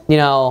this,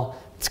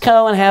 let's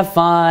go and have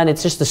fun.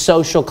 It's just a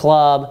social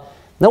club.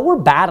 No, we're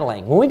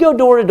battling. When we go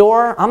door to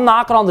door, I'm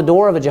knocking on the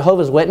door of a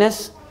Jehovah's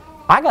Witness.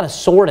 I got a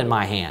sword in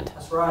my hand.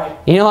 That's right.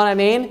 You know what I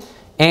mean?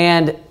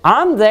 And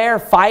I'm there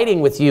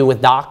fighting with you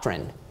with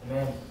doctrine.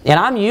 Amen. And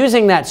I'm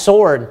using that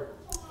sword,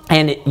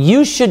 and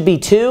you should be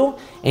too,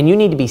 and you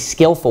need to be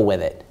skillful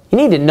with it. You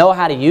need to know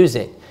how to use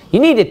it. You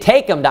need to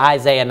take them to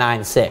Isaiah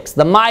 9:6.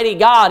 The mighty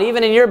God,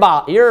 even in your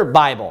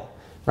Bible,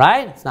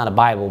 right? It's not a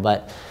Bible,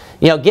 but,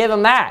 give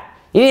them that.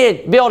 You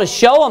need to be able to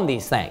show them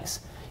these things.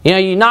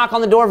 You knock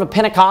on the door of a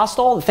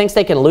Pentecostal that thinks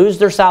they can lose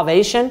their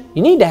salvation.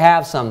 You need to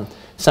have some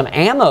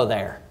ammo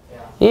there.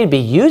 You need to be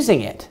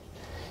using it.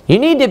 You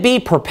need to be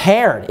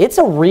prepared. It's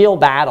a real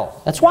battle.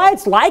 That's why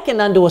it's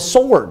likened unto a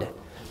sword,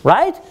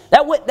 right?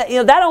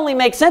 That only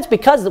makes sense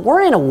because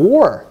we're in a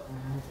war.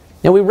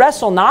 We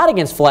wrestle not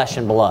against flesh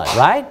and blood,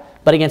 right?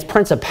 But against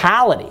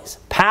principalities,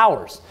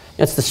 powers.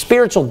 It's the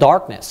spiritual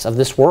darkness of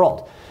this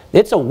world.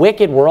 It's a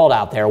wicked world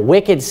out there, a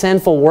wicked,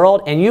 sinful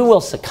world, and you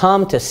will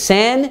succumb to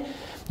sin.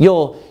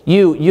 You'll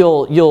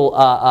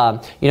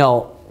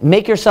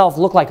make yourself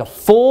look like a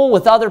fool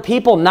with other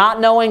people,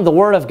 not knowing the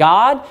Word of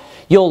God.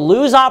 You'll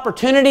lose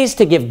opportunities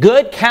to give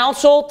good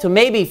counsel to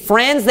maybe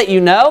friends that you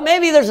know.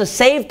 Maybe there's a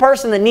saved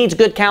person that needs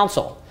good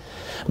counsel.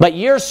 But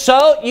you're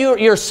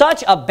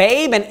such a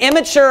babe and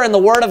immature in the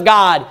Word of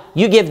God,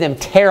 you give them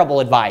terrible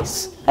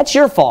advice. That's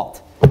your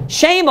fault.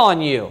 Shame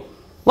on you.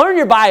 Learn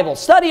your Bible.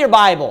 Study your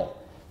Bible.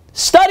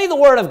 Study the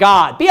Word of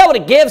God. Be able to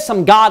give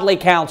some godly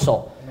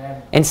counsel.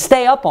 Amen. And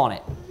stay up on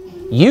it.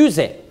 Use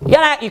it.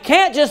 You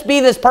can't just be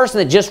this person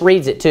that just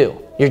reads it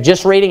too. You're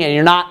just reading it and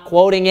you're not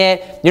quoting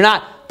it. You're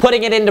not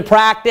putting it into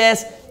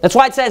practice. That's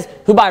why it says,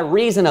 who by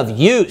reason of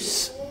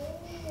use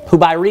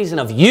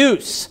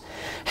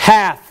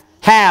have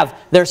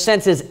their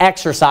senses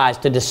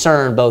exercised to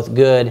discern both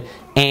good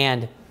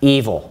and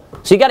evil.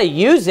 So you got to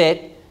use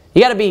it.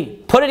 You got to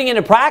be putting it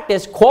into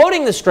practice,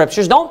 quoting the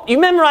Scriptures. You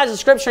memorize the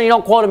Scripture and you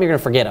don't quote them, you're going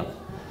to forget them.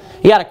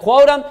 You got to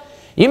quote them.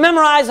 You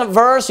memorize a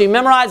verse, you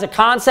memorize a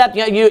concept,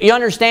 you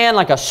understand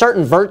like a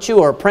certain virtue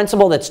or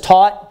principle that's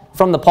taught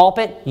from the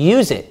pulpit,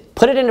 use it.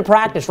 Put it into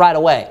practice right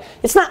away.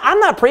 I'm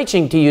not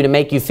preaching to you to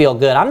make you feel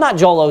good. I'm not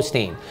Joel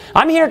Osteen.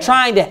 I'm here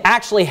trying to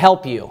actually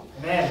help you.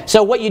 Amen.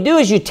 So what you do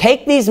is you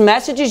take these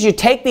messages, you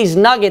take these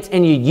nuggets,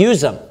 and you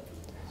use them.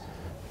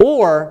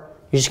 Or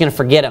you're just going to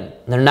forget them.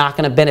 They're not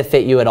going to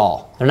benefit you at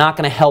all. They're not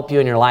going to help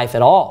you in your life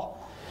at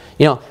all.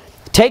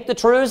 Take the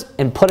truths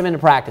and put them into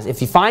practice.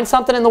 If you find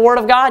something in the Word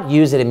of God,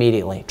 use it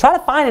immediately. Try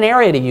to find an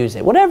area to use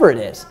it, whatever it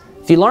is.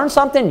 If you learn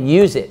something,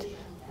 use it,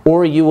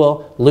 or you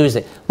will lose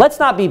it. Let's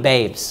not be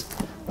babes.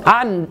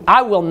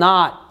 I will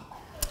not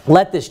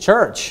let this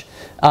church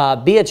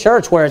be a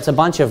church where it's a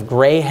bunch of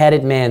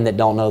gray-headed men that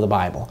don't know the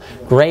Bible,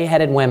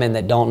 gray-headed women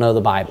that don't know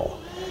the Bible,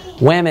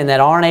 women that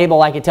aren't able,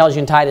 like it tells you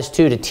in Titus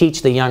 2, to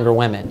teach the younger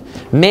women,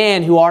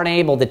 men who aren't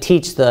able to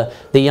teach the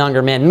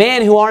younger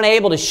men who aren't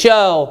able to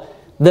show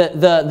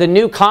the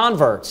new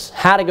converts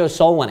how to go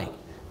soul winning.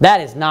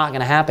 That is not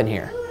going to happen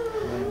here.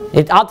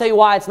 I'll tell you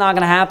why it's not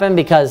going to happen,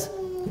 because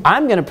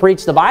I'm going to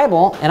preach the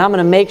Bible and I'm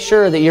going to make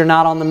sure that you're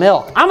not on the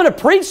milk. I'm going to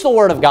preach the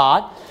Word of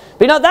God.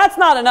 But that's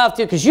not enough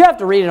too, because you have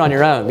to read it on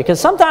your own. Because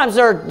sometimes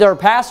there are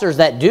pastors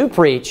that do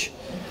preach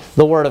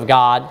the Word of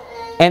God,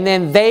 and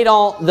then they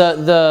don't,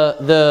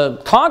 the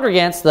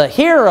congregants, the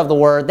hearer of the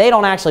Word, they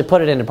don't actually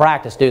put it into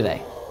practice, do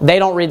they? They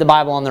don't read the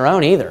Bible on their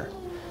own either.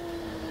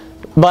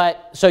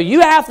 So you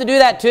have to do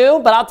that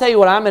too, but I'll tell you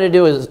what I'm going to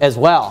do as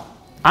well.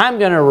 I'm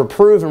going to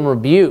reprove and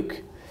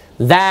rebuke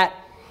that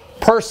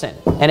person.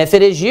 And if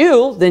it is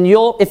you, then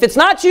if it's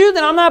not you,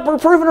 then I'm not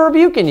reproving or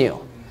rebuking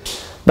you.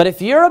 But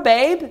if you're a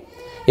babe,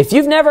 if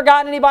you've never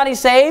gotten anybody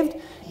saved,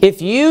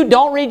 if you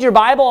don't read your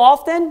Bible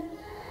often,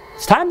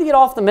 it's time to get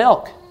off the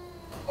milk.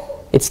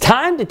 It's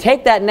time to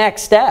take that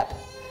next step.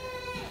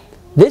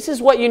 This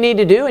is what you need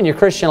to do in your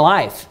Christian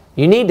life.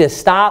 You need to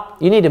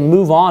stop. You need to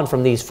move on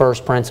from these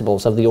first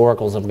principles of the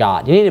oracles of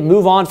God. You need to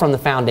move on from the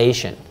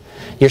foundation.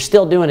 You're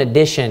still doing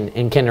addition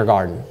in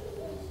kindergarten.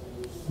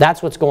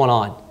 That's what's going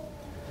on.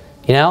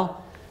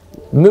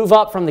 Move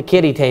up from the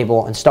kiddie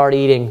table and start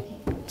eating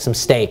some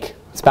steak.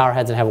 Let's bow our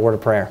heads and have a word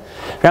of prayer.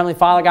 Heavenly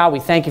Father God, we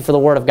thank you for the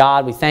Word of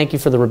God. We thank you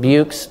for the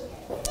rebukes.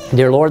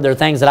 Dear Lord, there are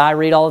things that I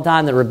read all the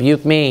time that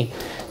rebuke me,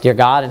 dear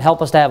God, and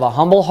help us to have a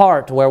humble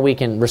heart to where we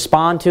can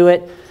respond to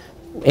it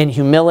in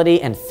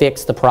humility and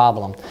fix the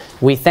problem.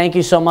 We thank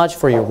you so much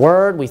for your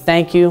Word. We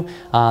thank you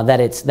that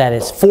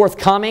it's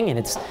forthcoming, and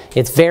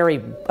it's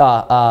very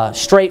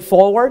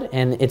straightforward,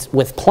 and it's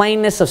with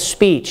plainness of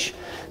speech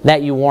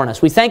that you warn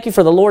us. We thank you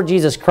for the Lord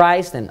Jesus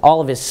Christ and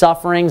all of His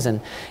sufferings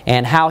and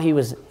how He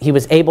was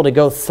able to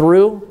go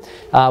through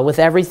with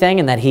everything,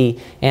 and that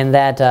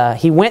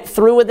He went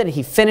through with it.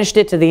 He finished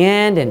it to the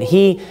end, and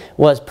He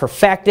was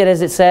perfected,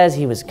 as it says.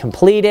 He was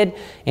completed,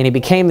 and He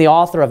became the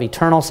author of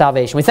eternal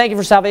salvation. We thank you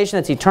for salvation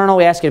that's eternal.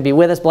 We ask you to be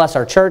with us. Bless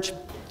our church.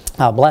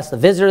 Bless the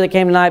visitor that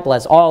came tonight.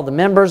 Bless all the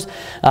members.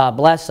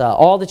 Bless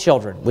all the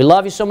children. We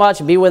love you so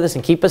much. Be with us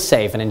and keep us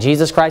safe. And in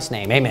Jesus Christ's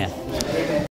name, amen.